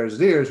like Tin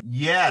Bears' ears.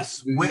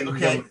 Yes. Wait,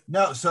 okay.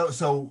 No,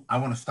 so I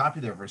want to stop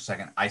you there for a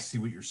second. I see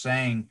what you're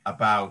saying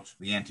about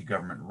the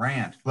anti-government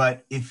rant,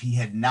 but if he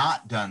had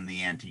not done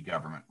the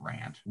anti-government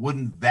rant,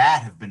 wouldn't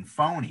that have been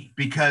phony?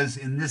 Because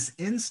in this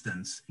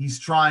instance, he's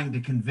trying to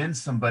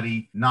convince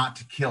somebody not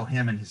to kill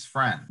him and his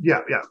friend.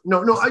 Yeah.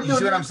 No. You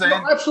see what I'm saying?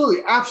 No,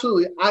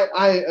 absolutely.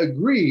 I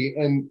agree.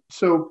 And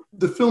so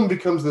the film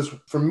becomes this,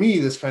 for me,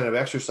 this kind of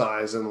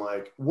exercise in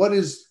like, what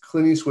is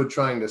Clint Eastwood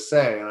trying to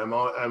say? And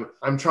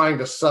I'm trying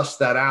to suss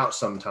that out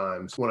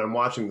sometimes when I'm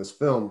watching this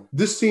film.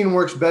 This scene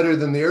works better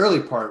than the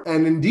early part,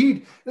 and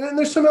indeed, and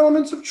there's some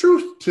elements of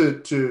truth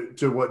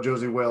to what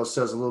Josey Wales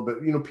says a little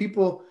bit. You know,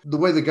 people, the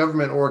way the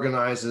government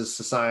organizes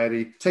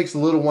society takes a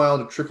little while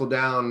to trickle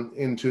down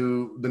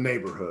into the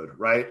neighborhood,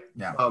 right?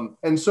 Yeah.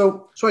 And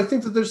so I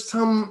think that there's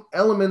some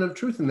element of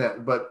truth in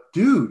that. But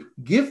dude,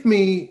 give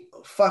me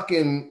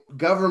fucking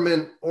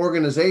government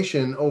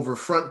organization over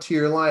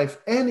frontier life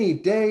any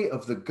day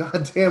of the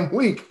goddamn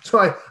week.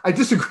 So I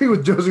disagree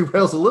with Josey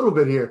Wales a little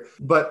bit here,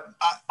 but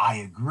I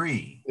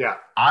agree. Yeah.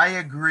 I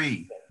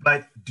agree.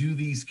 But do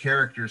these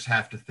characters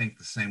have to think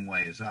the same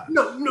way as us?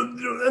 No,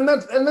 and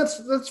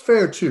that's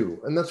fair too.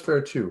 And that's fair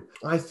too.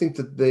 I think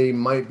that they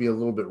might be a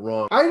little bit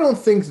wrong. I don't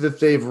think that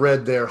they've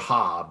read their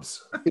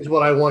Hobbes, is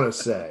what I want to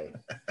say.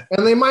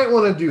 And they might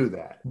want to do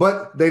that.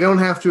 But they don't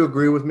have to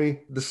agree with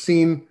me.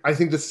 I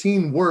think the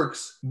scene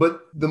works,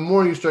 but the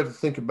more you start to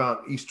think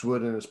about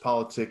Eastwood and his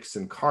politics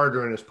and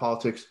Carter and his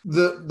politics,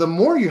 the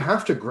more you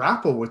have to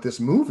grapple with this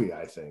movie,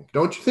 I think.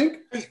 Don't you think?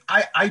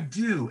 I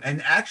do.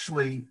 And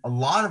actually, a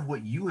lot of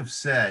what you have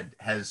said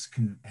has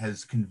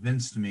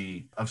convinced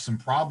me of some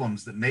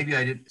problems that maybe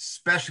I did,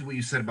 especially what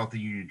you said about the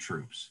Union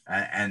troops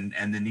and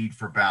the need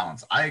for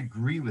balance. I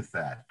agree with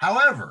that.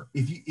 However,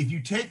 if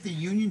you take the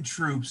Union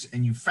troops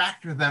and you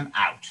factor them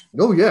out.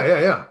 Oh,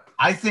 yeah.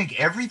 I think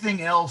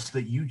everything else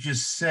that you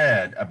just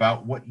said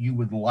about what you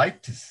would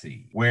like to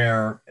see,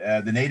 where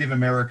the Native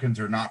Americans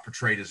are not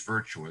portrayed as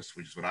virtuous,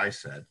 which is what I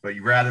said, but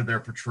rather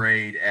they're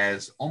portrayed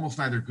as almost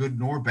neither good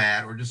nor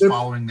bad, or just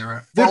following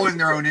their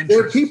own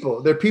interests.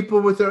 They're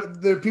people with their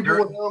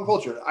own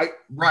culture.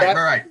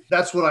 Right.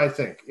 That's what I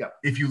think. Yeah.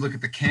 If you look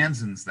at the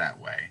Kansans that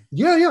way.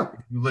 Yeah.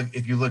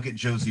 If you look at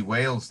Josey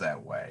Wales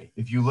that way,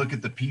 if you look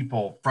at the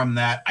people from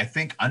that, I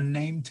think,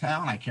 unnamed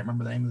town, I can't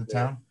remember the name of the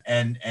town,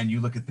 and you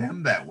look at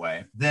them that way,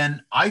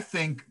 then I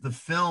think the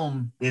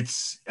film,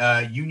 its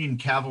Union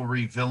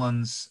cavalry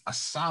villains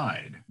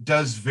aside,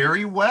 does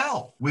very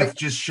well with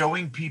just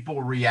showing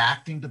people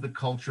reacting to the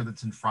culture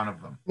that's in front of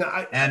them.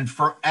 And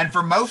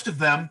for most of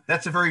them,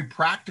 that's a very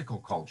practical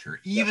culture.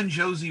 Even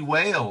Josey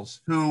Wales,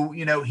 who,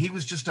 he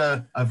was just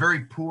a very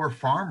poor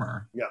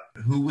farmer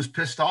who was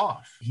pissed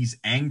off. He's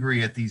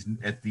angry at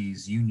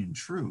these Union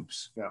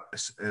troops,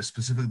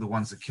 specifically the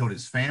ones that killed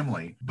his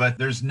family. But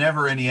there's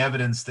never any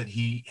evidence that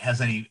he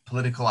has any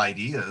political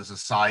ideas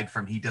aside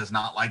from he does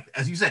not like,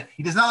 as you said,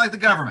 he does not like the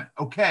government.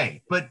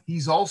 Okay. But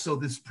he's also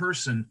this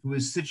person who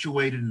is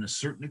situated in a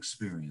certain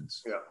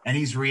experience. Yeah. And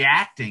he's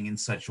reacting in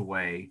such a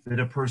way that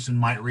a person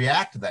might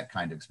react to that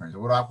kind of experience.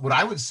 What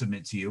I would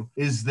submit to you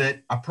is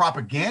that a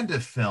propaganda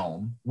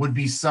film would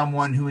be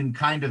someone who, in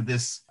kind of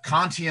this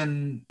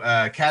Kantian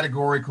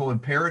categorical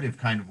imperative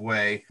kind of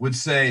way, would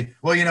say,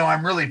 well,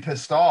 I'm really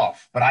pissed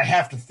off, but I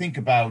have to think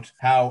about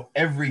how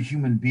every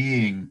human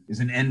being is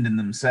an end in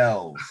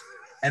themselves.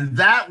 And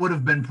that would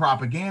have been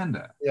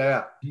propaganda.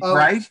 Yeah.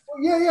 Right?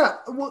 Yeah.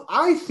 Well,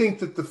 I think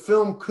that the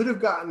film could have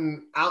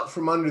gotten out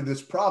from under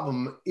this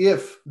problem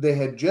if they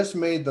had just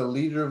made the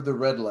leader of the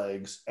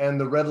Redlegs and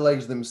the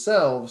Redlegs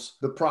themselves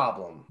the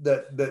problem.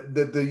 That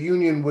the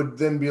Union would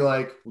then be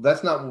like, well,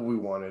 that's not what we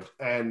wanted.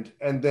 And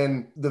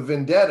then the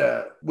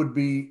vendetta would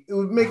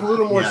make a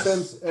little more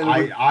sense. And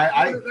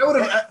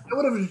that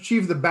would have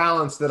achieved the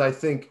balance that I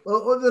think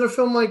that a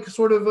film like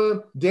sort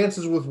of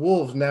Dances with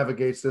Wolves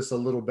navigates this a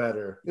little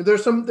better.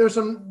 There's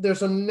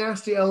some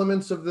nasty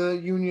elements of the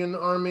Union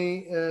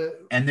Army,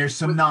 and there's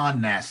some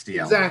non-nasty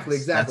elements. Exactly.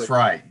 That's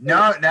right.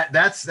 No,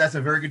 that's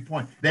a very good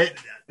point.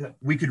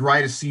 We could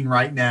write a scene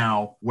right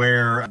now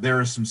where there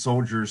are some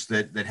soldiers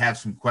that have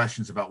some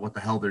questions about what the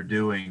hell they're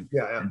doing.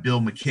 Yeah. And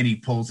Bill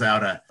McKinney pulls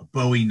out a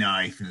Bowie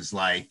knife and is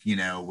like,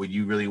 would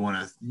you really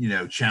want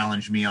to,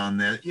 challenge me on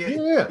this?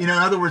 Yeah. In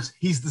other words,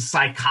 he's the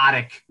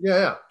psychotic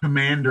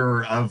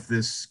commander of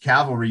this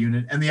cavalry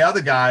unit. And the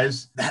other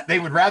guys, they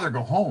would rather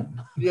go home.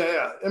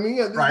 Yeah. I mean,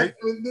 right.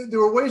 There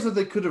were ways that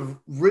they could have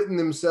written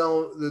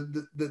themselves,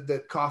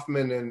 that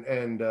Kaufman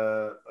and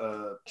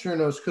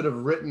Chernos could have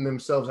written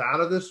themselves out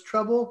of this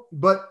trouble.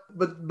 But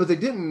they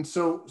didn't.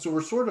 So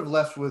we're sort of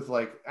left with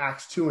like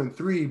acts 2 and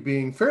 3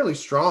 being fairly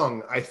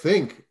strong, I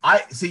think. I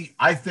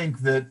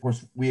think that, of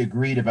course, we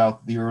agreed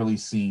about the early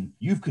scene.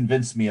 You've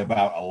convinced me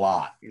about a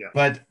lot. Yeah.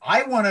 But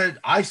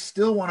I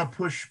still want to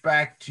push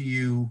back to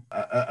you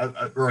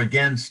or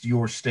against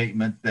your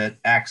statement that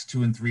acts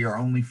 2 and 3 are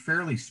only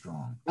fairly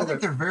strong. Okay.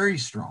 think they're very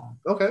strong.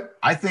 Okay.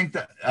 I think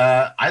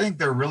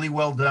they're really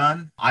well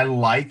done. I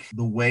like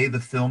the way the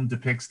film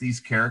depicts these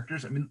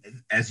characters. I mean,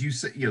 as you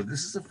said,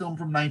 this is a film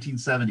from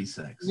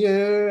 1976.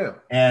 Yeah.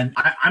 And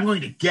I'm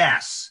going to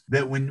guess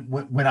that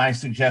when I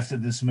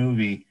suggested this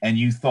movie and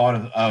you thought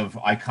of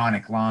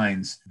iconic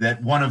lines,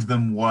 that one of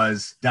them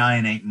was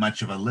 "Dying ain't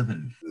much of a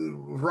living."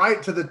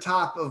 Right to the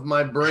top of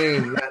my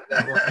brain,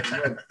 that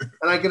line.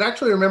 And I could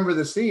actually remember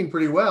the scene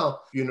pretty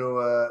well.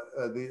 A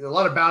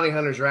lot of bounty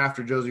hunters are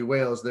after Josey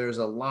Wales. There's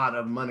a lot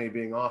of money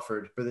being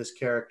offered for this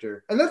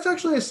character, and that's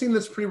actually a scene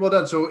that's pretty well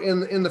done. So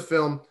in the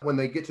film, when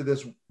they get to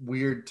this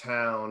weird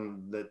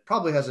town that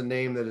probably has a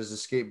name that has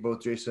escaped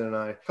both Jason and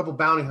I, a couple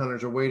bounty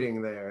hunters are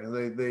waiting there.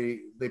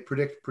 They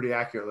predict pretty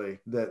accurately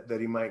that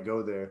he might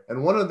go there,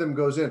 and one of them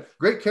goes in.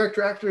 Great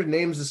character actor,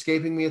 name's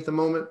escaping me at the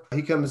moment.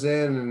 He comes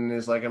in and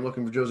is like, "I'm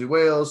looking for Josey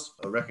Wales.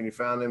 I reckon you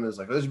found him." Is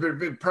like, "There's a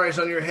big price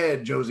on your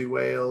head, Josey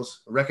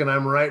Wales. I reckon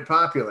I'm right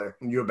popular.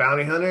 And you a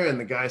bounty hunter?" And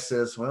the guy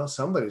says, "Well,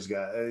 somebody's you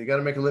got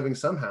to make a living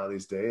somehow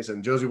these days."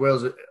 And Josey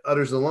Wales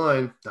utters the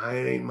line, "I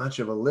ain't much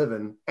of a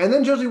living." And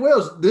then Josey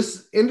Wales,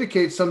 this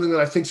indicates something that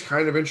I think is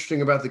kind of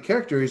interesting about the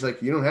character. He's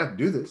like, "You don't have to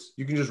do this.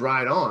 You can just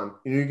ride on.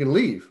 You can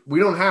leave. We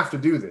don't have to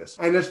do this."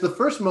 And it's the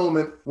first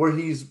moment where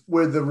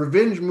the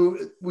revenge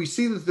movie, we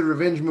see that the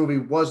revenge movie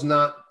was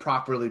not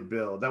properly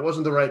billed. That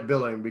wasn't the right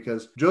billing,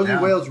 because Josey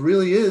Wales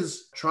really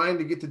is trying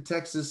to get to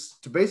Texas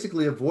to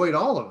basically avoid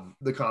all of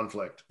the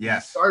conflict.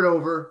 Yes. Start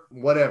over,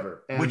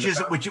 whatever. And which is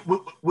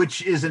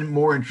a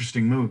more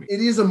interesting movie. It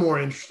is a more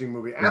interesting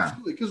movie,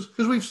 absolutely,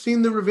 because we've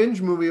seen the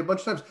revenge movie a bunch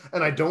of times,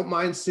 and I don't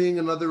mind seeing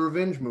another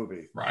revenge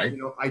movie. Right.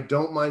 I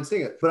don't mind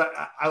seeing it, but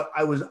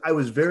I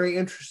was very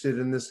interested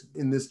in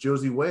this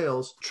Josey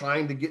Wales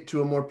trying to get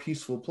to a more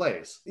peaceful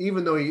place,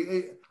 even though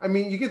you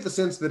get the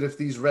sense that if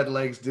these red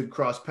legs did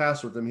cross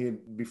paths with him,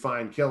 he'd be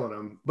fine killing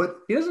them.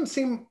 But he doesn't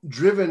seem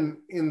driven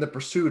in the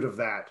pursuit of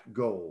that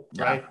goal,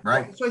 right? Yeah,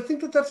 right. So I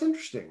think that's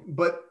interesting.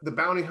 But the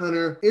bounty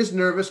hunter is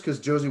nervous because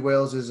Josey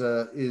Wales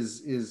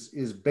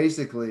is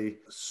basically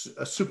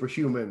a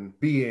superhuman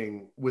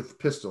being with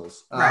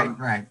pistols.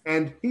 Right.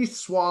 And he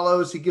gives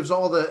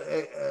all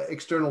the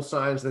external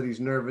signs that he's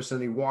nervous,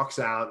 and he walks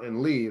out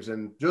and leaves.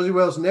 And Josey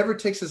Wales never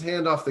takes his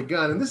hand off the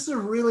gun. And this is a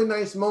really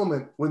nice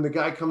moment when the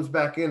guy comes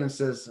back in and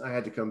says, "I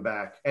had to come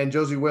back." And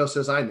Josey Wales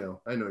says, I know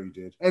you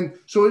did. And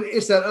so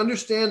it's that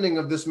understanding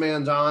of this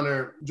man's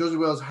honor. Josey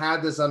Wales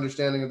had this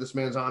understanding of this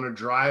man's honor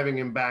driving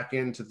him back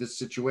into this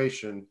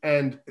situation.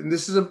 And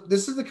this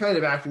is the kind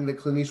of acting that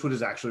Clint Eastwood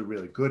is actually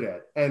really good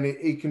at. And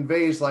it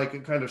conveys like a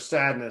kind of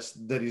sadness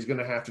that he's going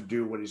to have to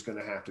do what he's going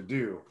to have to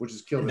do, which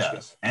is kill this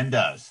guy. And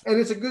does. And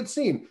it's a good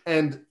scene.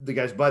 And the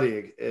guy's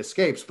buddy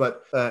escapes,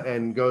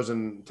 and goes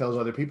and tells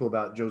other people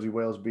about Josey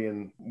Wales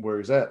being where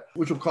he's at,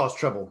 which will cause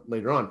trouble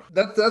later on.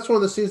 That's one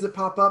of the scenes that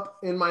pop up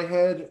in my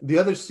head. The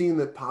other scene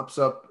that pops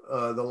up,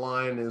 the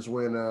line, is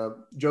when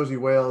Josey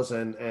Wales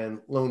and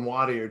Lone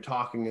Waddy are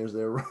talking as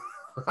they're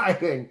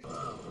riding.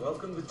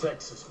 Welcome to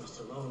Texas,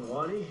 Mr. Lone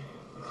Waddy.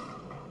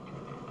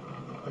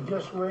 I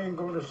guess we ain't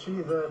going to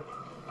see that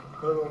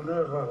little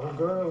Navajo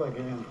girl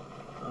again.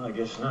 Oh, I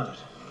guess not.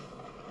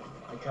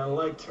 I kind of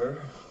liked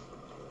her,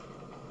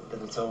 but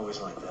then it's always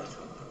like that.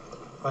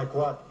 Like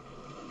what?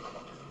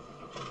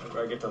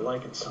 Whenever I get to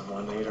liking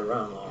someone, they ain't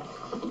around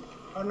long.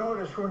 I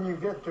notice when you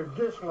get to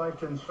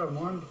disliking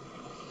someone,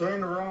 they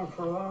ain't around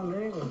for long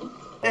either.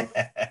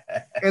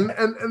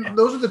 And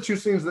those are the two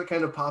scenes that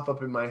kind of pop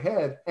up in my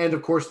head. And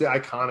of course, the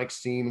iconic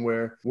scene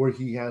where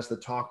he has the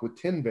talk with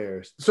Tin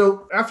Bears.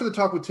 So after the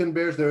talk with Tin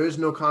Bears, there is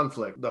no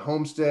conflict. The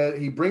homestead,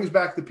 he brings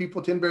back the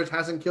people. Tin Bears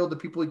hasn't killed the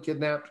people he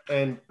kidnapped.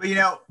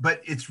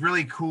 But it's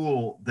really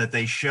cool that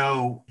they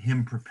show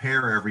him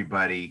prepare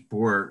everybody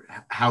for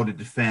how to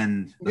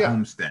defend the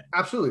homestead.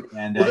 Absolutely.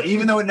 And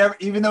even though it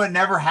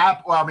never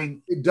happened, well, I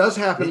mean, it does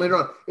happen later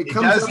on. It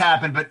does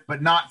happen,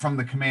 but not from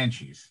the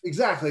Comanches.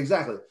 Exactly.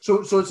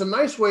 So it's a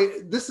nice way.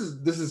 This is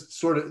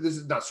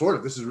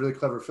really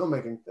clever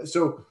filmmaking.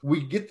 So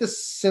we get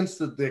this sense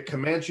that the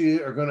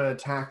Comanche are going to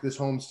attack this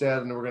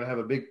homestead, and we're going to have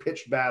a big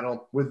pitched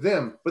battle with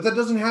them. But that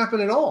doesn't happen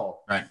at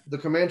all. Right. The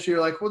Comanche are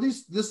like, well,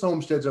 this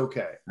homestead's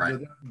okay. Right.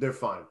 They're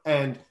fine.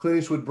 And Clint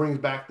Eastwood brings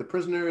back the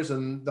prisoners,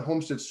 and the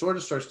homestead sort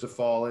of starts to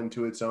fall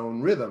into its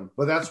own rhythm.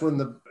 But that's when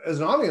as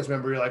an audience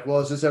member, you're like, well,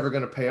 is this ever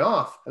going to pay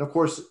off? And of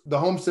course, the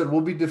homestead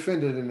will be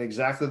defended in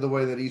exactly the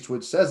way that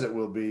Eastwood says it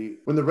will be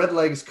when the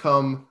Redlegs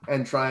come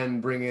and try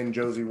and bring in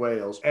Josey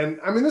Wales. And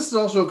I mean, this is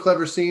also a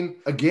clever scene.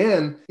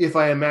 Again, if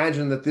I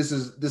imagine that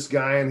this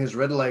guy and his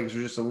Redlegs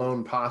are just a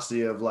lone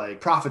posse of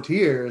like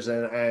profiteers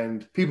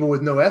and people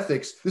with no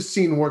ethics, this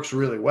scene works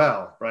really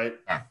well, right?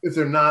 Yeah. If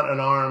they're not an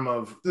arm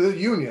of the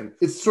Union.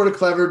 It's sort of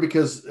clever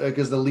because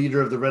the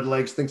leader of the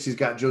Redlegs thinks he's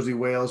got Josey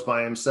Wales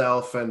by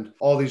himself, and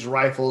all these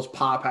rifles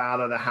pop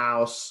out of the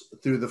house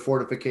through the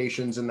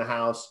fortifications in the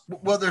house.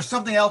 Well, there's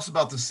something else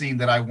about the scene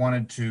that I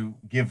wanted to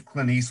give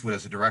Clint Eastwood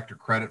as a director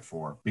credit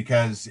for,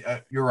 because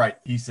you're right. Right.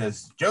 He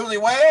says, Josey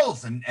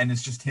Wales, and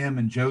it's just him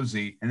and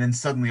Josey, and then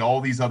suddenly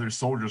all these other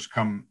soldiers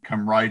come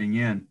riding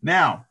in.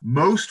 Now,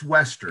 most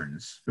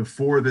Westerns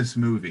before this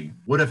movie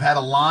would have had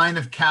a line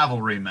of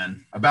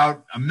cavalrymen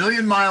about a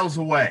million miles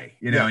away,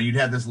 and you'd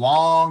have this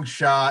long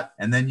shot,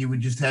 and then you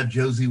would just have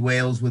Josey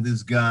Wales with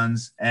his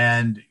guns,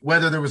 and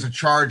whether there was a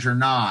charge or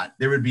not,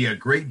 there would be a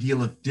great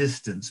deal of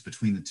distance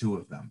between the two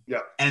of them. Yeah.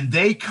 And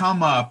they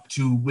come up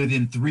to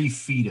within 3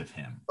 feet of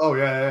him. Oh,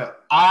 yeah.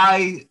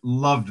 I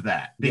loved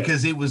that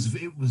because it was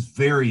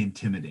very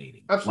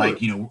intimidating.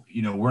 Absolutely.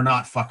 Like, we're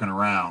not fucking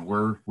around.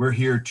 We're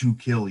here to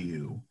kill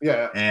you.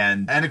 Yeah.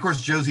 And of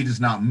course Josey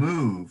does not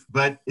move,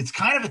 but it's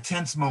kind of a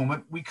tense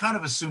moment. We kind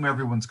of assume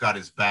everyone's got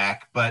his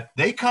back, but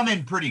they come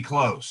in pretty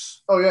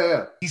close. Oh,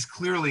 yeah. He's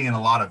clearly in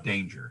a lot of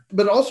danger.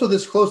 But also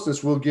this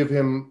closeness will give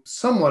him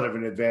somewhat of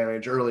an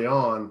advantage early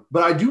on.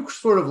 But I do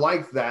sort of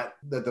like that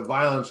the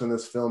violence in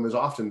this film is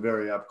often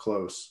very up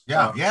close.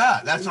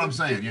 Yeah, that's what I'm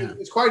saying. Yeah.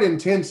 It's quite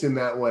intense in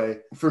that way.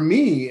 For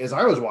me, as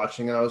I was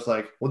watching it, I was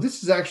like, well,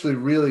 this is actually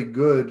really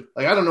good.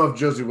 Like, I don't know if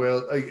Josey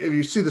Wales, like, if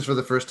you see this for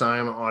the first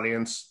time,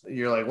 audience,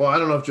 you're like, well, I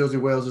don't know if Josey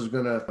Wales is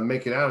going to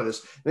make it out of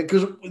this.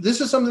 Because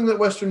this is something that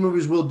Western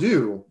movies will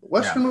do.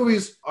 Western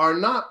movies are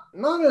not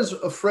as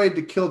afraid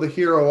to kill the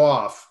hero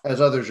off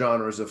as other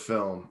genres of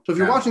film. So if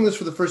you're watching this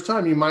for the first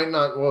time, you might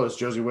not, well, is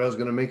Josey Wales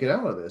going to make it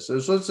out of this? So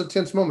it's a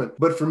tense moment.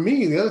 But for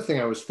me, the other thing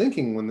I was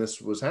thinking when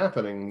this was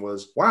happening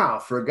was, wow,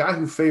 for a guy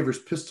who favors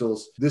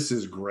pistols, this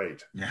is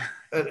great. Yeah.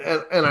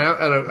 And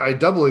I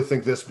doubly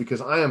think this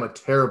because I am a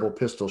terrible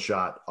pistol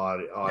shot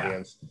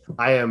audience.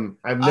 Yeah.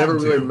 I've never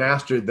really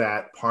mastered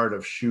that part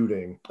of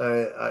shooting.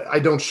 I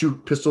don't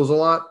shoot pistols a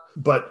lot,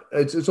 but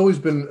it's always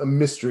been a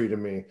mystery to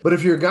me. But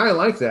if you're a guy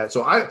like that,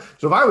 so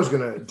if I was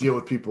going to deal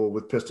with people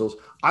with pistols,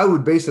 I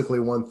would basically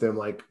want them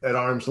like at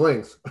arm's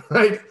length,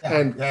 right?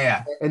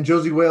 Yeah. And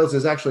Josey Wales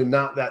is actually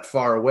not that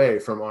far away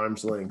from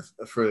arm's length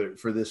for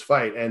this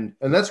fight, and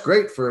that's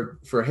great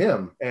for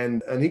him.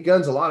 And he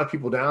guns a lot of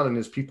people down, and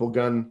his people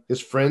gun his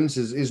friends,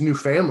 his new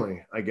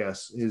family, I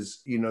guess.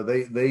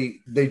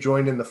 They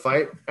joined in the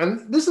fight,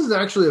 and this is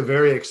actually a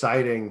very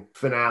exciting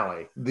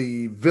finale.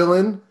 The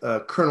villain,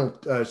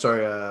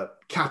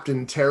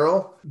 Captain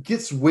Terrell,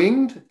 gets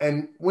winged,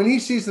 and when he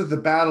sees that the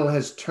battle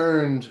has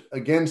turned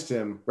against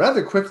him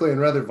rather quickly and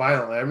rather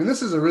violently, I mean,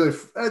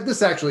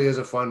 this actually is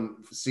a fun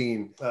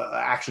scene,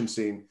 action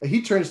scene.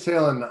 He turns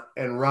tail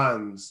and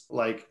runs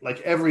like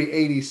every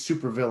 80s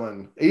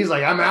supervillain. He's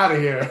like, I'm out of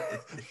here.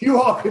 You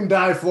all can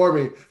die for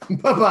me.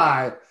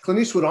 Bye-bye. Clint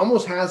Eastwood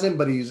almost has him,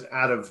 but he's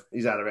out of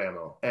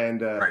ammo,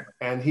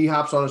 and he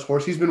hops on his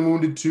horse. He's been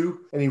wounded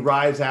too, and he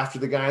rides after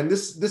the guy. And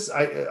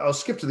I'll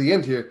skip to the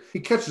end here. He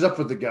catches up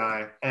with the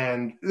guy,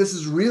 and this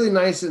is really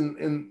nice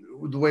in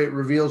the way it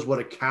reveals what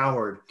a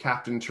coward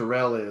Captain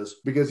Terrell is,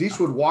 because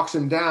Eastwood walks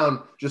him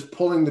down just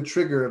pulling the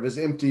trigger of his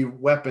empty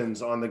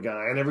weapons on the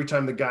guy, and every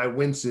time the guy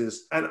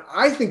winces. And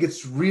I think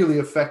it's really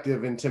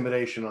effective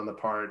intimidation on the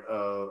part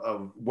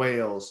of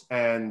Wales,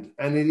 and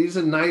it is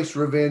a nice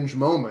revenge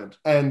moment.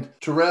 And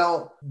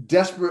Terrell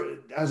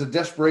has a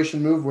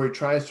desperation move where he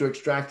tries to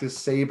extract his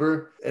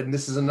saber, and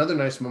this is another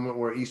nice moment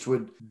where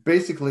Eastwood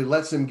basically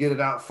lets him get it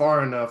out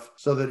far enough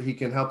so that he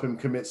can help him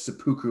commit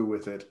seppuku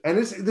with it. And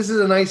this is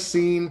a nice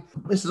scene.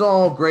 This is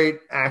all great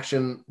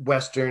action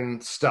Western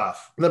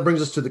stuff. And that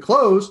brings us to the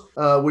close,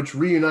 which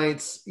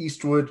reunites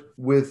Eastwood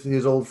with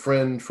his old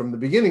friend from the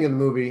beginning of the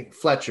movie,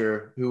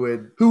 Fletcher,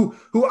 who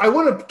I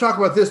want to talk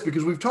about this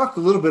because we've talked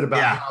a little bit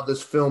about how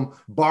this film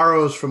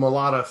borrows from a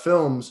lot of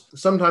films,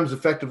 sometimes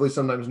effectively,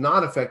 sometimes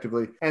not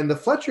effectively. And the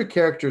Fletcher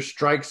character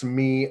strikes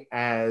me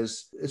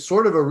as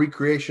sort of a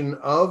recreation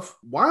of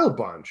Wild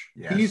Bunch.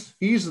 Yes.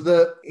 He's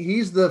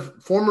the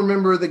former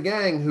member of the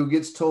gang who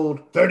gets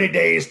told 30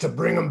 days to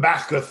bring him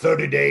back, or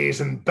 30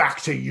 days and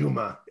back to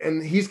Yuma.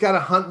 And he's got to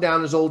hunt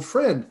down his old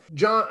friend.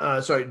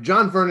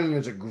 John Vernon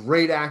is a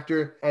great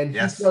actor, and he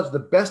does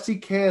the best he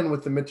can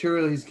with the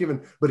material he's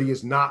given, but he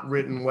is not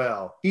written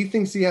well. He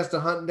thinks he has to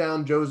hunt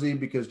down Josey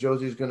because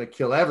Josey's going to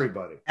kill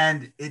everybody.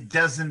 And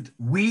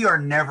we are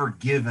never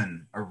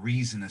given a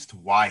reason as to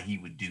why he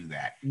would do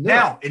that. No.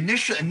 Now,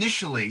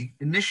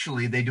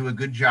 initially, they do a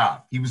good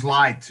job. He was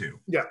lied to.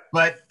 Yeah.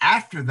 But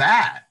after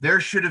that, there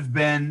should have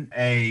been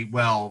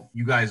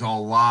you guys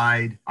all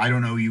lied. I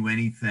don't owe you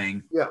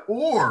anything. Yeah.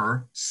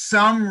 Or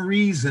some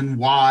reason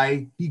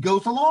why he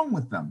goes along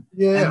with them.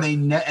 Yeah.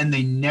 And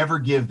they never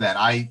give that.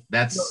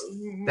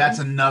 That's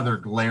another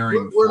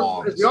glaring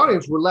flaw. As the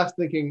audience, we're left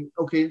thinking,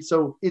 okay,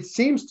 so it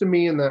seems to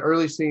me in the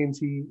early scenes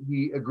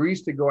he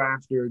agrees to go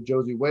after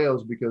Josey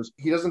Wales because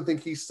he doesn't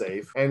think he's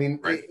safe, and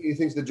he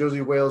thinks that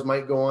Josey Wales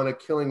might go on a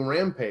killing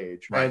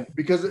rampage. Right.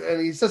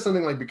 And he says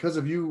something like, because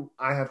of you,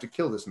 I have to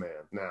kill this man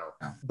now.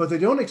 Yeah. But they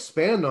don't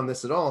expand on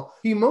this at all.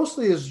 He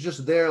mostly is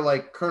just there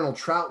like Colonel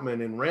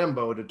Troutman in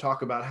Rambo to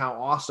talk about how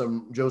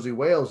awesome Josey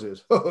Wales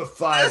is.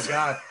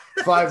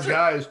 5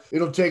 guys.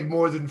 It'll take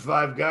more than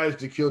 5 guys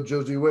to kill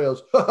Josey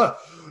Wales.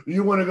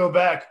 You want to go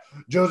back?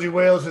 Josey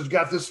Wales has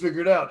got this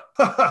figured out.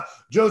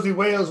 Josey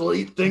Wales will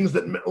eat things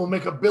that will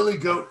make a billy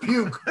goat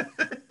puke.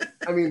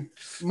 I mean,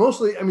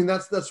 mostly, I mean,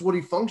 that's what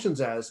he functions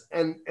as.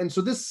 And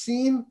so this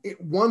scene, it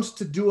wants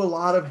to do a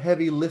lot of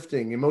heavy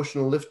lifting,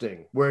 emotional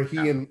lifting, where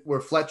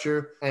where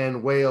Fletcher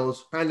and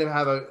Wales kind of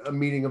have a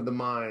meeting of the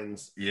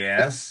minds.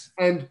 Yes.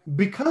 And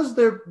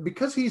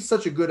because he's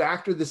such a good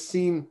actor, this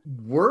scene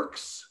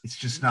works. It's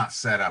just not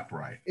set up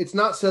right. It's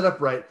not set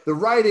up right. The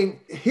writing,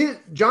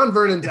 John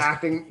Vernon's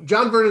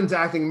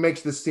acting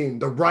makes this scene.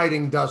 The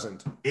writing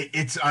doesn't.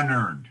 It's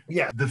unearned.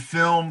 Yeah. The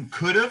film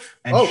could have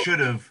and should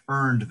have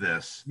earned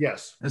this.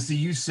 Yes. Now, see,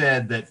 you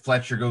said that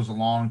Fletcher goes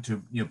along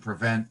to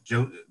prevent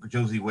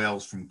Josey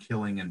Wales from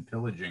killing and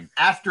pillaging.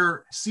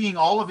 After seeing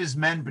all of his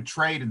men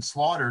betrayed and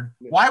slaughtered,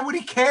 why would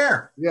he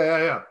care?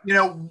 Yeah.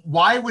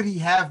 Why would he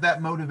have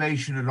that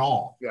motivation at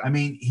all? Yeah. I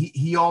mean,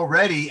 he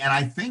already, and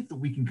I think that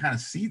we can kind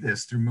of see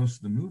this through most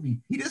of the movie,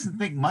 he doesn't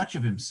think much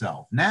of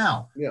himself.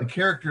 Now, the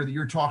character that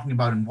you're talking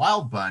about in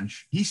Wild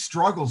Bunch, he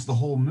struggles the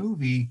whole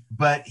movie,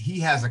 but he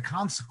has a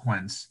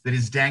consequence that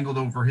is dangled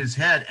over his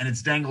head, and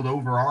it's dangled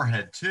over our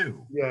head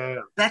too.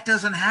 Yeah. That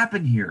doesn't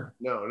happen here.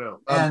 No.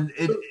 And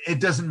it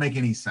doesn't make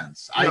any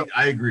sense.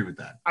 I agree with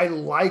that. I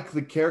like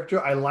the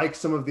character. I like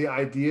some of the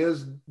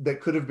ideas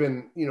that could have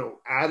been,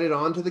 added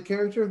onto the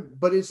character,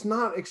 but it's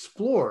not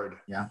explored.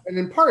 Yeah. And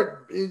in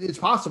part, it's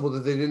possible that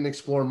they didn't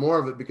explore more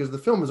of it because the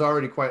film is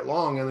already quite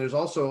long, and there's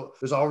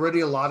already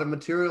a lot of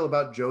material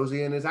about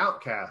Josey and his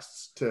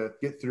outcasts to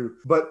get through.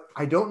 But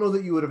I don't know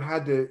that you would have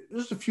had to,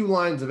 just a few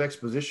lines of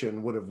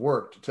exposition would have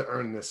worked to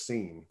earn this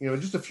scene.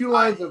 Just a few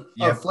lines of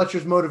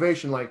Fletcher's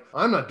motivation, like,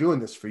 I'm not doing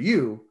this for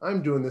you.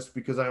 I'm doing this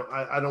because I'm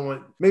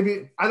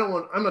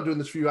not doing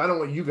this for you. I don't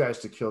want you guys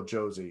to kill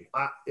Josey.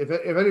 If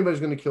anybody's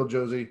going to kill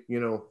Josey,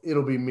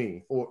 it'll be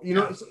me. Or,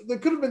 there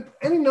could have been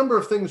any number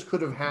of things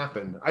could have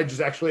happened. I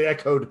just actually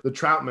echoed the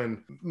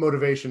Troutman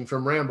motivation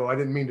from Rambo. I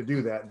didn't mean to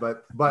do that,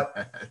 but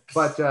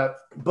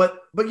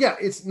yeah,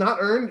 it's not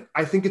earned.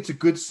 I think it's a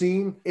good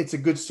scene. It's a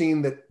good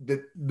scene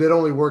that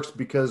only works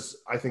because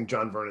I think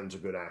John Vernon's a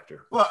good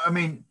actor. Well, I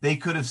mean, they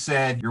could have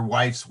said your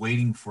wife's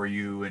waiting for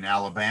you in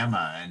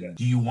Alabama, and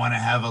do you want to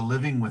have a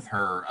living with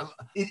her?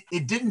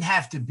 It didn't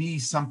have to be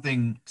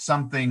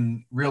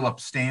something real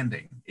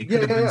upstanding. It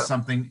could have been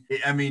something.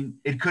 I mean,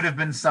 it could have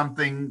been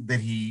something that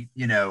he,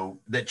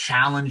 that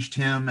challenged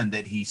him and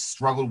that he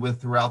struggled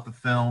with throughout the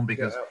film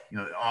because,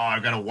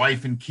 I've got a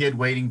wife and kid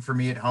waiting for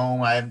me at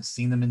home. I haven't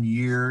seen them in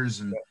years,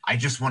 and I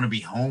just want to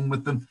be home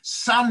with them.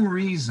 Some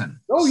reason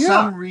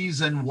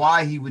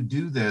why he would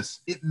do this.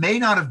 It may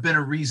not have been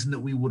a reason that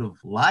we would have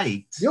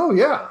liked.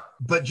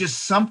 But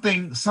just some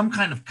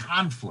kind of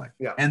conflict.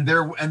 Yeah. And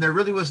there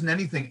really wasn't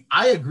anything.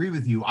 I agree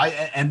with you.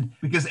 And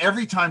because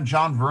every time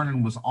John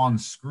Vernon was on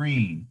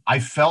screen, I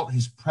felt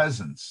his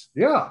presence.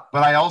 Yeah.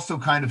 But I also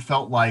kind of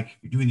felt like,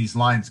 you're doing these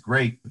lines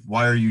great.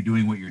 Why are you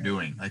doing what you're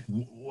doing? Like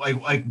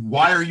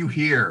why are you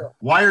here?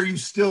 Why are you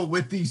still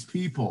with these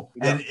people?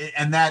 Yeah.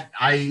 And that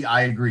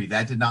I agree.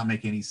 That did not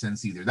make any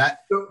sense either.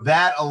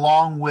 That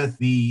along with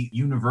the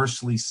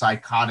universally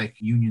psychotic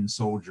Union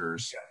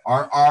soldiers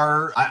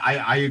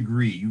I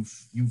agree.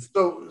 You've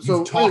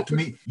talked to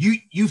me.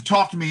 You've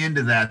talked me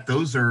into that.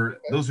 Those are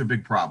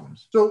big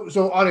problems.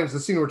 So audience, the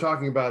scene we're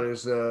talking about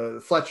is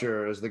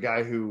Fletcher is the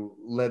guy who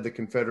led the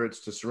Confederates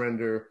to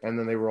surrender, and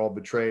then they were all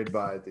betrayed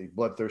by the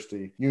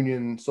bloodthirsty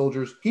Union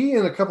soldiers. He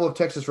and a couple of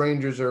Texas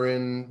Rangers are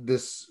in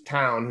this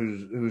town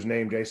whose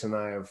name Jason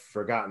and I have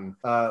forgotten,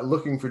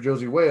 looking for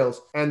Josey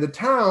Wales. And the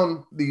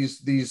town,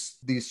 these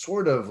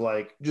sort of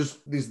like just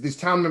these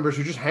town members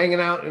who are just hanging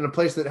out in a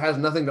place that has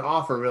nothing to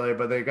offer really,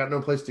 but they got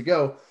no place to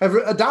go, have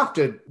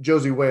adopted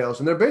Josey Wales,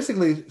 and they're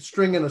basically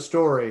stringing a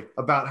story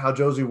about how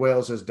Josey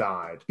Wales has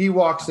died. He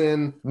walks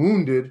in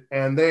wounded,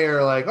 and they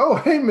are like, "Oh,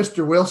 hey,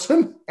 Mr.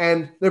 Wilson,"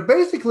 and they're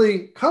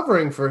basically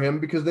covering for him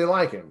because they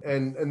like him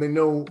and they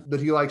know that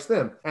he likes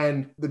them.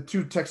 And the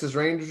two Texas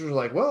Rangers are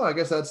like, "Well, I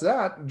guess that's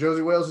that.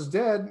 Josey Wales is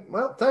dead.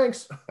 Well,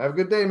 thanks. Have a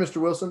good day, Mr.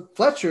 Wilson."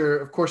 Fletcher,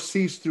 of course,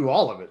 sees through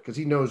all of it because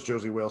he knows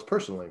Josey Wales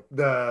personally.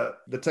 The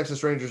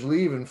Texas Rangers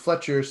leave, and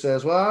Fletcher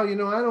says, "Well, I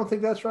don't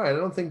think that's right. I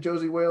don't think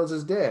Josey Wales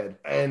is dead."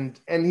 And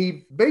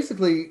he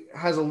basically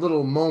has a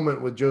little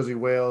moment with Josey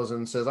Wales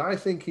and says, "I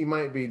think he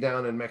might be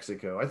down in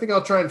Mexico. I think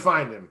I'll try and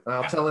find him.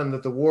 I'll tell him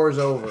that the war's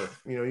over.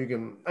 You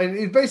can." And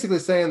he's basically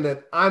saying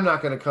that I'm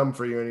not going to come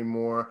for you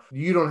anymore.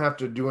 You don't have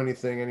to do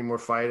anything anymore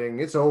fighting.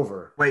 It's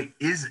over. Wait,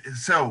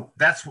 so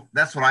that's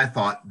what I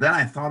thought. Then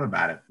I thought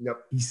about it. Yep.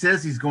 He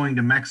says he's going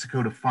to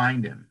Mexico to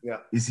find him. Yeah.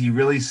 Is he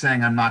really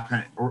saying I'm not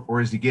going to,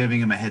 or is he giving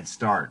him a head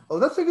start? Oh,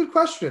 that's a good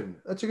question.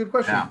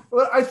 Yeah.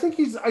 Well, I think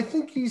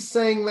he's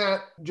saying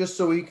that just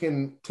so he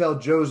can tell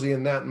Josey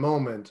in that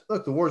moment,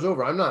 look, the war's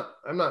over. I'm not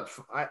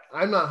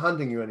not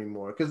hunting you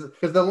anymore. Because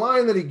the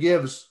line that he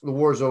gives, the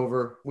war's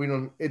over.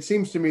 It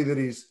seems to me that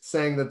he's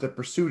saying that the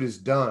pursuit is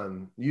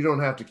done. You don't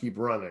have to keep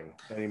running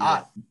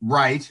anymore.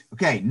 Right.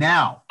 Okay.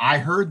 Now I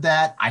heard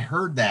that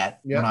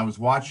when I was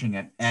watching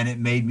it, and it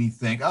made me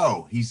think,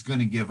 oh, he's going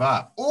to give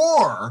up,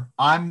 or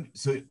I'm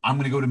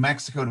going to go to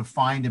Mexico to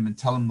find him and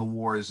tell him the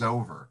war is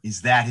over.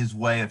 Is that his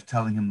way of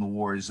telling him the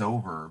war is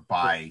over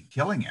by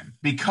killing him?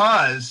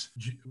 Because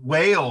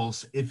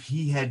Wales, if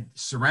he had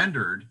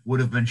surrendered, would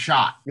have been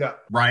shot. Yeah.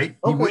 Right.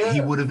 Okay,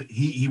 He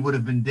would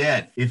have been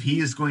dead. If he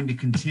is going to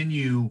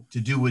continue to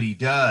do what he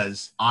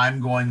does, I'm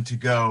going to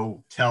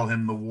go tell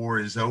him the war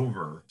is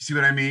over. See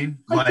what I mean?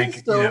 I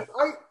think so.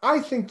 I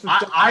think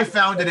I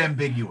found it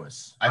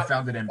ambiguous.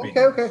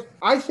 Okay.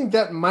 I think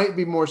that might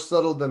be more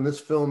subtle than this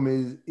film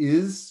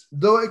is,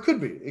 though it could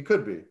be.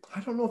 I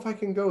don't know if I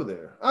can go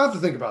there. I'll have to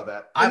think about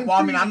that. I'm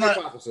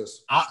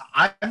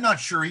not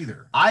sure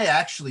either. I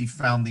actually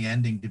found the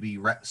ending to be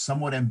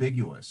somewhat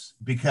ambiguous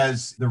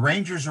because the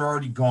Rangers are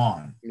already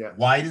gone. Yeah.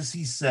 Why does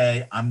he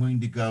say, I'm going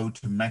to go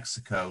to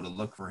Mexico to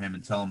look for him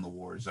and tell him the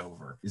war is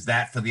over? Is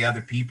that for the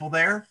other people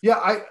there?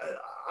 Yeah,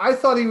 I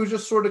thought he was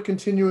just sort of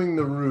continuing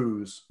the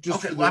ruse,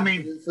 just for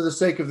the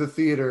sake of the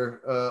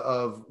theater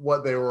of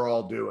what they were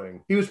all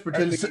doing. He was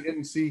pretending he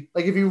didn't see.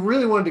 Like, if he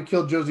really wanted to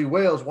kill Josey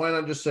Wales, why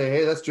not just say,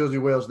 "Hey, that's Josey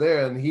Wales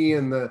there," and he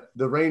and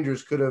the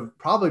Rangers could have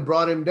probably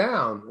brought him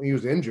down. He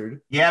was injured.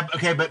 Yeah.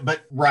 Okay.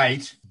 But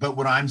right. But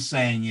what I'm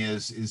saying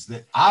is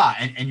that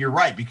and you're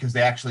right, because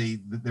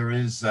there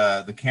is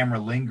the camera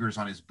lingers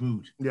on his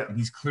boot. Yeah. And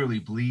he's clearly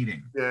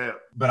bleeding. Yeah.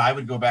 But I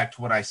would go back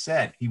to what I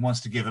said. He wants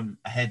to give him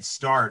a head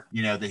start.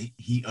 That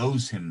he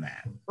owes him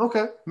that.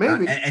 Okay,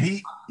 maybe. And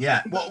he,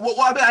 yeah. Well,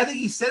 I think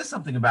he says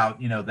something about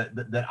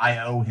that I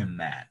owe him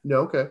that. No,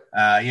 okay.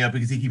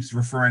 Because he keeps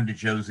referring to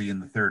Josey in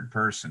the third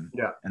person.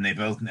 Yeah. And they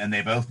both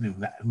knew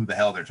who the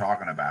hell they're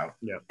talking about.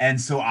 Yeah. And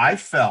so I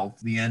felt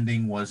the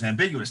ending was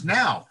ambiguous.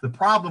 Now the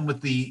problem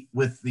with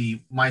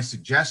my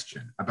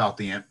suggestion about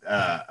the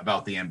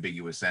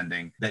ambiguous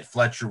ending that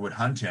Fletcher would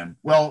hunt him.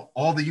 Well,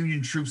 all the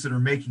Union troops that are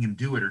making him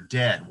do it are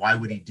dead. Why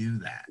would he do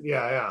that?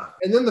 Yeah.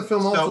 And then the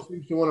film also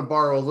seems to want to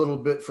borrow a little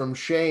bit from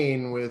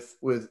Shane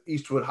with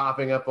Eastwood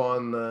hopping up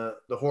on the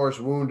horse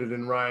wounded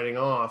and riding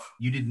off.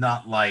 You did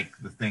not like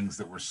the things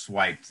that were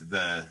swiped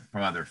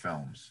from other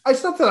films.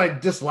 It's not that I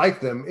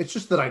dislike them. It's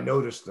just that I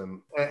noticed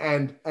them.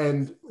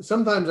 And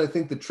sometimes I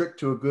think the trick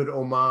to a good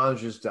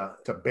homage is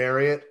to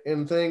bury it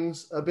in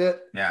things a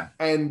bit. Yeah.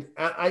 And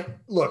I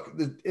look,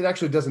 it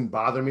actually doesn't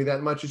bother me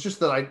that much. It's just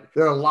that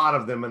there are a lot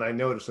of them and I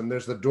notice them.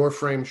 There's the door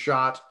frame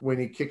shot when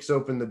he kicks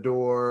open the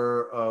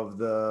door of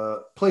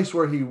the place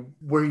where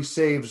he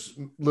saves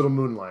Little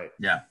Moonlight.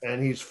 Yeah.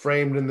 And he's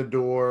framed in the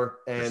door.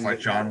 And just like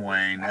John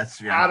Wayne.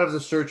 That's out of The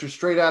Searchers,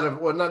 straight out of,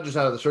 well, not just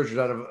out of The Searchers,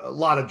 out of a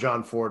lot of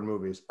John Ford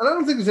movies. And I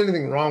don't think there's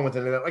anything wrong with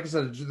any of that. Like I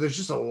said, there's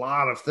just a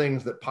lot of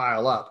things that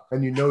pile up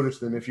and you notice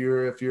them if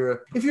you're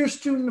a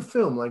student of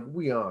film like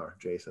we are,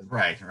 Jason.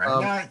 Right.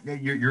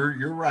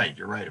 You're right.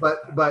 You're right.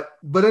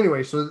 But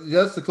anyway, so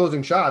that's the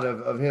closing shot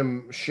of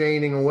him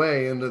shaning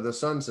away into the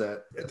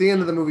sunset. At the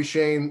end of the movie,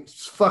 Shane,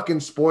 fucking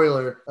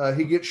spoiler,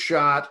 he gets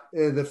shot.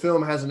 The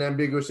film has an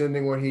ambiguous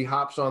ending where he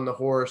hops on his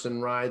horse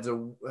and rides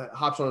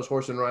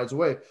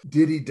away.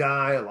 Did he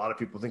die? A lot of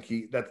people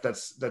think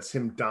that's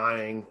him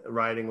dying,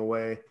 riding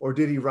away, or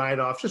did he ride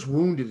off just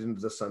wounded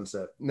into the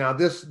sunset? Now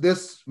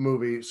this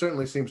movie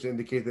certainly seems to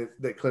indicate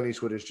that Clint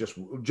Eastwood is just,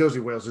 Josey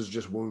Wales is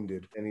just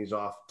wounded and he's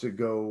off to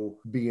go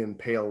be in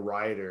Pale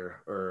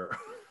Rider or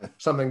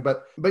something.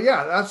 But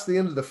yeah, that's the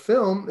end of the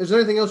film. Is there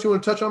anything else you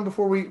want to touch on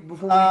before we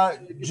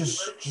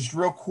just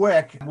real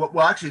quick?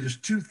 Well, actually, there's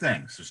two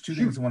things.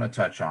 I want to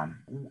touch on.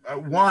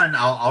 One,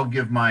 I'll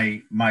give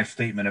my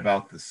statement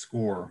about the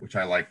score, which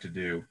I like to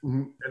do.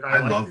 Mm-hmm. And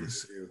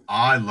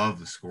I love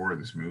the score of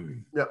this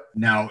movie. Yep.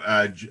 Now,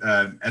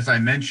 as I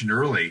mentioned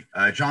early,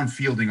 John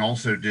Fielding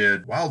also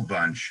did Wild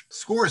Bunch.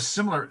 Score is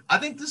similar. I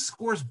think this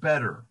score is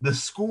better. The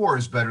score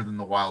is better than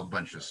the Wild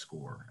Bunch's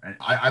score. And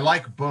I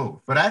like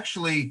both. But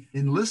actually,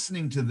 in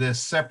listening to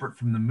this separate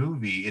from the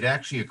movie, it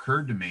actually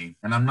occurred to me,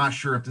 and I'm not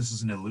sure if this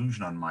is an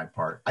illusion on my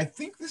part, I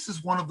think this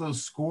is one of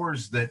those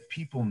scores that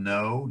people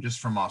know just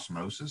from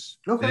osmosis.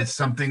 Okay. That it's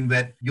something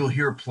that you'll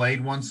hear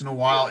played once in a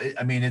while. It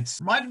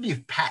reminded me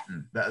of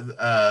Patton,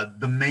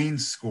 the main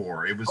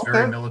score. It was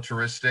very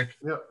militaristic.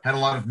 Yep. Had a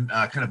lot of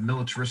kind of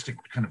militaristic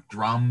kind of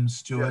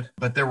drums to it.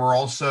 But there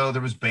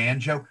was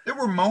banjo. There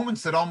were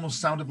moments that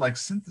almost sounded like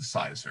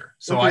synthesizer.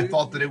 So I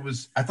thought it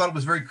was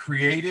very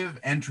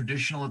creative and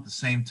traditional at the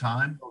same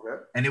time.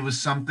 Okay. And it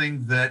was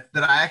something that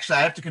I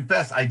have to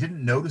confess, I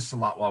didn't notice a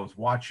lot while I was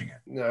watching it.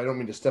 No, I don't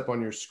mean to step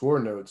on your score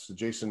notes.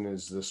 Jason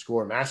is the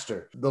score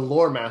master, the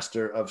lore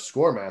master of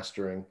score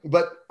mastering.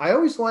 But I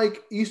always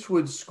like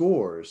Eastwood's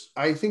scores.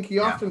 I think he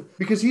often,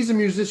 because he's a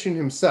musician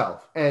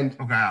himself, and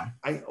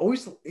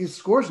his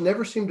scores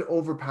never seem to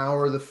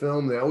overpower the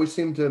film. They always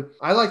seem to.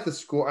 I like the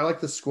score. I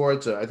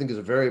think it's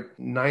a very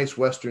nice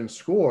Western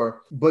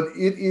score, but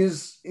it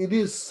is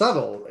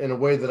subtle in a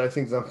way that I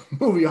think the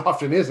movie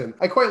often isn't.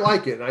 I quite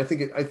like it, and I think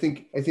I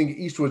think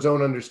Eastwood's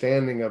own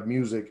understanding of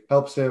music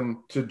helps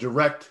him to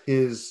direct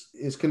his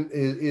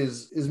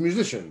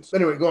musicians.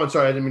 Anyway, go on.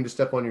 Sorry, I didn't mean to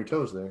step on your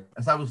toes there.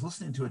 As I was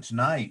listening to it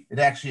tonight, it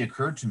actually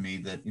occurred to me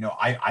that,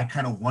 I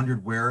kind of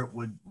wondered where it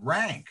would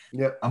rank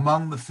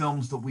among the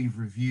films that we've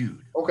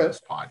reviewed on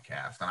this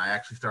podcast. And I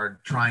actually started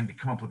trying to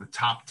come up with a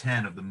top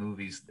 10 of the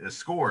movies, the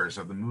scores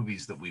of the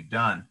movies that we've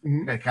done.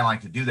 Mm-hmm. I kind of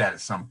like to do that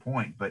at some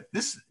point, but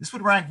this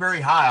would rank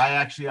very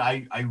high.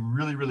 I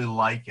really, really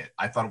like it.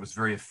 I thought it was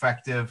very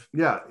effective.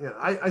 Yeah.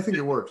 I think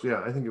it works.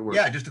 Yeah, I think it works.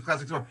 Yeah, just a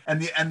classic story.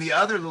 And the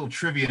other little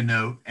trivia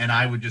note, and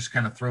I would just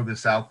kind of throw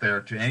this out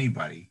there to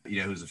anybody,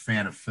 who's a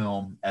fan of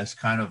film as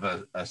kind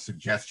of a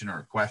suggestion or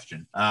a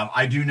question.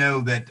 I do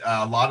know that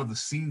a lot of the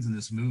scenes in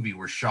this movie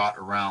were shot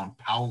around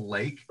Powell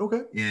Lake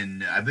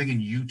in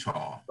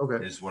Utah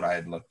is what I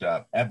had looked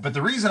up. But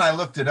the reason I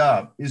looked it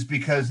up is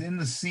because in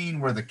the scene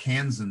where the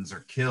Kansans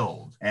are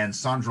killed and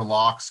Sandra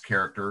Locke's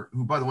character,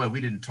 who, by the way,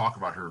 we didn't talk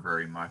about her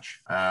very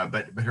much,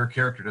 but her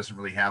character doesn't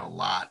really have a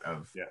lot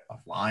of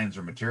lines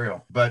or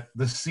material. But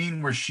the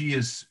scene where she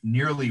is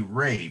nearly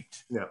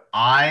raped,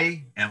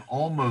 I'm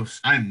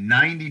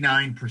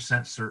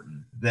 99%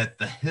 certain that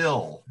the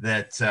hill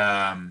that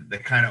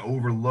kind of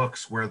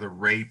overlooks where the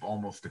rape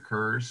almost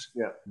occurs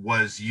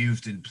was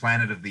used in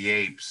Planet of the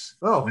Apes.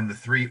 When the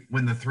three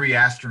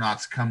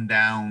astronauts come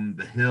down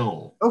the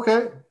hill.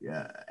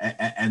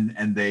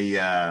 And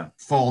they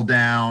fall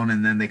down,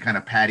 and then they kind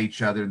of pat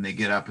each other, and they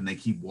get up and they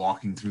keep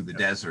walking through the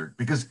desert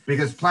because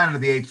Planet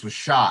of the Apes was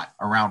shot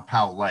around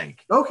Powell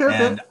Lake.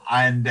 And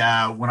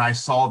when I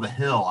saw the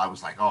hill, I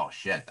was like, oh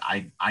shit,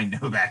 I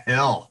know that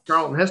hill.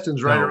 Charlton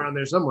Heston's right around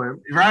there somewhere.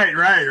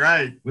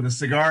 Right. With a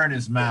cigar in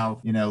his mouth,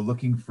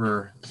 looking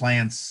for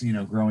plants,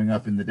 growing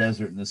up in the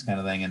desert and this kind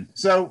of thing. And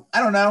so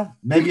I don't know,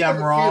 maybe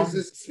I'm wrong.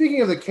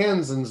 Speaking of the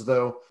Kansans,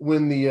 though,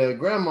 when the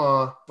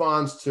grandma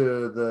responds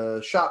to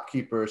the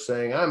shopkeeper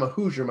saying, I'm a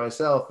Hoosier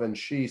myself, and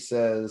she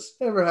says,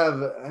 never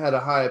have had a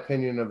high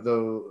opinion of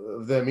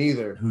them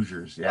either.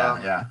 Hoosiers,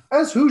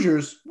 As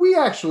Hoosiers, we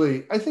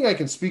actually, I think I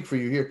can speak for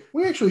you here,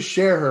 we actually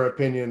share her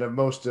opinion of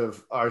most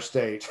of our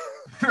state.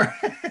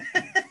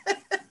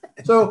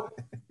 So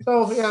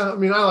yeah, I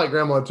mean, I like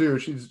Grandma too.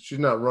 She's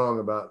not wrong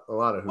about a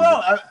lot of.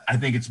 Well, I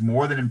think it's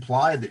more than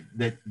implied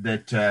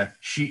that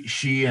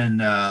she and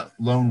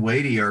Lone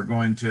Wadey are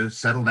going to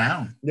settle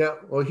down. Yeah,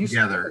 well, he's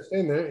together.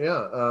 Staying there.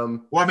 Yeah.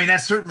 Well, I mean,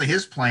 that's certainly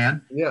his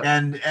plan. Yeah.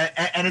 And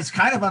it's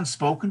kind of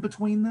unspoken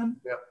between them.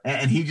 Yeah.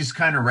 And he just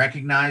kind of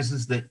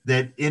recognizes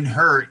that in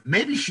her,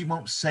 maybe she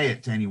won't say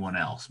it to anyone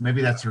else.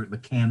 Maybe that's the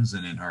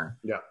Kansan in her.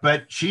 Yeah.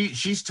 But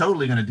she's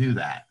totally going to do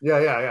that.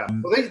 Yeah.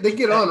 Well, they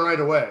get on right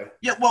away.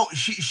 Yeah. Well,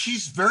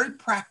 she's very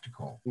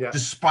practical,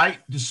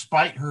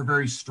 despite her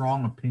very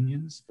strong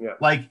opinions. Yeah.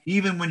 Like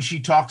even when she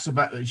talks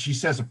about, she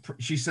says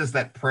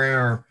that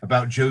prayer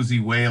about Josey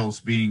Wales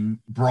being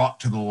brought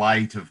to the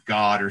light of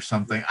God or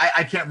something.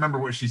 I can't remember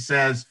what she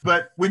says,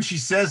 but when she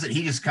says it,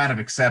 he just kind of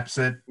accepts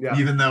it,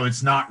 even though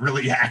it's not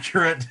really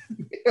accurate.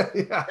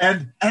 Yeah.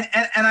 And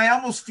I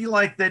almost feel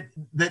like that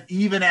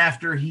even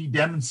after he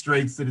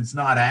demonstrates that it's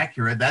not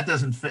accurate, that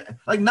doesn't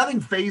nothing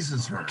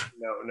phases her.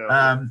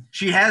 No.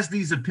 She has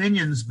these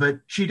opinions, but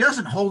she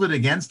doesn't hold it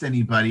against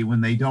anybody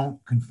when they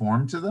don't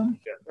conform to them.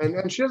 Yeah.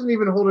 And she doesn't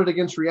even hold it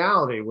against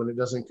reality when it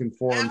doesn't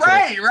conform.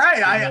 Right.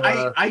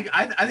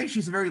 I think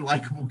she's a very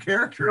likable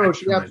character. No,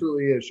 she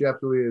absolutely is.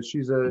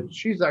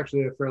 She's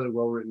actually a fairly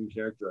well-written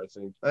character, I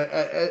think,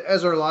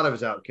 as are a lot of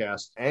his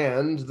outcasts.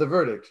 And The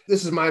Verdict.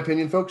 This is my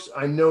opinion, folks.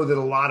 I know that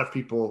a lot of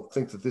people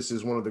think that this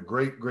is one of the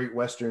great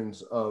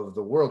westerns of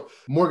the world.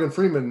 Morgan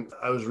Freeman,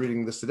 I was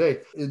reading this today,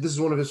 this is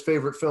one of his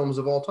favorite films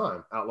of all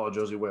time, Outlaw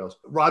Josey Wales.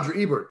 Roger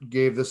Ebert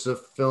gave this a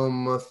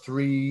film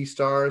 3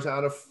 stars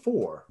out of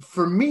 4.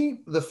 For me,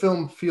 the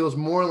film feels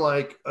more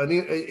like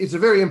it's a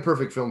very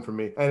imperfect film for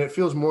me, and it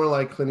feels more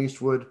like Clint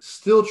Eastwood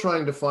still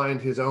trying to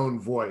find his own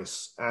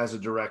voice as a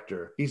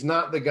director. He's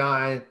not the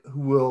guy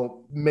who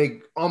will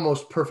make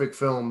almost perfect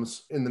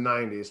films in the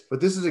 90s, but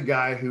this is a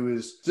guy who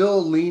is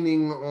still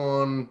leaning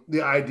on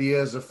the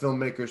ideas of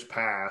filmmakers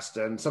past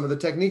and some of the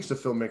techniques of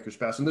filmmakers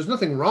past, and there's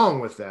nothing wrong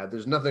with that.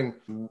 There's nothing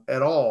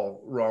at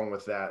all wrong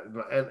with that,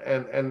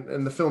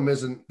 and the film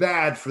isn't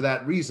bad for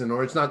that reason,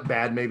 or it's not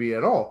bad maybe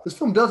at all. This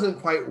film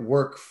doesn't quite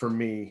work for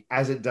me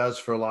as it does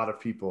for a lot of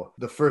people.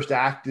 The first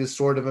act is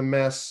sort of a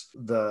mess.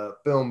 The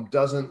film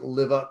doesn't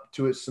live up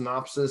to its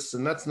synopsis,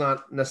 and that's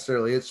not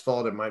necessarily its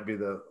fault. It might be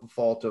the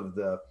fault of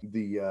the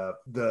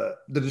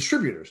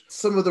distributors.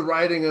 Some of the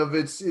writing of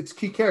its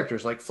key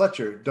characters, like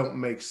Fletcher, don't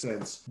make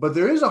sense. But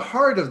there is a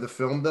heart of the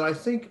film that I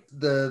think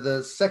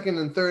the second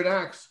and third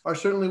acts are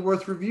certainly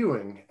worth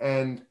reviewing.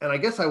 And I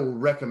guess I will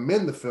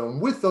recommend the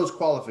film with those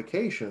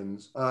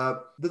qualifications,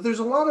 that there's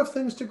a lot of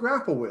things to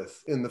grapple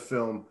with in the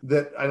film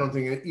that I don't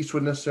think Eastwood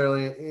Eastwood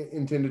necessarily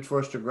intended for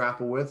us to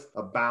grapple with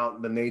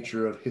about the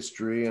nature of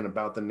history and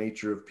about the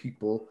nature of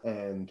people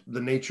and the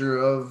nature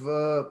of,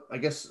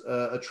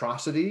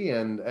 atrocity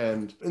and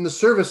in the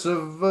service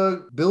of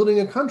building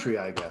a country,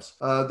 I guess.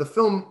 The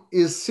film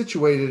is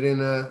situated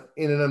in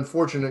an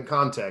unfortunate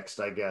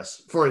context, I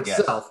guess, for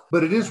itself, yes.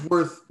 But it is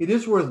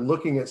worth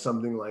looking at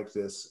something like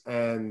this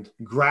and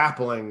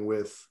grappling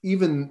with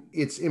even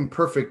its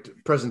imperfect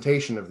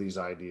presentation of these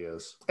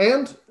ideas.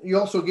 And you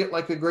also get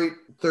like a great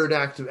third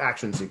act of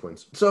action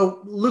sequence.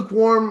 So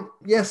lukewarm,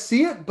 yes,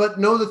 see it, but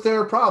know that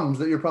there are problems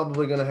that you're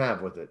probably going to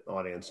have with it,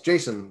 audience.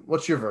 Jason,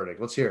 what's your verdict?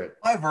 Let's hear it.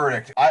 My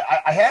verdict,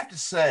 I have to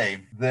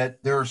say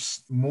that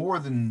there's more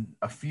than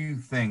a few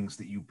things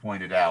that you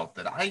pointed out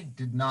that I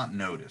did not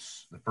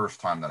notice the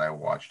first time that I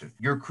watched it.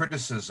 Your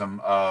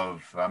criticism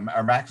of,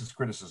 or Max's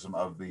criticism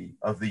of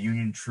the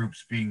Union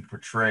troops being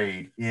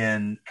portrayed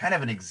in kind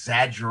of an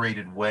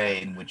exaggerated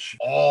way in which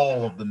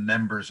all of the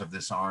members of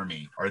this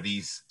army are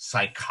these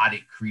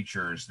psychotic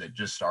creatures that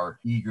just are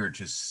eager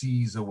to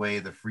seize away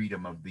the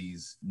freedom of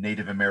these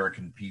Native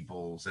American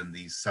peoples and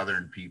these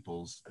Southern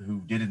peoples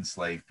who did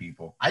enslave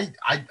people. I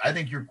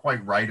think you're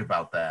quite right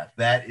about that.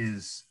 That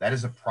is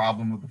a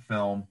problem with the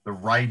film. The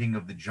writing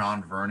of the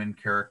John Vernon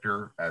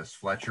character as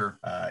Fletcher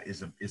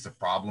is a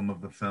problem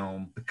of the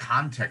film. The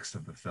context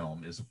of the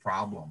film is a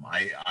problem.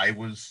 I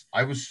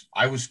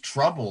was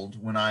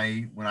troubled when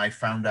I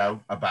found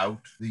out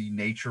about the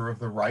nature of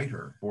the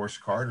writer,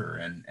 Forrest Carter,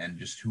 and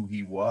just who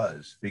he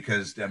was.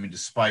 Because I mean,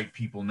 despite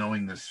people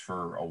knowing this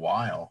for a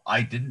while,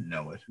 I didn't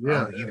know it.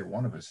 Yeah, either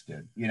one of us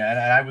did. You know, and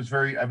I was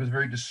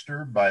very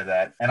disturbed by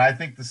that. And I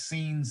think the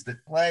scenes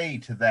that play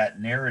to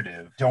that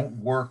narrative don't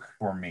work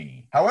for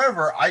me.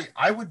 However,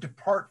 I would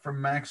depart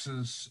from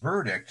Max's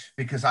verdict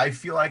because I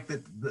feel like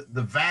that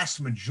the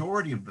vast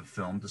majority of the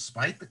film,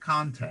 despite the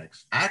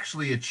context,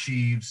 actually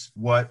achieves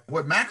what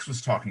Max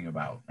was talking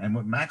about and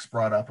what Max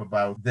brought up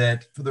about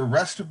that for the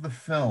rest of the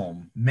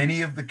film,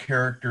 many of the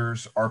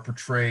characters are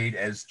portrayed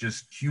as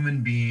just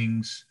human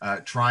beings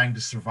trying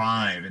to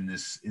survive in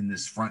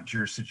this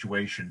frontier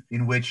situation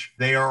in which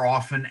they are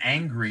often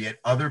angry at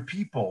other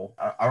people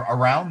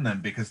around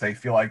them because they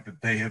feel like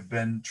that they have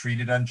been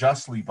treated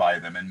unjustly by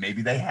them, and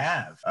maybe they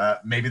have,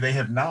 maybe they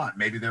have not,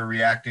 maybe they're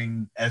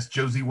reacting as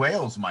Josey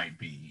Wales might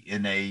be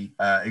in a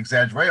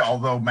exaggerated way,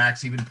 although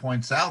Max even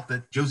points out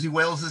that Josey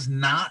Wales is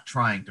not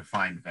trying to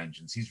find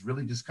vengeance. He's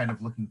really just kind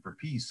of looking for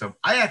peace. So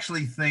I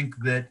actually think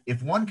that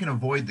if one can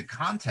avoid the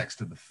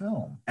context of the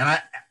film, and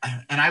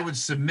I would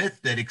submit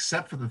that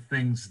except for the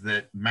things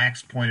that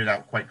Max pointed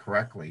out quite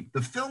correctly,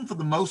 the film for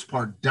the most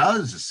part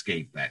does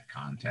escape that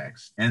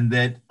context, and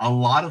that a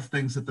lot of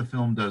things that the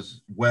film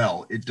does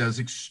well, it does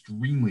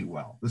extremely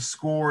well. The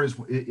score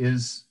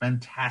is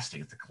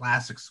fantastic. It's a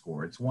classic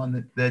score. It's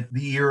one that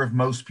the ear of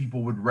most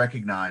people would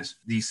recognize.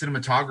 The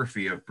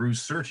cinematography of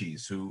Bruce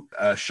Surtees, who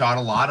shot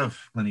a lot of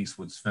Clint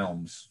Eastwood's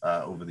films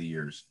over the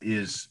years,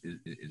 is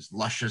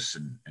luscious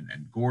and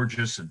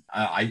gorgeous. And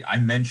I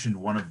mentioned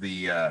one of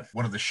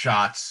the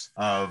shots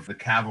of the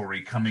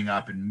cavalry coming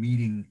up and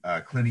meeting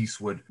Clint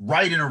Eastwood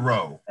right in a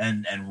row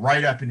and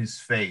right up in his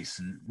face,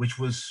 and which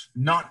was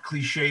not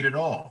cliched at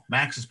all.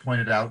 Max has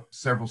pointed out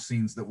several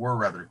scenes that were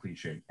rather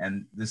cliched,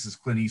 and this is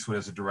Clint Eastwood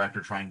as a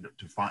director trying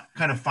to find,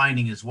 kind of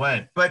finding his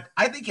way. But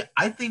I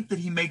think that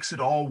he makes it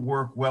all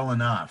work well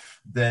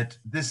enough that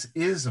this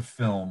is a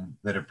film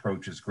that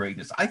approaches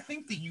greatness. I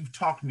think that you've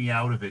talked me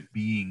out of it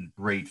being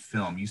great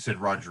film. You said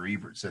Roger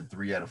Ebert said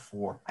 3 out of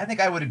 4. I think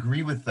I would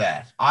agree with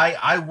that.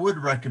 I would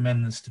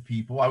recommend this to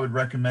people. I would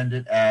recommend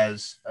it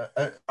as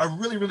a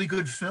really, really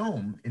good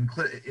film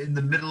in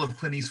the middle of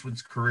Clint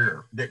Eastwood's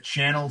career that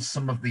channels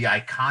some of the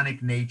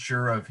iconic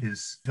nature of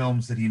his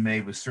films that he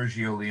made with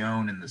Sergio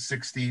Leone in the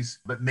 60s,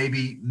 but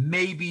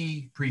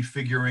maybe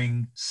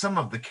prefiguring some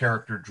of the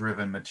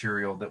character-driven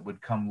material that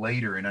would come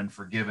later in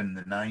Unforgiven in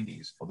the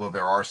 90s, although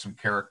there are some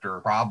character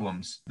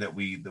problems that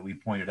we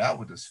pointed out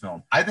with this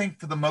film. I think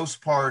for the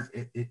most part,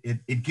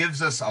 it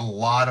gives us a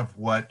lot of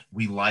what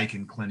we like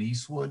in Clint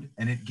Eastwood,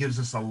 and it gives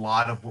us a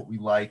lot of what we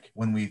like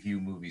when we view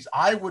movies.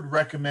 I would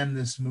recommend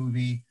this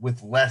movie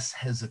with less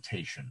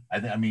hesitation.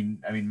 I mean,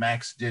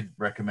 Max did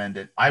recommend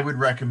it. I would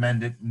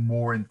recommend it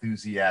more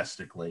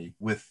enthusiastically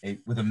with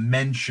a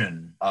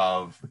mention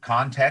of the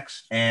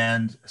context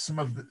and some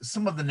of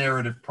the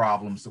narrative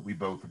problems that we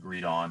both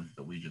agreed on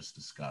that we just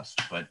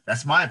discussed. But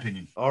that's my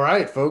opinion. All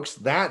right, folks,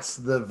 that's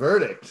the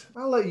verdict.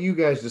 I'll let you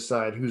guys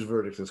decide whose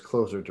verdict is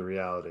closer to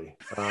reality.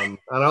 And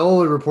I'll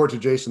only report to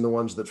Jason the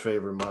ones that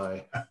favor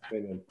my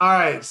opinion. All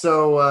right,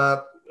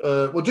 so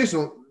well,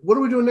 Jason, what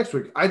are we doing next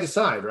week? I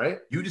decide, right?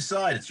 You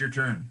decide. It's your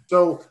turn.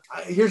 So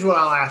here's what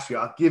I'll ask you.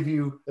 I'll give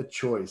you a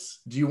choice.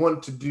 Do you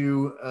want to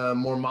do a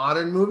more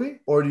modern movie,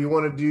 or do you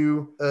want to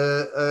do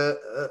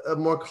a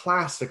more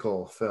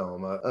classical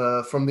film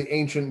from the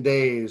ancient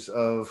days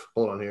of,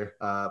 hold on here,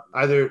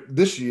 either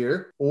this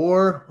year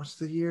or, what's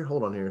the year?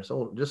 Hold on here.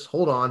 So just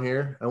hold on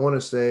here. I want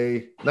to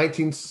say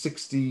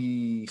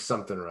 1960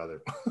 something or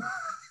other.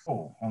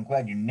 Oh, I'm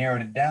glad you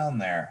narrowed it down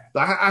there.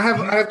 I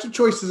have two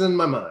choices in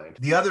my mind.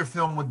 The other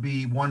film would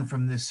be one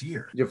from this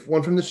year. You have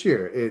one from this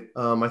year.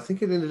 I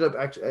think it ended up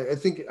actually. I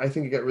think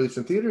it got released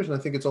in theaters, and I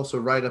think it's also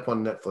right up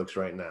on Netflix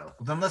right now.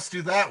 Well, then let's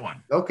do that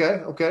one.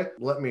 Okay.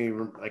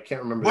 I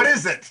can't remember. What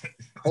is it?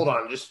 Hold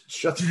on, just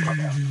shut the fuck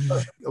up.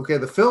 Okay,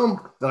 the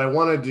film that I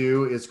want to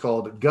do is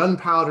called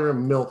Gunpowder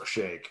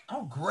Milkshake.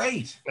 Oh,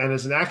 great. And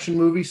it's an action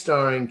movie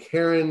starring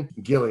Karen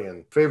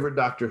Gillan, favorite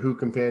Doctor Who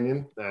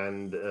companion.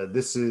 And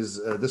this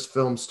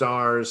film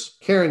stars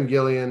Karen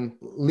Gillan,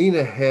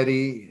 Lena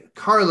Headey,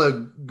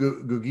 Carla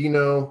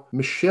Gugino,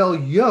 Michelle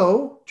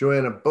Yeoh,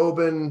 Joanna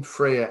Boben,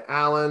 Freya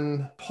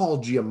Allen,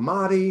 Paul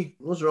Giamatti.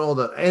 Those are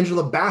all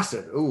Angela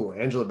Bassett. Ooh,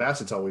 Angela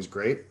Bassett's always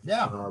great.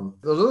 Yeah.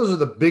 Those are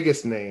the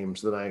biggest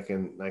names that I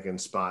can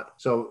spot.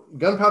 So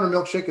Gunpowder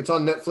Milkshake, it's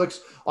on Netflix.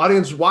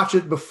 Audience, watch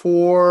it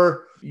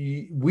before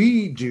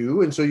we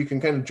do, and so you can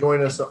kind of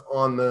join us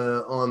on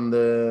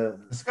the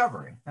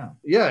Discovery.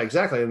 Yeah,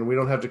 exactly, and we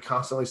don't have to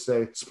constantly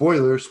say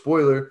spoiler.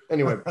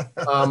 Anyway,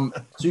 so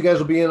you guys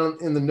will be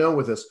in the know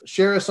with us.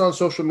 Share us on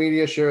social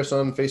media. Share us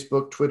on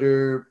Facebook,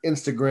 Twitter,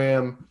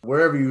 Instagram,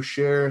 wherever you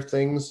share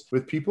things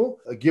with people.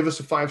 Give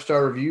us a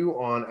 5-star review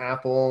on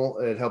Apple.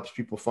 It helps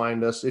people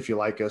find us if you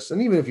like us,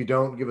 and even if you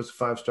don't, give us a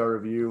 5-star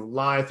review.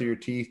 Lie through your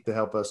teeth to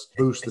help us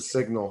boost the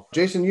signal.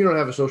 Jason, you don't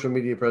have a social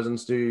media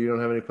presence, do you? You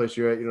don't have any place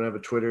you're at. You don't have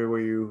a Twitter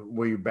where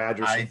you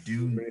badger. I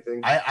do. Or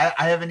anything? I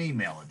have an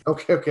email.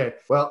 Okay.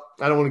 Well,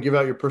 I don't want to give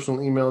out your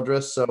personal email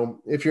address, so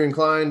if you're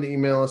inclined,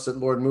 email us at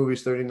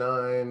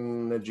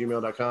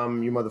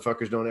lordmovies39@gmail.com. You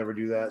motherfuckers don't ever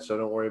do that, so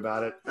don't worry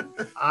about it.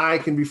 I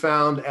can be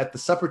found at the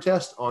Supper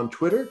Test on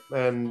Twitter,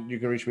 and you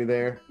can reach me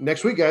there.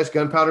 Next week, guys,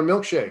 Gunpowder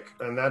Milkshake,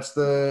 and that's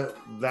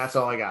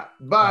all I got.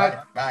 Bye.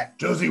 Bye.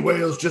 Josey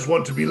Wales just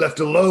want to be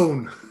left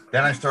alone.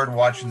 Then I started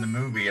watching the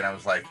movie, and I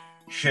was like,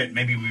 shit,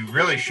 maybe we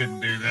really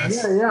shouldn't do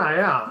this.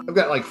 Yeah. I've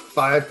got like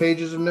 5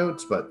 pages of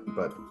notes, but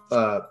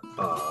I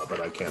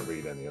can't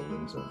read any of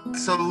them. So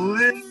It's a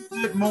little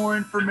bit more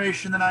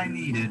information than I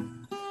needed.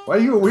 Why are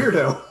you a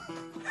weirdo?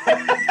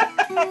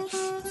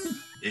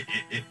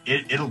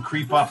 It'll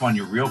creep up on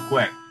you real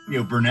quick.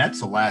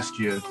 Brunettes will last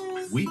you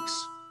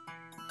weeks.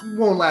 It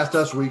won't last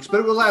us weeks,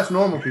 but it will last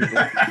normal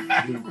people.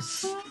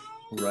 Weeks.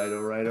 All right.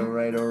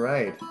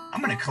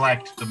 I'm gonna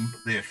collect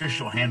the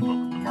official handbook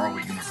of the Marvel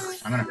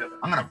Universe. I'm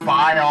gonna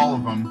buy all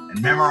of them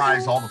and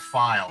memorize all the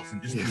files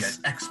and just be an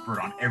expert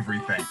on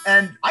everything.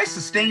 And I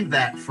sustained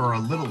that for a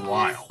little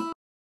while.